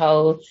It was the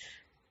whole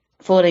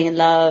falling in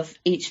love.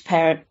 Each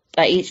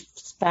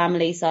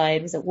family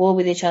side was at war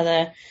with each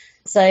other.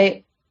 So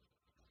I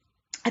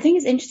think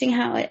it's interesting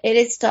how it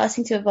is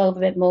starting to evolve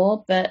a bit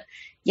more. But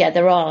yeah,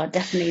 there are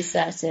definitely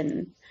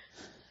certain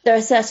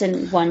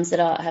ones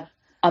that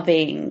are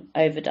being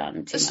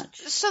overdone too much.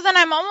 So then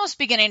I'm almost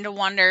beginning to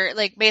wonder,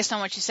 like, based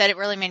on what you said, it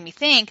really made me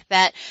think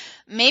that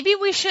maybe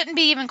we shouldn't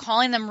be even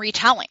calling them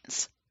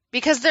retellings,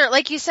 because they're,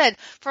 like you said,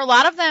 for a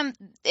lot of them,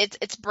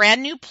 it's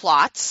brand new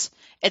plots,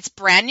 it's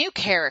brand new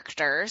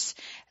characters,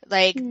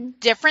 like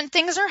different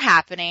things are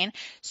happening.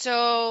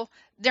 So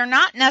they're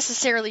not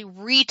necessarily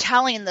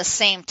retelling the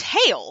same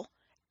tale.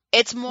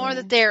 It's more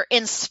that they're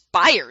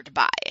inspired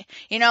by,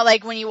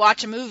 like when you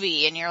watch a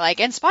movie and you're like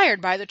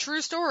inspired by the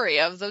true story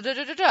of the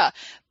da-da-da-da.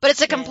 But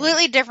it's a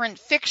completely different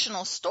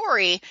fictional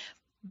story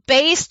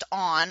based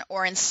on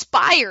or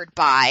inspired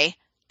by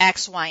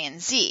X, Y,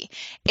 and Z.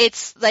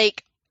 It's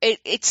like,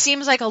 it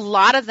seems like a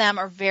lot of them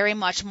are very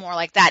much more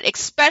like that,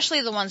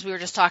 especially the ones we were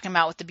just talking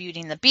about with the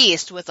Beauty and the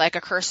Beast, with like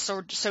a curse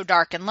so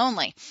dark and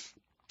lonely.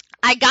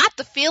 I got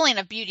the feeling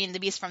of Beauty and the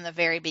Beast from the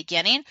very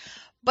beginning,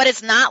 but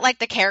it's not like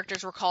the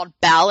characters were called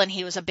Belle and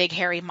he was a big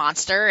hairy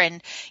monster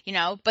and,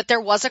 but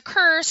there was a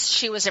curse.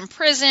 She was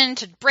imprisoned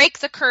to break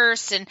the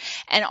curse and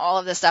all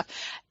of this stuff.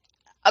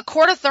 A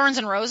Court of Thorns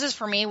and Roses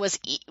for me was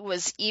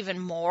even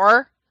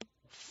more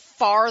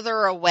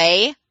farther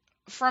away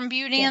from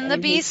Beauty and the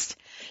Beast.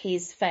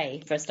 He's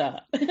Fae for a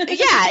start.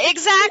 Yeah,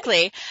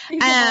 exactly.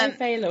 He's a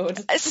Fae Lord.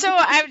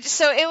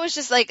 So it was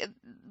just like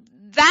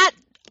that.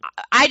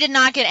 I did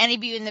not get any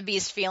Beauty and the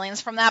Beast feelings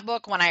from that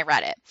book when I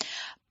read it.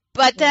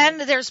 But then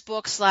there's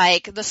books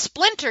like the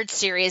Splintered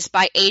series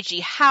by A.G.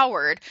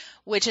 Howard,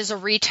 which is a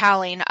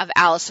retelling of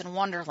Alice in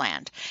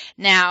Wonderland.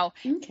 Now,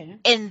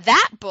 in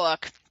that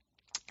book,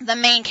 the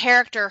main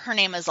character, her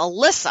name is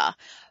Alyssa,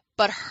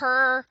 but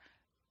her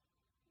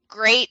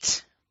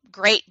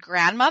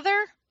great-great-grandmother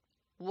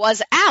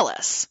was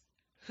Alice,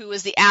 who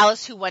was the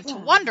Alice who went to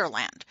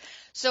Wonderland.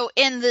 So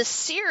in this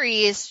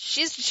series,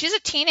 she's a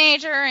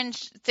teenager and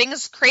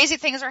crazy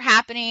things are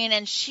happening,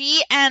 and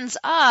she ends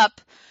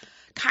up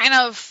kind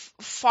of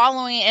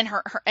following in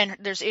her, and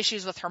there's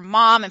issues with her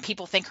mom, and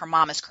people think her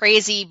mom is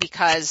crazy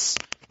because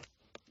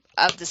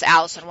of this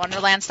Alice in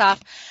Wonderland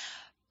stuff.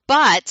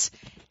 But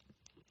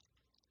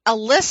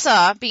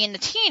Alyssa, being a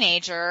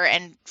teenager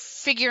and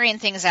figuring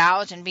things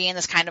out and being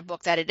this kind of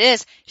book that it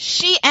is,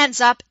 she ends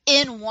up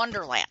in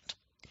Wonderland.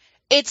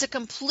 It's a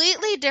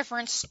completely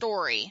different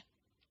story,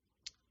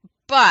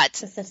 but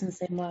it's set in the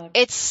same world.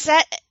 It's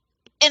set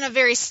in a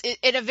very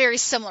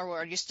similar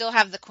world. You still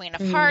have the Queen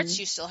of Hearts,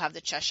 you still have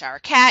the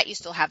Cheshire Cat, you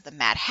still have the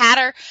Mad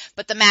Hatter,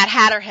 but the Mad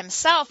Hatter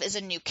himself is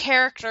a new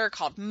character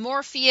called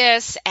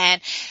Morpheus,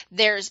 and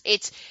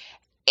it's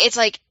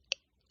like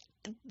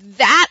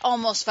that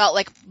almost felt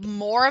like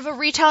more of a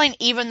retelling,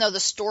 even though the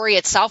story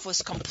itself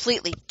was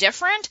completely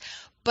different,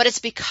 but it's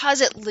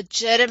because it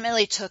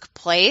legitimately took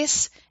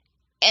place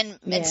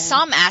in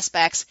some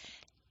aspects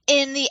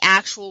in the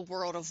actual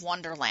world of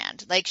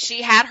Wonderland. Like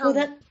she had her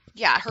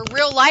her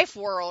real life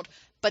world,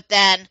 but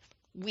then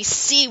we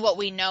see what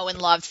we know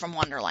and loved from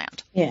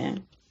Wonderland. Yeah.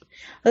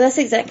 Well, that's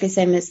exactly the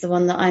same as the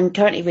one that I'm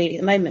currently reading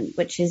at the moment,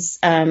 which is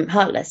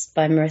Heartless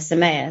by Marissa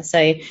Mayer.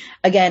 So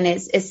again,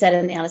 it's set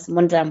in the Alice in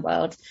Wonderland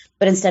world,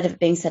 but instead of it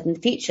being set in the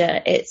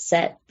future, it's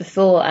set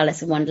before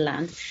Alice in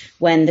Wonderland,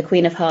 when the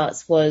Queen of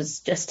Hearts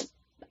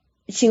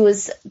she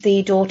was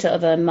the daughter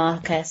of a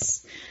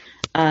Marquess,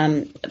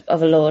 of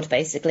a lord,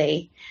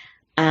 basically,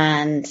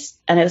 and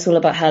it was all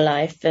about her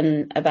life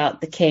and about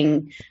the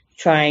king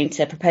trying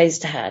to propose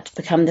to her to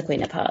become the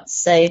Queen of Hearts.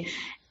 So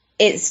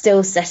it's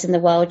still set in the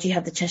world. You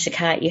have the Cheshire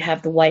Cat, you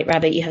have the White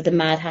Rabbit, you have the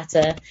Mad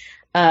Hatter.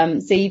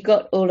 So you've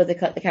got all of the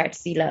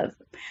characters you love.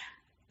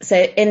 So,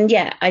 and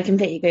yeah, I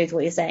completely agree with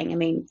what you're saying. I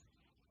mean,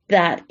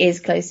 that is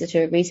closer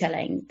to a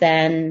retelling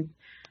than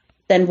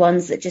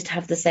ones that just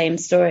have the same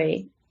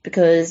story.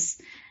 Because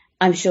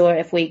I'm sure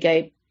if we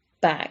go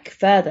back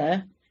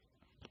further,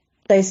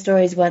 those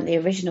stories weren't the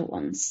original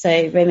ones. So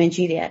Romeo and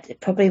Juliet, it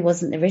probably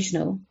wasn't the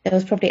original. There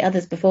was probably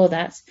others before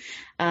that.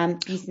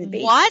 Beauty and the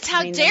Beast. What?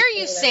 How dare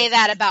you say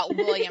that about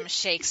William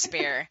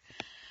Shakespeare?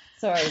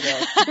 Sorry,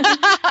 Will.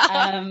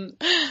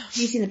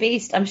 Beauty and the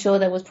Beast, I'm sure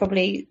there was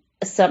probably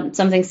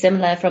something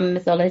similar from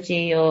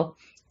mythology or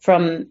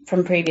from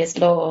previous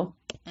lore.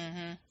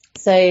 Mm-hmm.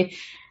 So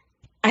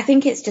I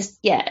think it's just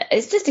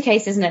a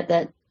case, isn't it,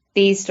 that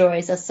these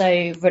stories are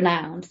so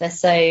renowned. They've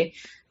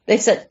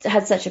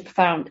had such a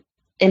profound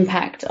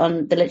impact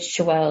on the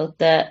literature world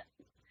that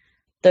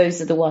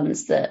those are the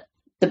ones that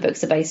the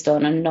books are based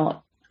on, and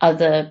not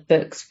other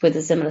books with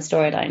a similar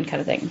storyline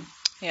kind of thing.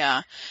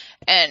 Yeah.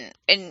 And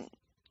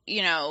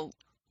you know,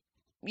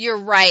 you're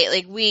right.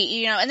 Like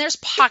and there's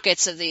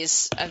pockets of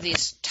these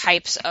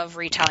types of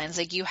retellings.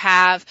 Like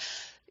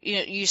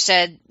you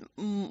said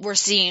we're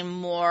seeing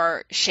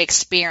more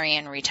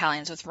Shakespearean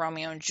retellings with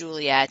Romeo and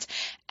Juliet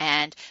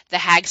and the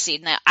Hag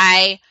Seed. Now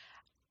I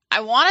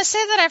want to say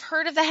that I've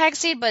heard of the Hag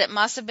Seed, but it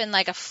must have been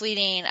like a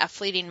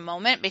fleeting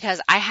moment, because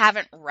I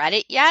haven't read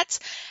it yet.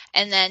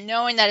 And then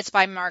knowing that it's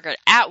by Margaret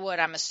Atwood,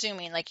 I'm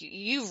assuming like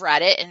you've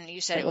read it and you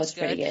said it was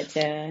good. Pretty good,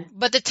 yeah.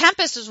 But The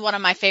Tempest was one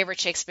of my favorite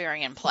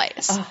Shakespearean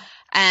plays. Oh,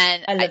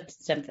 and I loved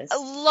The Tempest. I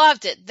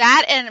loved it.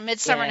 That and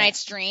Midsummer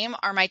Night's Dream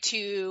are my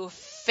two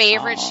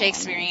favorite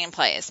Shakespearean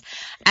plays.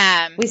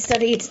 We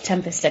studied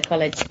Tempest at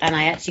college, and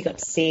I actually got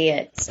to see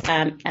it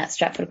at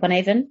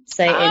Stratford-upon-Avon,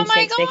 so in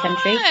Shakespeare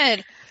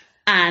country.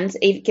 And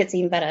it gets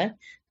even better.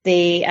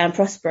 The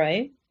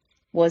Prospero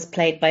was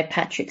played by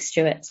Patrick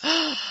Stewart.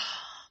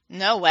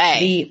 No way.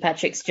 The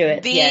Patrick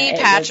Stewart.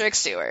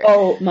 Stewart.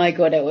 Oh my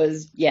God, it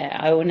was,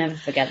 I will never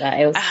forget that.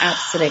 It was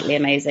absolutely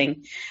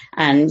amazing.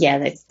 And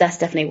that's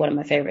definitely one of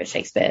my favorite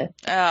Shakespeare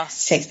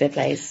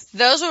plays.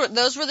 Those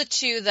were the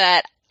two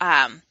that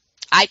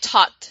I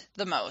taught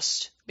the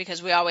most,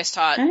 because we always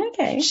taught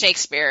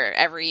Shakespeare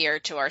every year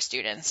to our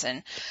students.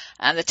 And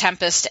The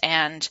Tempest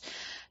and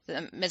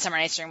the Midsummer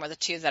Night's Dream were the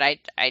two that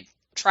I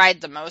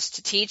tried the most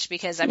to teach,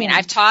 because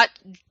I've taught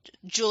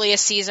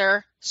Julius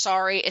Caesar.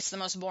 Sorry, it's the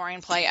most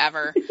boring play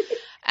ever.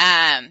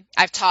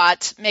 I've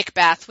taught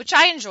Macbeth, which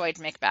I enjoyed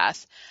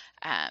Macbeth.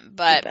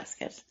 But Macbeth's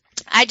good.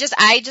 I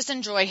just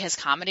enjoy his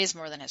comedies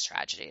more than his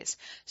tragedies.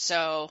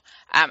 So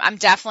I'm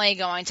definitely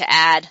going to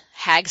add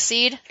Hag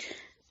Seed.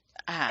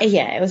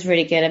 It was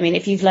really good. I mean,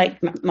 if you've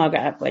liked Margaret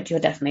Atwood,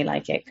 you'll definitely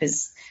like it,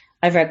 because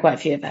I've read quite a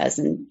few of hers,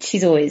 and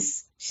she's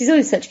always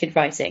such good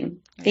writing.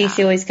 Yeah.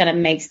 She always kind of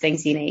makes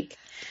things unique.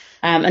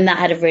 And that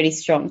had a really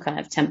strong kind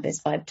of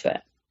Tempest vibe to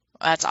it.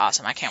 That's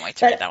awesome. I can't wait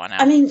to read that one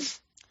out. I mean,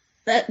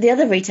 the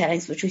other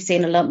retellings, which we've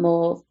seen a lot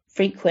more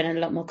frequent and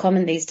a lot more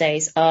common these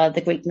days, are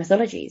the Greek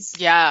mythologies.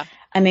 Yeah.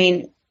 I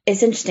mean,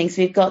 it's interesting.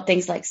 So we've got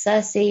things like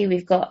Circe,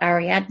 we've got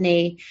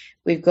Ariadne,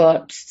 we've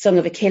got Song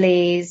of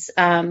Achilles.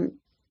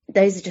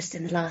 Those are just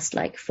in the last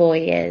 4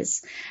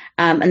 years.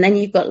 And then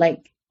you've got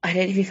I don't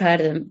know if you've heard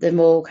of them, the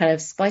more kind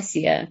of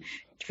spicier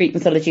Greek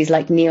mythologies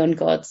like neon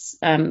gods,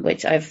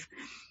 which I've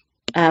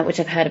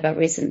heard about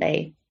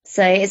recently.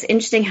 So it's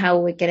interesting how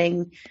we're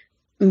getting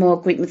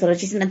more Greek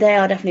mythologies, and they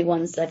are definitely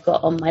ones that I've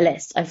got on my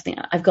list. I think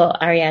I've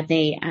got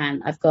Ariadne,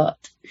 and I've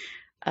got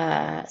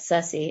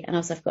Circe, and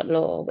also I've got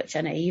Lore, which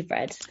I know you've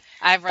read.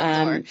 I've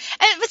read Lore,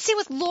 but see,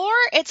 with Lore,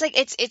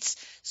 it's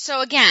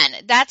so again,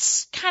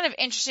 that's kind of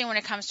interesting when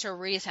it comes to a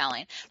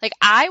retelling.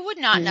 I would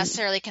not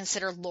necessarily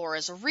consider Lore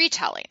as a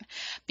retelling,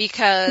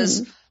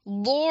 because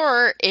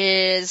Lore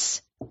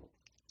is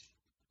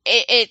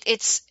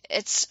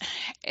it's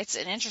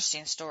an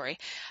interesting story,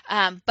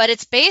 but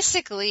it's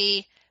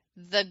basically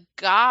the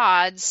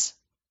gods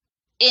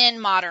in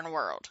modern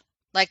world.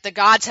 The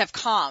gods have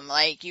come,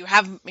 you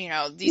have,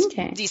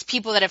 these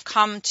people that have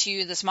come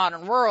to this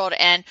modern world,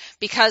 and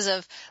because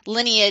of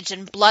lineage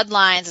and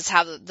bloodlines, it's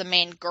how the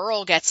main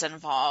girl gets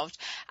involved,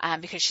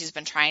 because she's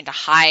been trying to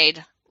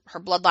hide her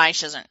bloodline.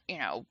 She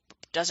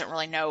doesn't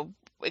really know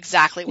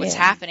exactly what's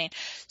happening.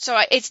 So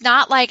it's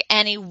not like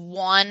any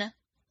one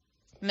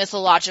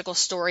mythological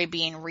story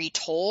being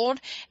retold.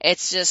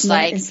 It's just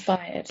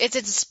inspired. It's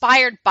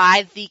inspired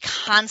by the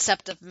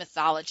concept of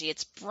mythology.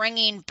 It's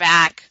bringing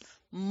back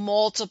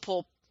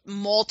multiple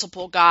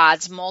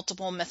gods,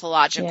 multiple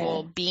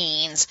mythological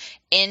beings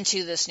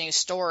into this new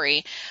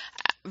story.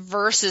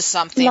 versus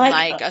something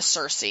like a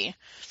Circe.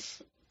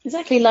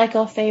 Exactly like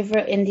our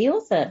favourite indie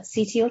author,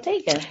 C.T.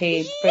 Ortega,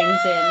 who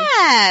brings in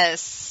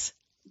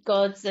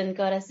gods and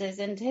goddesses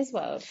into his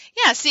world.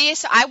 Yeah, see,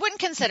 so I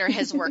wouldn't consider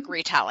his work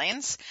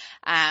retellings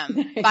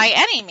by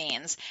any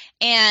means.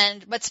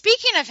 But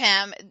speaking of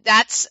him,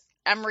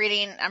 I'm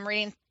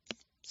reading.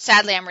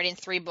 Sadly, I'm reading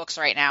 3 books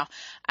right now.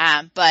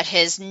 But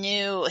his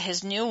new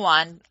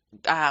one,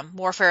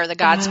 Warfare of the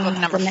Gods, book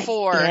number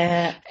 4,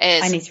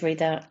 is. I need to read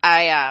that.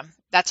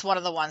 That's one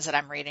of the ones that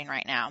I'm reading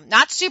right now.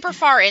 Not super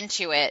far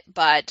into it,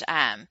 but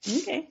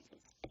okay.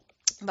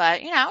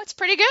 But it's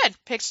pretty good.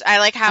 I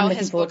like how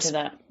his books. To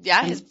that.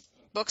 Yeah, his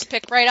books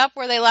pick right up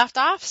where they left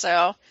off.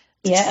 So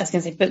yeah, I was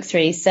going to say book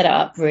 3 set it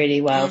up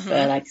really well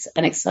for like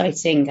an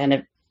exciting kind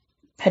of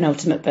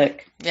penultimate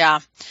book.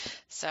 Yeah,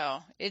 so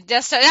it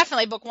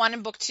definitely book 1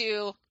 and book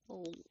 2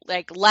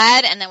 like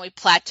led, and then we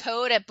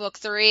plateaued at book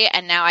 3,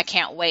 and now I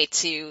can't wait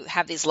to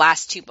have these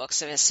last 2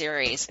 books of his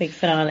series. Big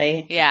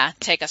finale. Yeah,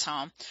 take us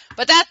home.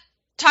 But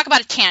talk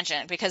about a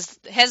tangent, because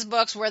his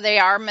books, where they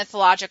are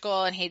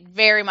mythological and he's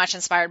very much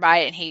inspired by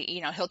it, and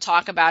he'll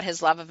talk about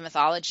his love of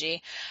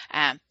mythology,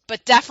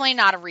 but definitely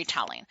not a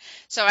retelling.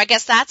 So I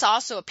guess that's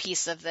also a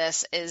piece of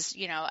this is,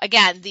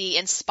 again, the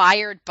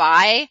inspired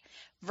by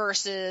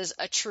versus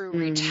a true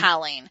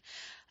retelling.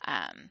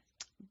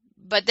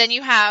 But then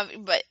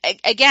but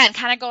again,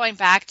 kind of going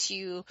back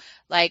to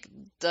like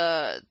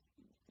the,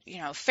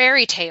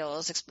 fairy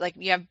tales, like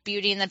you have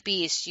Beauty and the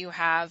Beast, you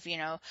have,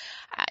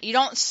 you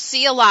don't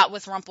see a lot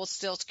with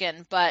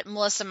Rumpelstiltskin, but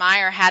Melissa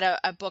Meyer had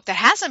a book that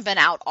hasn't been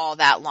out all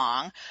that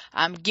long,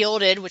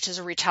 Gilded, which is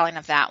a retelling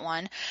of that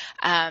one.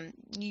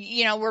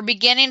 We're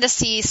beginning to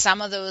see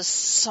some of those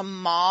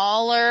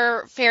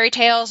smaller fairy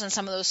tales and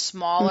some of those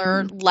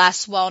smaller,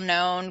 less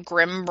well-known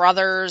Grimm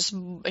Brothers,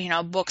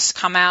 books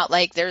come out.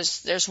 Like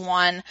there's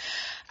one,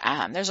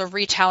 there's a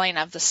retelling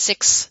of the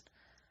Six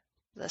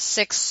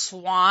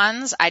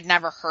Swans. I'd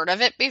never heard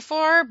of it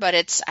before, but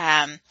it's,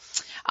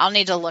 I'll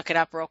need to look it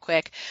up real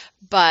quick.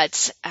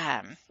 But,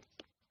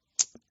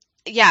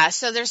 yeah,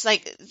 so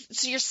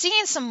so you're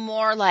seeing some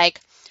more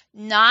like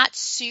not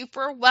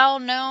super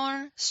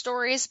well-known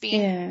stories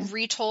being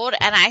retold.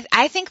 And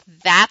I think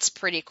that's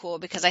pretty cool,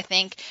 because I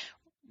think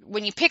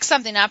when you pick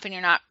something up and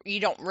you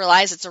don't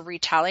realize it's a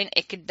retelling,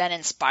 it could then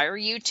inspire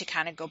you to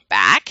kind of go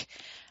back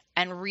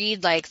and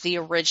read like the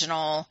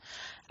original,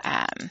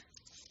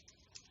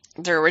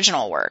 their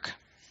original work.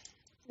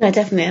 No,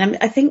 definitely. And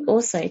I think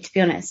also, to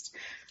be honest,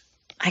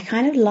 I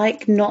kind of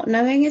like not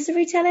knowing is a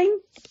retelling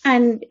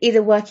and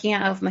either working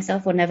it out for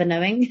myself or never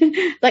knowing.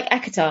 Like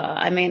ACOTAR.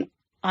 I mean,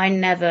 I don't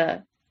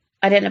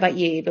know about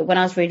you, but when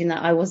I was reading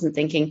that, I wasn't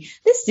thinking,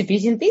 this is a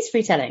Beauty and the Beast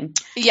retelling.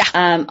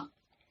 Yeah.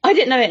 I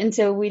didn't know it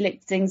until we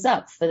looked things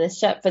up for this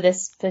show, for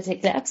this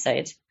particular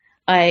episode.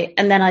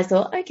 And then I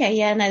thought, okay,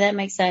 yeah, no, that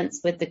makes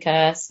sense with the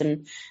curse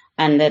and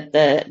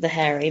the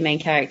hairy main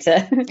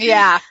character.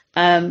 Yeah.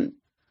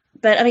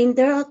 But I mean,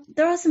 there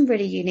are some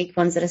really unique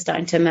ones that are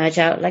starting to emerge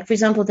out. Like, for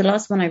example, the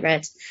last one I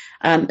read,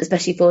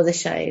 especially for the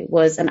show,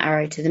 was An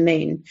Arrow to the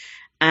Moon.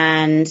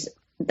 And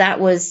that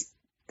was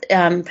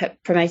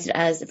promoted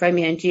as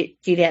Romeo and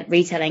Juliet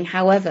retelling.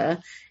 However,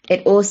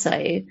 it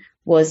also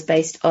was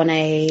based on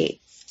a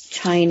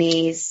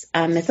Chinese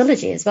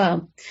mythology as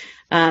well,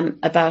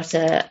 about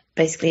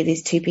basically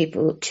these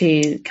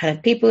two kind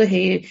of people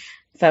who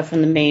fell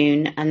from the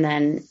moon, and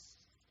then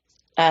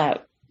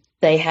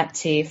they had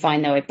to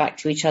find their way back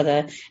to each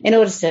other in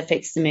order to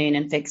fix the moon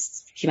and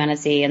fix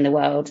humanity and the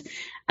world.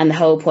 And the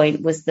whole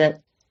point was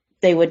that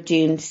they were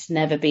doomed to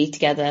never be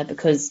together,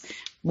 because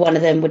one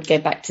of them would go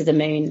back to the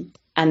moon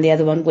and the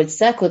other one would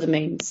circle the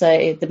moon.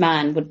 So the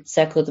man would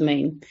circle the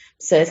moon.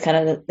 So it's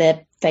kind of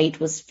their fate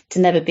was to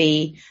never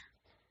be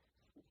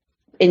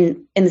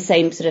in the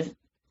same sort of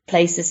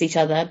place as each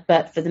other,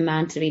 but for the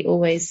man to be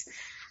always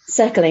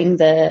circling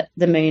the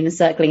moon and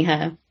circling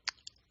her.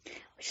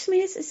 Which to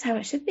me is how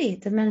it should be.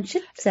 The man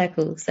should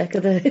circle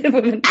the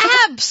woman.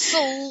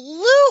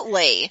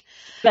 Absolutely.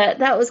 But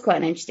that was quite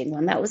an interesting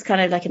one. That was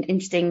kind of like an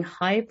interesting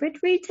hybrid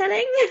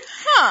retelling.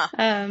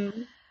 Huh.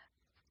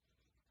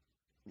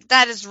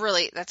 That's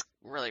really,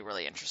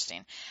 really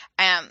interesting.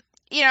 And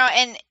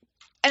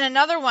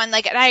another one,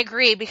 like, and I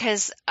agree,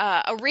 because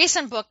a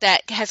recent book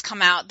that has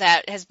come out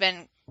that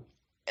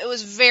it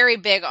was very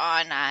big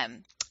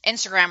on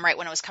Instagram right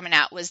when it was coming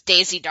out, was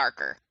Daisy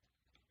Darker.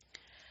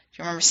 Do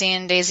you remember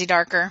seeing Daisy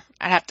Darker?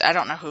 I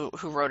don't know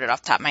who wrote it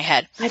off the top of my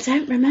head. I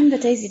don't remember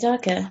Daisy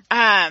Darker.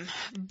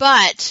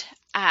 But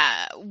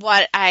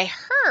what I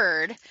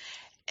heard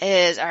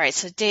is, all right,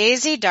 so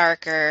Daisy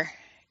Darker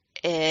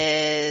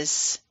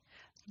is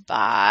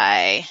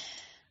by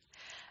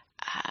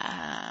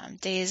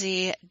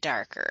Daisy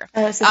Darker.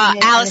 Oh, so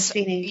Alice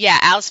Feeney. Yeah,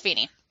 Alice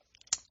Feeney.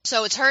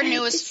 So it's her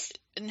newest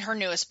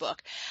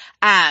book.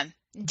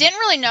 Didn't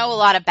really know a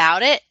lot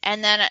about it,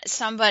 and then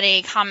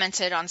somebody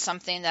commented on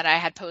something that I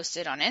had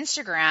posted on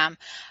Instagram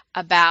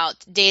about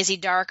Daisy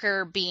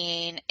Darker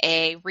being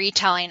a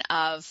retelling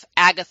of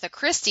Agatha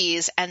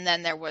Christie's, and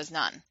then there was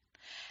none.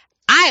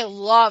 I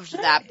loved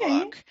that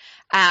book.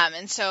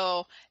 And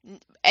so,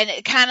 and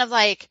it kind of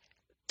like,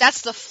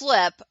 that's the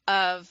flip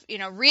of,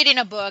 reading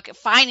a book,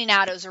 finding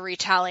out it was a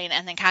retelling,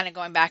 and then kind of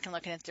going back and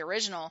looking at the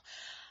original.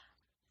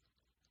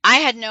 I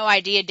had no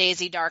idea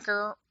Daisy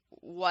Darker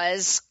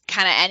was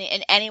kind of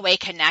in any way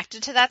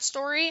connected to that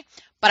story,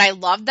 but I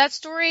loved that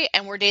story,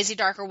 and where Daisy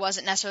Darker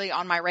wasn't necessarily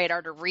on my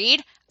radar to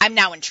read, I'm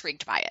now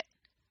intrigued by it.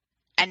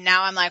 And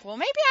now I'm like, well,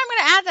 maybe I'm going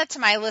to add that to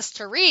my list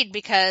to read,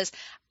 because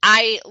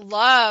I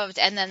loved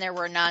And Then There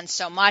Were None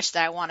so much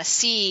that I want to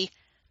see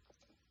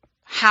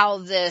how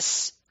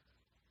this,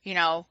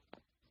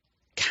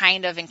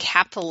 kind of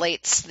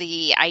encapsulates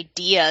the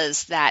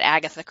ideas that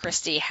Agatha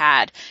Christie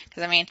had.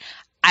 Because,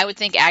 I would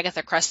think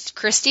Agatha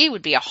Christie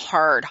would be a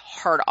hard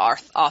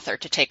author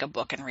to take a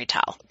book and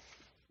retell.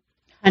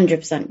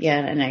 100%.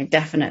 Yeah, no,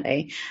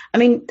 definitely. Are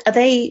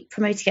they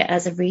promoting it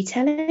as a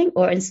retelling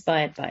or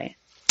inspired by it?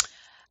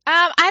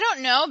 I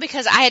don't know,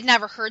 because I had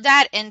never heard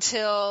that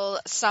until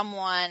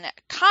someone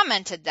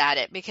commented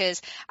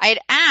because I had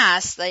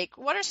asked, like,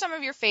 what are some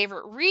of your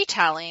favorite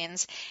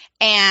retellings?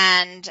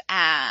 And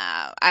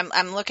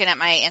I'm looking at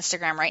my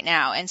Instagram right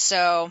now, and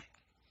so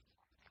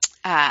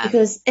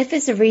because if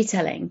it's a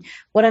retelling,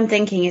 what I'm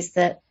thinking is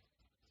that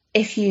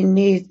if you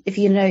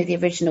know the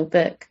original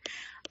book,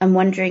 I'm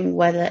wondering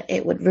whether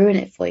it would ruin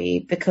it for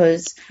you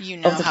because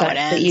of the fact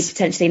that you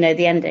potentially know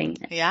the ending.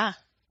 Yeah.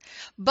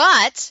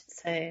 But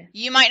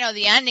you might know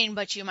the ending,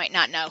 but you might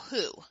not know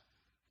who.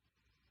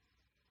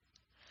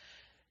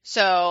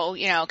 So,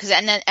 because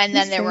and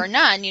then there were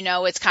none.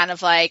 It's kind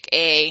of like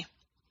a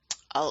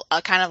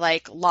kind of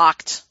like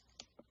locked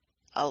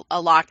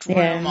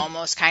room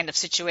almost kind of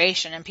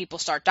situation, and people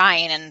start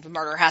dying, and the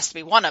murder has to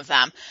be one of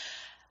them.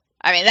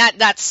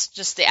 That's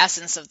just the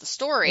essence of the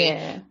story.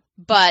 Yeah.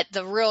 But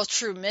the real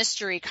true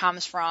mystery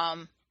comes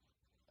from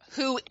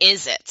who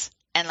is it,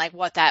 and like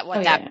what that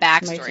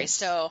backstory. Motive.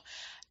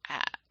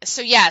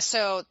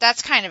 So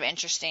that's kind of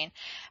interesting.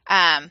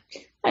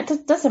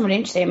 That's really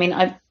interesting.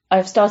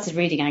 I've started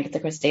reading Agatha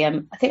Christie.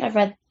 I think I've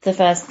read the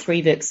first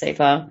 3 books so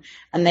far,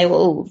 and they were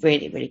all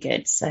really, really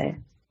good. So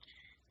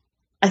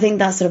I think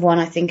that's sort of one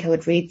I think I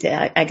would read the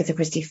Agatha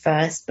Christie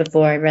first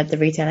before I read the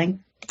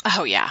retelling.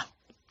 Oh, yeah.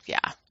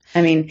 Yeah.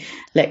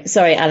 Look,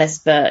 sorry, Alice,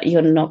 but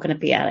you're not going to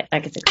be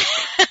Agatha Christie.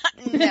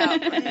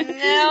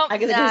 No,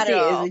 Agatha Christie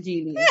is a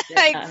genius.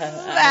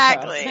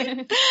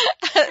 Exactly.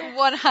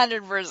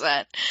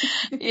 100%.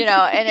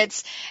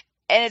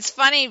 And it's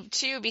funny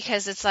too,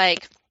 because it's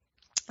like,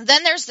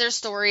 then there's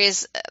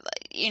stories,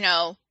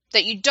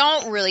 that you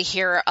don't really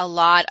hear a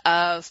lot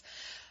of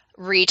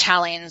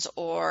retellings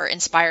or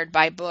inspired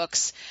by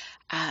books.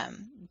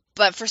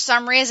 But for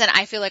some reason,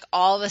 I feel like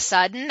all of a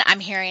sudden I'm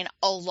hearing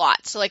a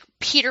lot. So like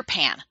Peter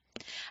Pan.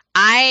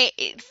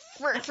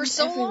 For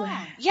so everywhere.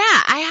 long. Yeah,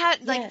 I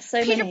had like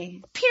so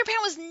many. Peter Pan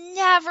was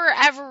never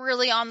ever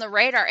really on the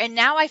radar, and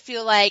now I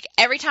feel like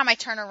every time I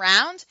turn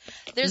around,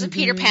 there's a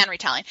Peter Pan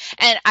retelling.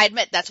 And I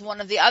admit that's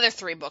one of the other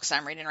 3 books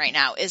I'm reading right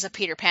now is a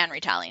Peter Pan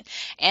retelling,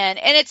 and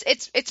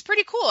it's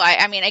pretty cool.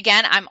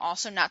 Again, I'm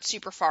also not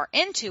super far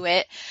into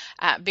it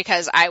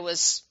because I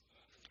was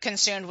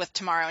consumed with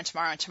Tomorrow and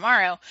Tomorrow and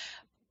Tomorrow,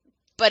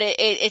 but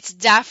it's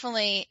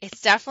definitely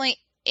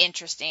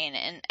interesting,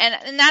 and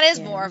that is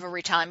more of a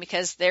retelling,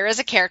 because there is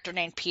a character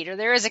named Peter,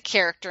 there is a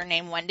character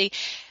named Wendy.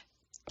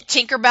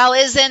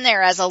 Tinkerbell is in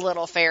there as a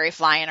little fairy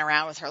flying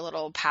around with her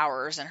little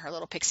powers and her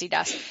little pixie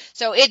dust.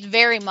 So it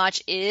very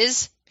much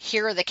is,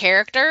 here are the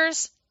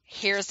characters,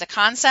 here's the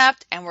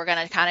concept, and we're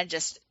going to kind of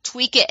just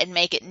tweak it and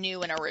make it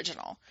new and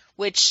original,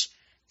 which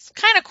is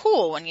kind of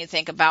cool when you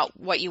think about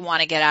what you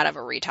want to get out of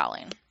a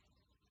retelling.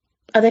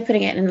 Are they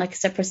putting it in like a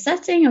separate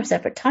setting or a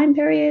separate time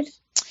period?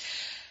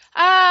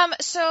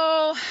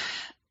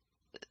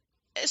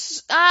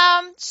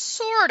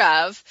 Sort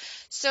of.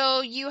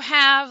 So you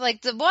have,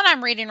 like, the one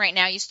I'm reading right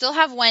now, you still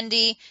have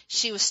Wendy.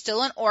 She was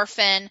still an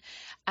orphan,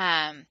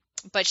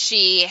 but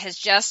she has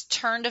just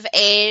turned of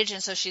age,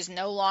 and so she's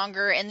no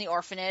longer in the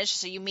orphanage.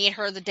 So you meet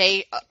her the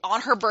day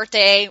on her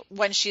birthday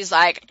when she's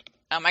like,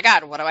 oh my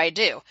God, what do I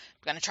do?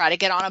 I'm going to try to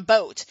get on a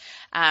boat,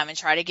 and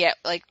try to get,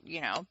 like,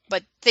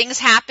 but things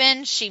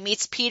happen. She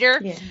meets Peter.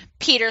 Yeah.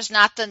 Peter's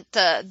not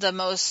the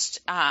most,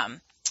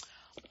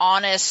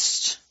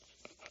 honest,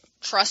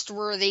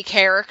 trustworthy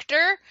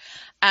character.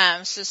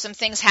 So some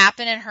things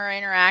happen in her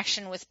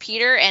interaction with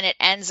Peter, and it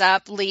ends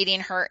up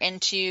leading her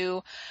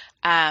into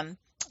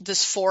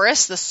this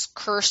forest, this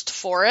cursed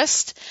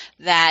forest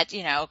that,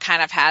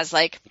 kind of has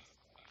like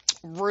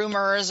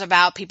rumors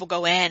about people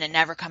go in and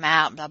never come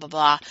out, blah, blah,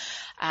 blah.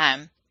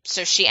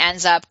 So she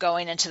ends up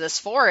going into this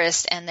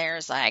forest, and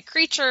there's like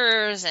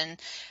creatures and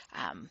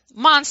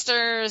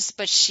monsters,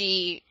 but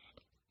she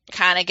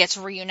kind of gets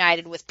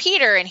reunited with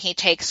Peter, and he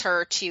takes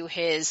her to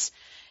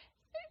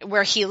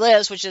where he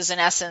lives, which is in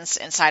essence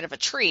inside of a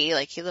tree.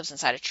 Like, he lives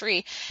inside a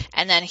tree,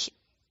 and then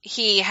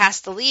he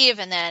has to leave,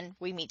 and then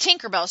we meet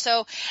Tinkerbell.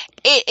 So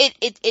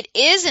it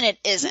is and it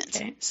isn't.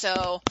 Okay.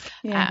 So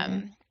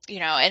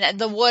and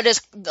the wood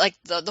is like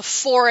the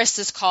forest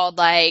is called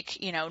like,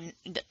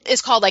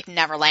 is called like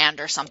Neverland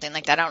or something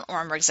like that. I don't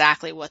remember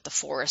exactly what the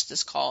forest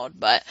is called,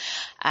 but,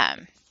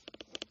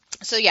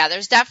 so yeah,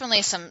 there's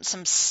definitely some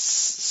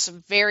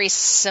very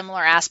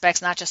similar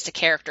aspects, not just to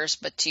characters,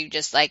 but to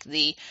just like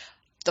the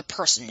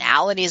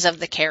personalities of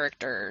the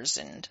characters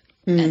and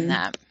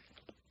that.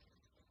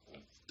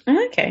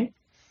 Okay.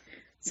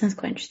 Sounds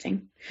quite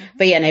interesting.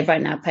 But yeah, no,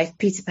 right now,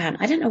 Peter Pan,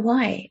 I don't know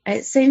why.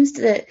 It seems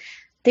that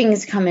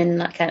things come in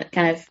like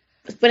kind of,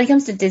 when it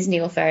comes to Disney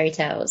or fairy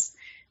tales,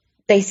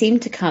 they seem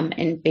to come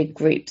in big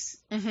groups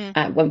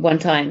at one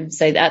time.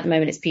 So at the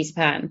moment it's Peter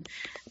Pan.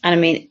 And I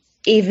mean,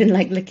 even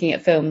like looking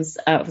at films,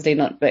 obviously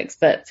not books,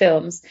 but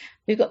films,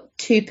 we've got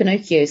 2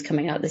 Pinocchios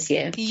coming out this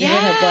year. Yes. We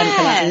had one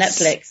come out on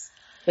Netflix,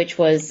 which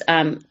was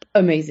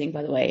amazing,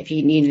 by the way. If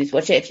you need to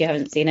watch it, if you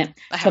haven't seen it,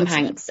 Tom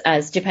Hanks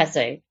as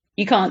Geppetto.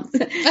 You can't.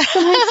 Tom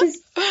Hanks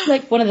is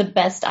like one of the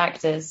best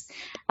actors.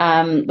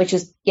 Which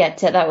was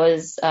that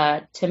was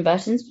Tim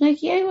Burton's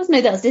Pinocchio, wasn't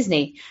it? That was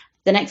Disney.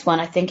 The next one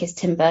I think is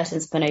Tim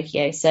Burton's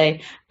Pinocchio. So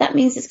that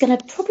means it's going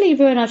to probably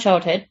ruin our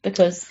childhood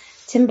because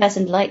Tim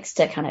Burton likes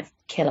to kind of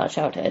kill our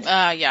childhood.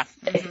 Yeah.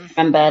 If you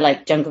remember,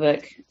 like Jungle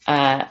Book,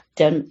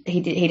 he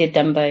did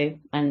Dumbo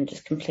and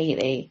just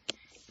completely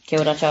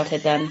killed our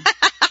childhood then.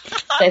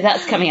 So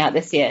that's coming out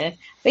this year.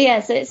 But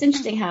yeah, so it's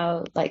interesting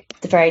how like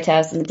the fairy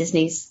tales and the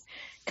Disneys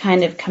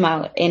kind of come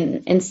out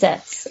in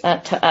sets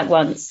at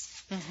once.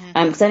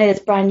 Because I know this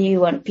brand new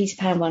one, Peter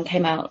Pan one,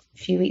 came out a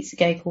few weeks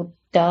ago called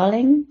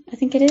Darling, I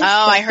think it is. Oh,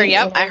 I heard.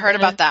 Yep, I heard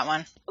about that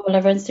one. All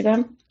over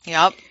Instagram.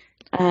 Yep.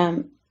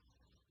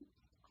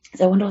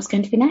 So I wonder what's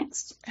going to be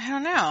next. I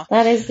don't know.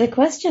 That is the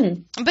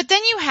question. But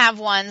then you have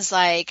ones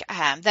like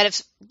that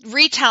have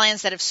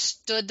retellings that have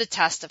stood the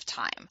test of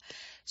time.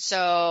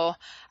 So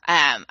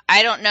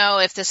I don't know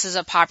if this is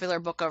a popular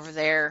book over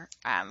there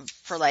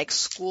for like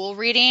school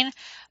reading,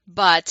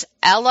 but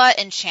Ella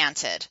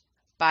Enchanted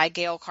by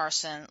Gail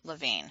Carson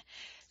Levine.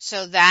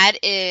 So that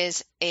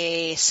is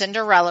a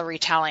Cinderella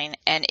retelling,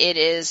 and it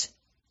is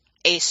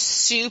a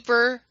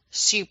super,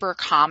 super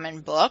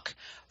common book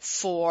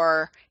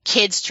for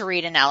kids to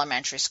read in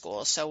elementary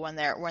school. So when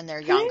they're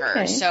younger.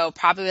 Okay. So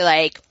probably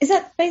like. Is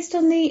that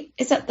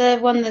the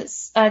one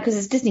that's, because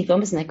it's a Disney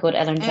film, isn't it, called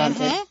Ella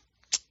Enchanted?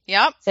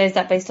 Yep. So is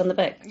that based on the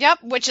book?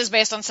 Yep, which is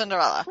based on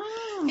Cinderella.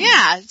 Oh.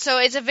 Yeah, so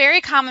it's a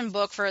very common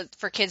book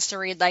for kids to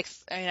read, like,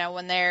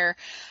 when they're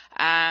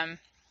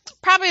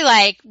probably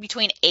like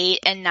between 8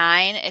 and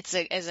 9.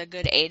 Is a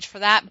good age for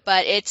that,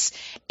 but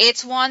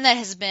it's one that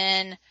has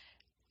been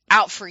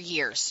out for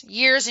years and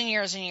years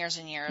and years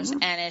and years,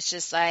 and it's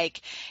just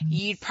like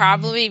you'd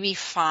probably be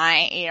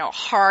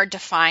hard to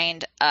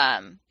find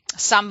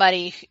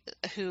somebody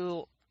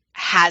who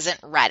hasn't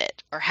read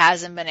it or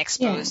hasn't been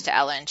exposed to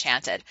Ella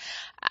Enchanted.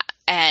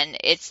 And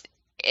it's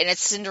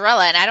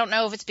Cinderella, and I don't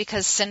know if it's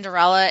because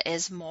Cinderella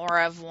is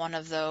more of one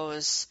of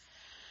those,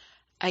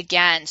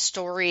 again,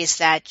 stories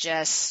that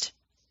just,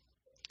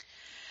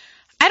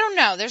 I don't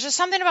know. There's just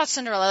something about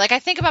Cinderella. Like I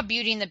think about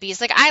Beauty and the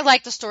Beast. Like I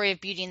like the story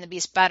of Beauty and the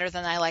Beast better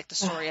than I like the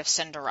story of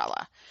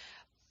Cinderella.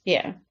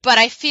 Yeah. But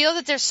I feel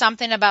that there's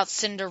something about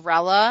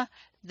Cinderella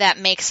that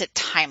makes it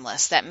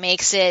timeless, that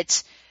makes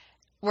it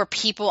where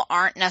people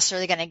aren't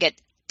necessarily going to get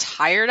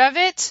tired of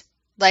it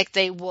like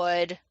they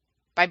would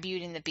by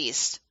Beauty and the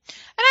Beast. And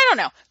I don't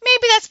know,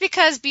 maybe that's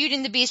because Beauty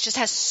and the Beast just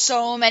has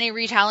so many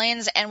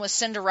retellings, and with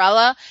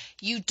Cinderella,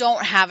 you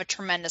don't have a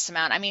tremendous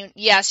amount. I mean,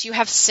 yes, you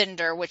have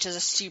Cinder, which is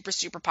a super,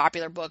 super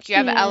popular book. You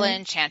have Ella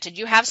Enchanted.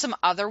 You have some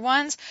other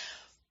ones,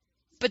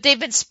 but they've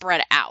been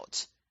spread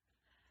out.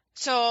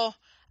 So,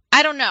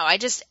 I don't know. I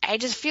just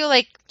feel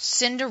like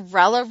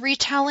Cinderella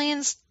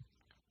retellings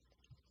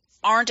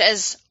aren't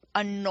as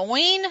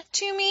annoying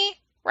to me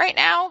right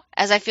now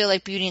as I feel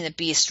like Beauty and the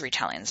Beast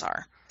retellings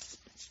are.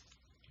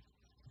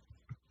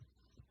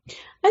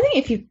 I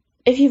think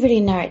if you really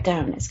narrow it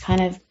down, it's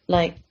kind of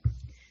like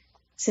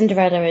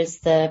Cinderella is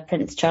the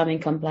Prince Charming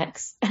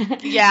complex.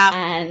 Yeah.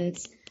 And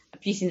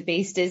Beauty and the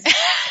Beast is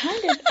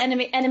kind of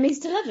enemies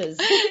to lovers.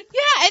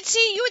 Yeah, and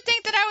see, you would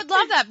think that I would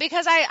love that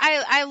because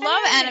I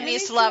love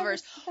enemies to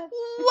lovers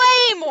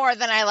way more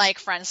than I like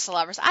friends to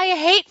lovers. I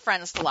hate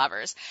friends to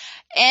lovers.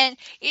 And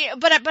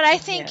but I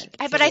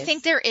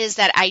think there is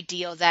that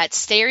ideal, that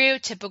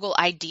stereotypical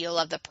ideal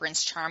of the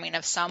Prince Charming,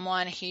 of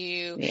someone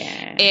who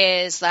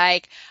is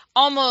like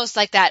almost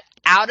like that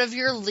out of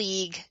your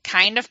league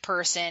kind of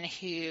person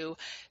who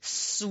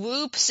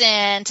swoops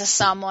in to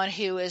someone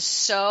who is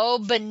so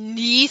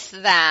beneath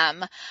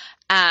them,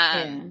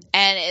 and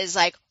is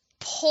like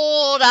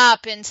pulled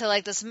up into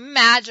like this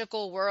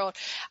magical world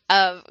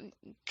of,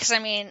 because I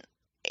mean,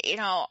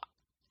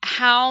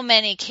 how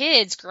many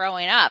kids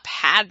growing up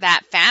had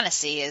that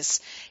fantasy is,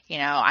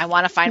 I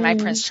want to find my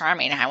Prince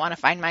Charming. I want to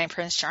find my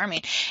Prince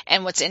Charming.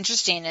 And what's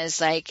interesting is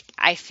like,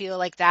 I feel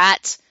like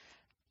that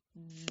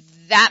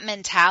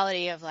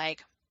mentality of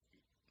like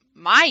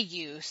my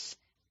youth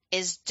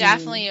is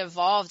definitely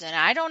evolved, and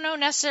I don't know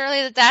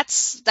necessarily that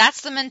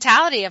that's the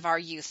mentality of our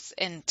youth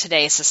in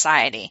today's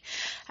society.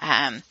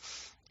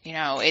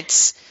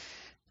 It's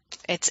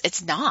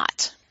It's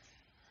not.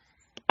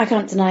 I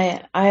can't deny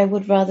it. I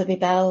would rather be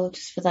Belle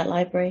just for that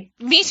library.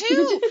 Me too.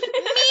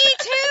 Me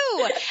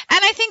too.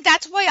 And I think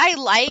that's why I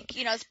like,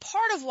 it's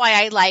part of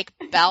why I like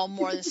Belle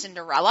more than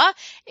Cinderella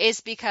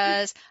is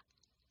because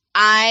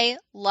I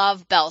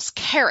love Belle's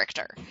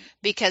character,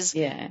 because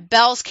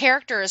Belle's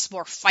character is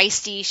more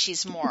feisty.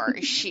 She's more,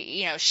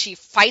 she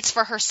fights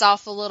for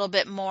herself a little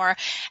bit more,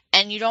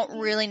 and you don't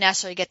really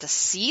necessarily get to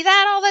see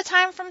that all the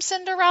time from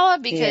Cinderella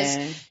because,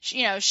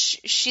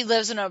 she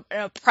lives in an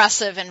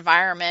oppressive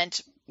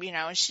environment,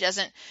 and she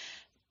doesn't,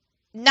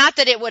 not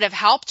that it would have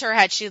helped her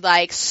had she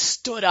like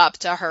stood up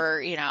to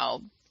her,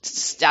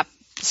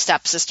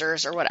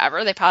 stepsisters or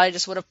whatever. They probably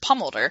just would have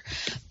pummeled her.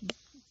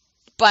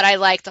 But I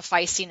like the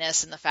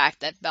feistiness and the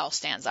fact that Belle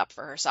stands up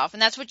for herself.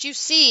 And that's what you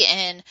see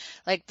in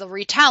like the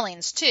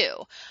retellings too.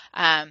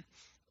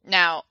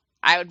 Now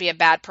I would be a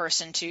bad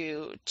person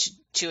to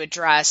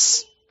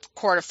address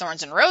Court of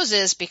Thorns and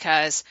Roses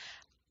because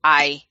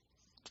I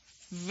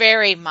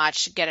very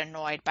much get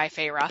annoyed by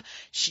Feyre.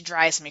 She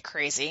drives me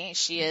crazy.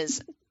 She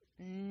is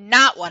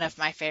not one of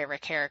my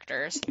favorite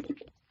characters.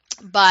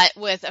 But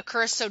with A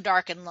Curse So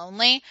Dark and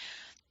Lonely,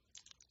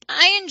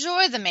 I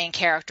enjoy the main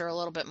character a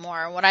little bit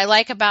more. What I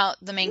like about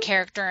the main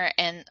character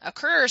in A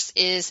Curse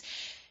is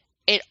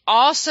it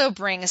also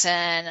brings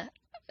in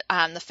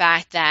the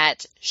fact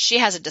that she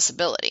has a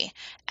disability.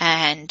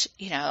 And,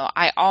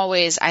 I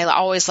always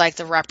like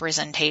the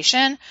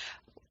representation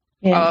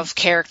of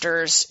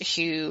characters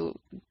who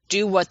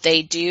do what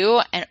they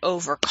do and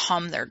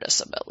overcome their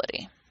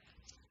disability.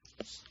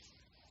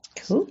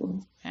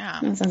 Cool. Yeah.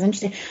 That sounds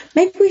interesting.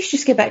 Maybe we should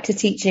just go back to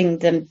teaching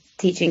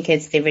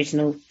kids the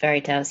original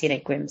fairy tales,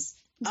 Grimm's.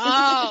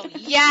 Oh,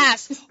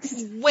 yes.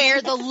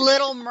 Where the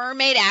Little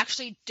Mermaid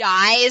actually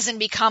dies and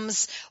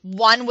becomes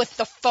one with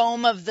the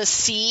foam of the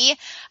sea.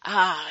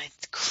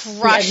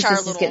 Crush our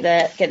little...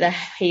 Get their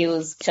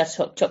heels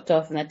chopped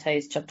off and their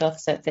toes chopped off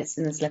so it fits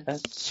in the slipper.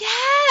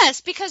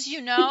 Yes, because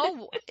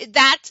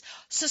that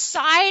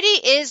society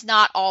is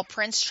not all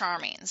Prince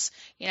Charmings.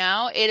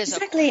 It is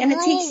exactly, and it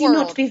teaches you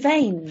not to be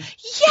vain.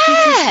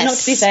 Yes, not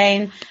to be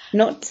vain,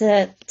 not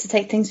to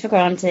take things for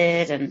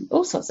granted, and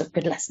all sorts of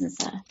good lessons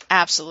there.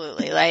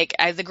 Absolutely,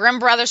 the Grimm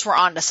brothers were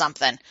onto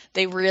something.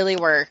 They really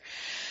were.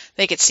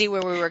 They could see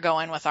where we were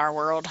going with our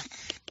world.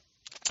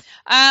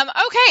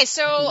 Okay,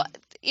 so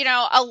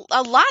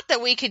a lot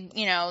that we could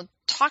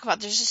talk about.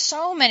 There's just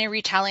so many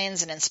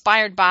retellings and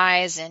inspired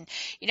bys, and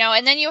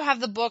and then you have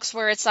the books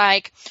where it's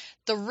like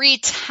the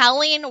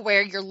retelling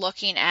where you're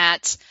looking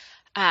at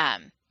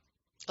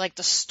like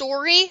the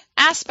story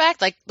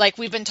aspect, like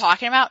we've been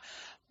talking about,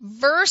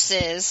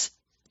 versus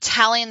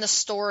telling the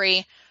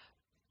story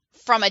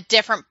from a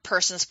different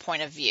person's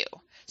point of view.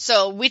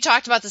 So we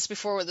talked about this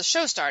before when the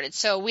show started.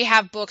 So we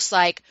have books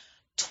like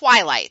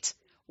Twilight,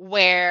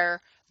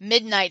 where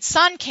Midnight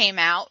Sun came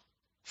out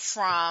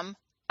from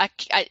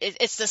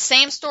it's the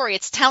same story.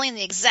 It's telling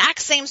the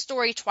exact same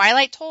story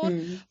Twilight told,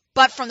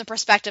 but from the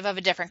perspective of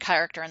a different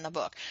character in the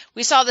book.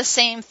 We saw the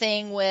same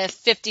thing with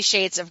 50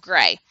 Shades of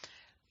Grey.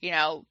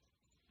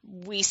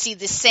 We see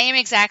the same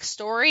exact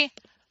story,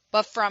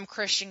 but from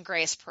Christian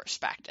Grey's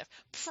perspective.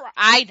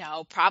 I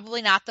know,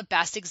 probably not the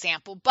best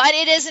example, but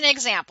it is an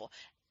example.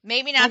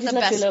 Maybe not the best.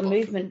 I just loved your little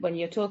movement when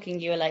you're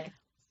talking. You were like,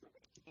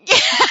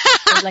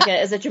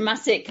 as a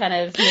dramatic kind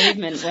of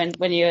movement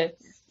when you're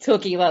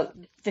talking about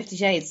 50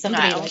 Shades.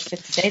 Somebody likes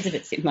 50 Shades a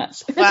bit too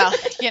much. Well,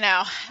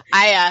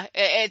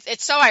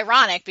 it's so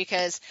ironic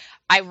because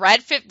I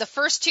read the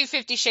first two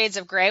 50 Shades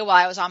of Grey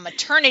while I was on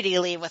maternity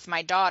leave with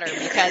my daughter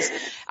because,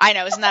 I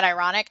know, isn't that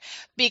ironic?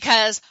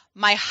 Because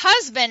my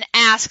husband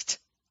asked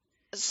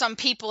some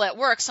people at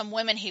work, some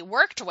women he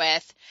worked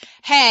with,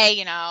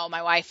 hey,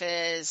 my wife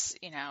is,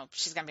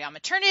 she's going to be on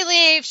maternity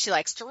leave. She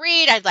likes to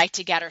read. I'd like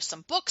to get her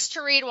some books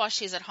to read while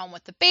she's at home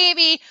with the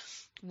baby.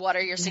 What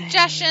are your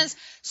suggestions?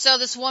 So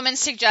this woman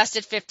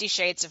suggested 50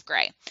 Shades of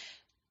Grey.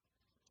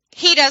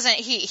 He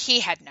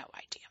had no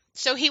idea.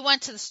 So he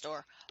went to the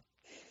store,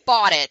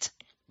 bought it,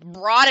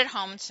 brought it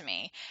home to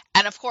me.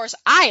 And of course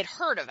I had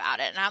heard about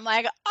it and I'm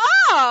like, okay.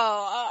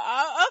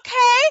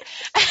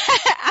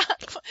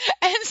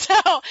 And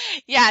so,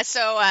 yeah,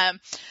 so,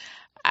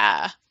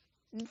 I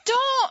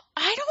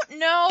don't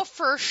know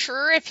for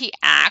sure if he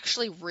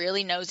actually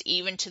really knows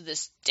even to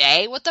this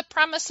day what the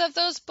premise of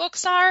those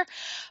books are,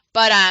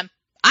 but,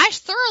 I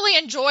thoroughly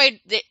enjoyed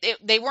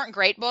they weren't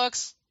great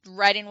books.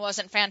 Writing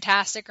wasn't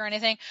fantastic or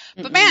anything,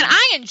 but man,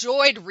 I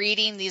enjoyed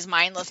reading these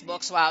mindless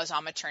books while I was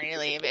on maternity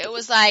leave. It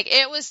was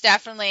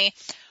definitely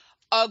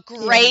a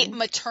great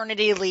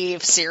maternity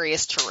leave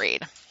series to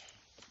read.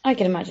 I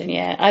can imagine.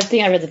 Yeah, I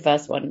think I read the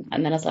first one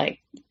and then I was like,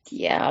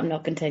 yeah, I'm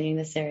not continuing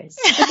the series.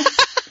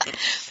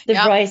 The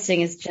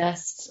writing is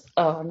just,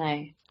 oh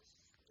no.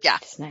 Yeah.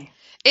 Just no.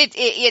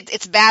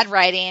 It's bad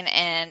writing,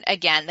 and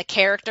again, the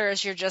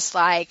characters, you're just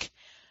like,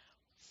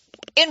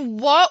 in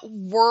what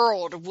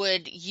world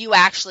would you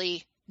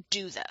actually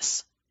do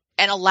this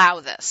and allow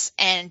this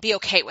and be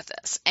okay with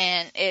this?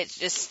 And it's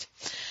just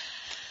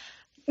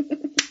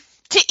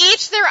to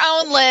each their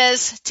own,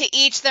 Liz, to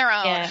each their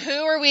own. Yeah. Who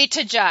are we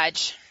to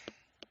judge?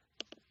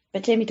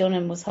 But Jamie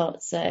Dornan was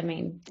hot, so I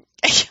mean,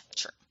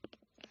 True.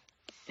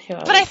 who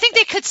But I think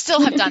they could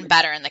still have done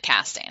better in the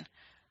casting.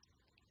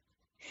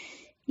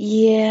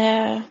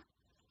 Yeah,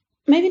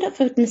 maybe not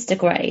for Mr.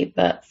 Grey,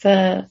 but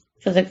for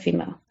the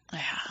female,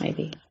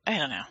 maybe. I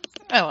don't know.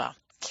 Oh well.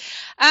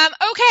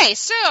 Okay,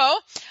 so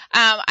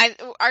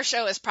our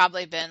show has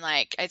probably been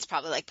it's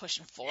probably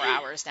pushing 4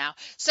 hours now.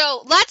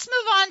 So let's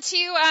move on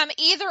to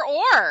either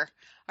or.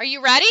 Are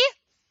you ready?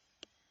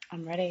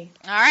 I'm ready.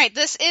 All right.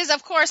 This is,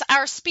 of course,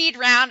 our speed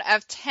round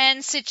of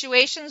 10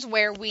 situations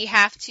where we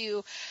have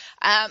to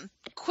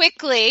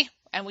quickly,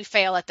 and we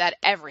fail at that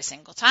every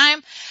single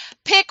time,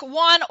 pick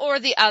one or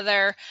the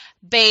other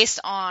based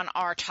on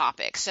our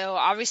topic. So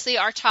obviously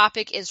our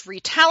topic is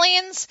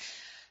retellings.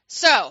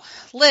 So,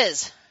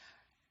 Liz,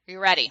 are you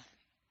ready?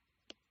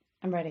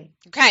 I'm ready.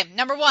 Okay.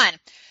 Number 1,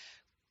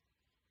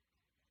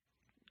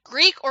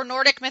 Greek or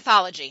Nordic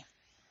mythology?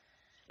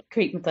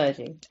 Greek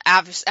mythology.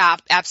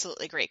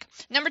 Absolutely Greek.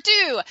 Number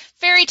 2,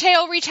 fairy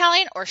tale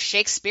retelling or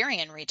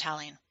Shakespearean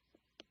retelling?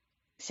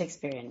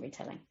 Shakespearean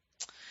retelling.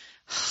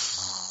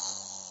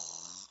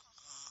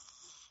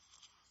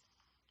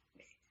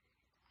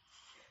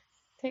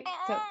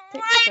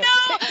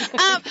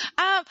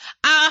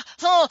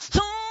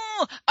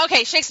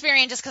 Okay,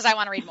 Shakespearean just because I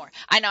want to read more.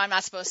 I know I'm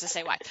not supposed to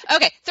say why.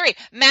 Okay, 3,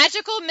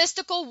 magical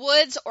mystical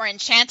woods or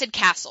enchanted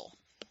castle?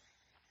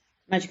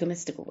 Magical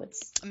mystical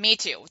woods. Me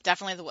too.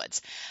 Definitely the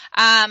woods.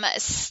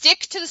 Stick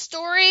to the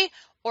story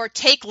or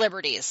take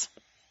liberties?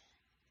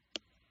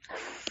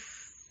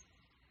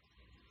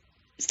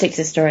 Stick to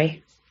the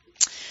story.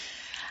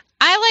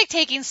 I like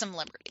taking some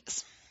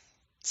liberties.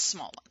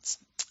 Small ones.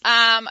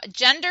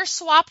 Gender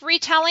swap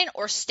retelling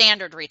or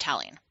standard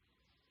retelling?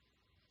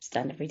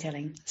 Standard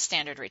retelling.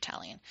 Standard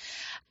retelling.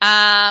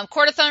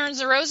 Court of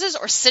Thorns and Roses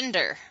or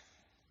Cinder?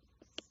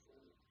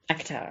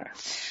 ACOTAR.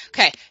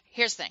 Okay,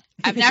 here's the thing.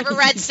 I've never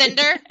read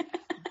Cinder,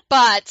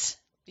 but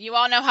you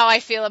all know how I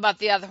feel about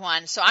the other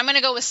one. So I'm going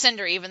to go with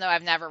Cinder, even though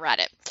I've never read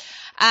it.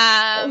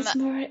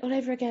 All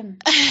over again.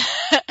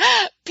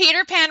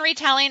 Peter Pan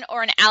retelling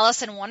or an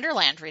Alice in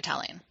Wonderland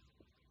retelling?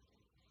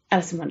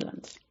 Alice in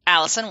Wonderland.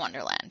 Alice in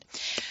Wonderland.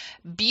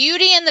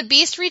 Beauty and the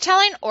Beast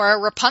retelling or a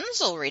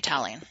Rapunzel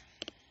retelling?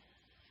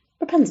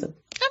 Rapunzel.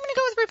 I'm going to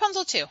go with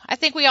Rapunzel too. I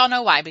think we all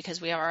know why, because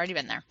we have already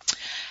been there.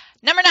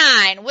 Number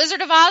 9,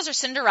 Wizard of Oz or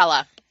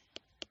Cinderella?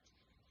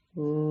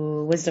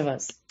 Ooh, Wizard of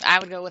Oz. I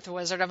would go with the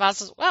Wizard of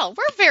Oz as well.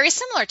 We're very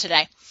similar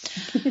today.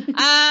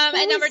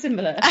 And number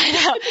similar.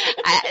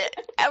 I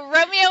know.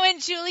 Romeo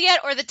and Juliet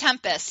or The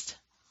Tempest?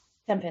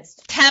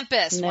 Tempest.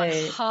 Tempest. No.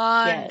 100%.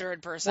 100%.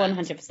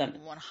 100%.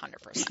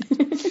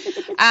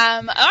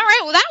 All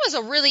right. Well, that was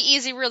a really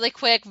easy, really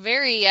quick,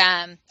 very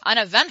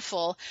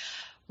uneventful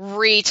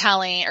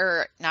retelling,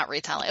 or not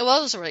retelling. Well,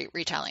 it was a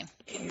retelling.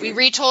 We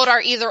retold our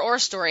either or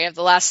story of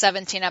the last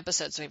 17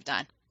 episodes we've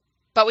done.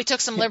 But we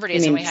took some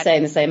liberties. You mean and we had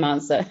saying the same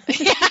answer.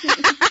 Yeah,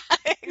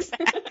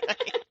 exactly.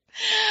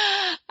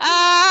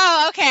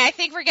 Oh, okay. I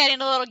think we're getting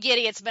a little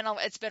giddy. It's been a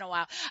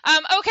while.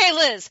 Okay,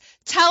 Liz,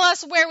 tell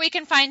us where we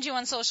can find you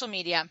on social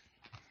media.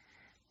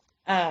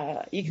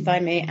 You can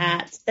find me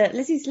at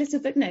Lizzie's Little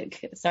Book Nook.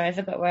 Sorry, I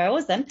forgot where I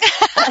was then.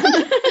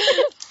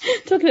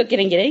 Talking about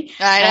getting giddy.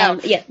 I know.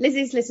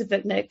 Lizzie's Little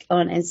Book Nook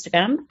on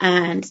Instagram,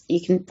 and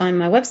you can find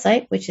my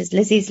website, which is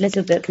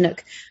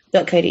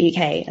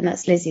lizzieslittlebooknook.co.uk, and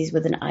that's Lizzie's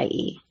with an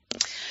IE.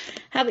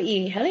 How about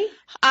you, Holly?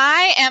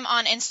 I am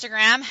on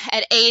Instagram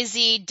at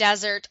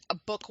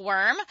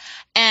AZDesertBookworm,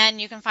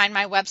 and you can find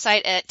my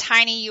website at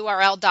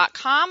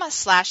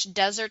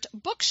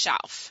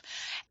tinyurl.com/desertbookshelf.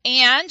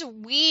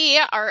 And we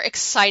are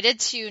excited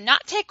to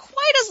not take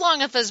quite as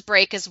long of a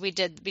break as we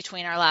did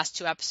between our last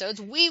 2 episodes.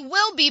 We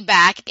will be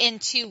back in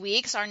 2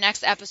 weeks. Our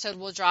next episode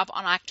will drop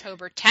on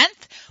October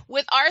 10th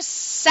with our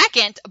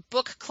second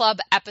book club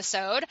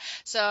episode.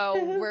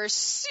 So we're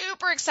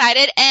super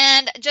excited.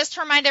 And just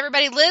to remind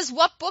everybody, Liz,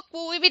 what book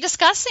will we be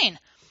discussing?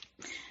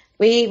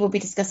 We will be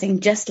discussing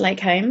Just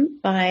Like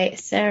Home by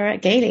Sarah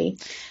Gailey.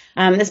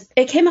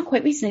 It came out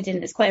quite recently,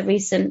 didn't it? It's quite a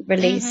recent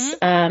release.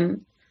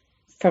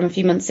 From a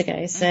few months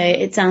ago. So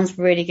it sounds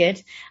really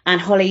good.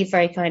 And Holly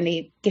very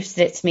kindly gifted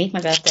it to me,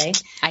 my birthday.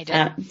 I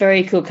did.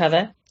 Very cool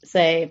cover.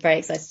 So very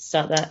excited to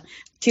start that.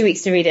 2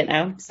 weeks to read it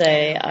now. So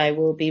I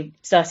will be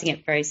starting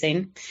it very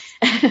soon.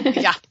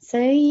 Yeah. So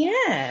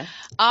yeah.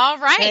 All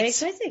right. Very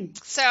exciting.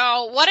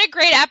 So what a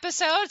great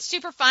episode.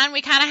 Super fun.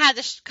 We kind of had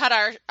to cut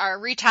our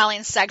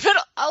retelling segment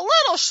a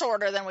little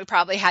shorter than we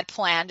probably had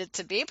planned it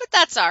to be, but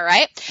that's all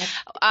right.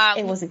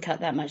 It wasn't cut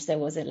that much, though,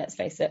 was it? Let's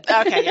face it.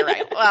 Okay, you're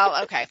right.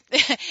 Well, okay.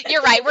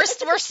 You're right. We're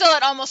still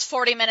at almost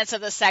 40 minutes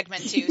of the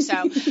segment, too.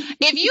 So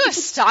if you have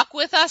stuck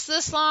with us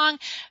this long,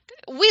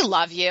 we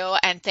love you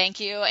and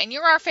thank you. And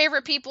you're our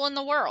favorite people in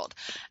the world.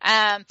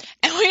 And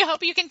we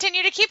hope you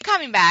continue to keep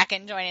coming back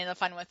and joining the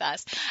fun with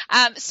us.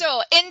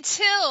 So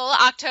until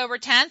October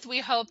 10th, we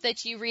hope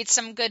that you read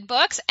some good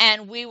books,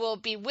 and we will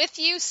be with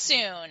you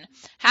soon.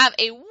 Have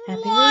a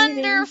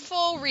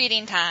wonderful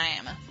reading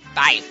time.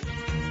 Bye.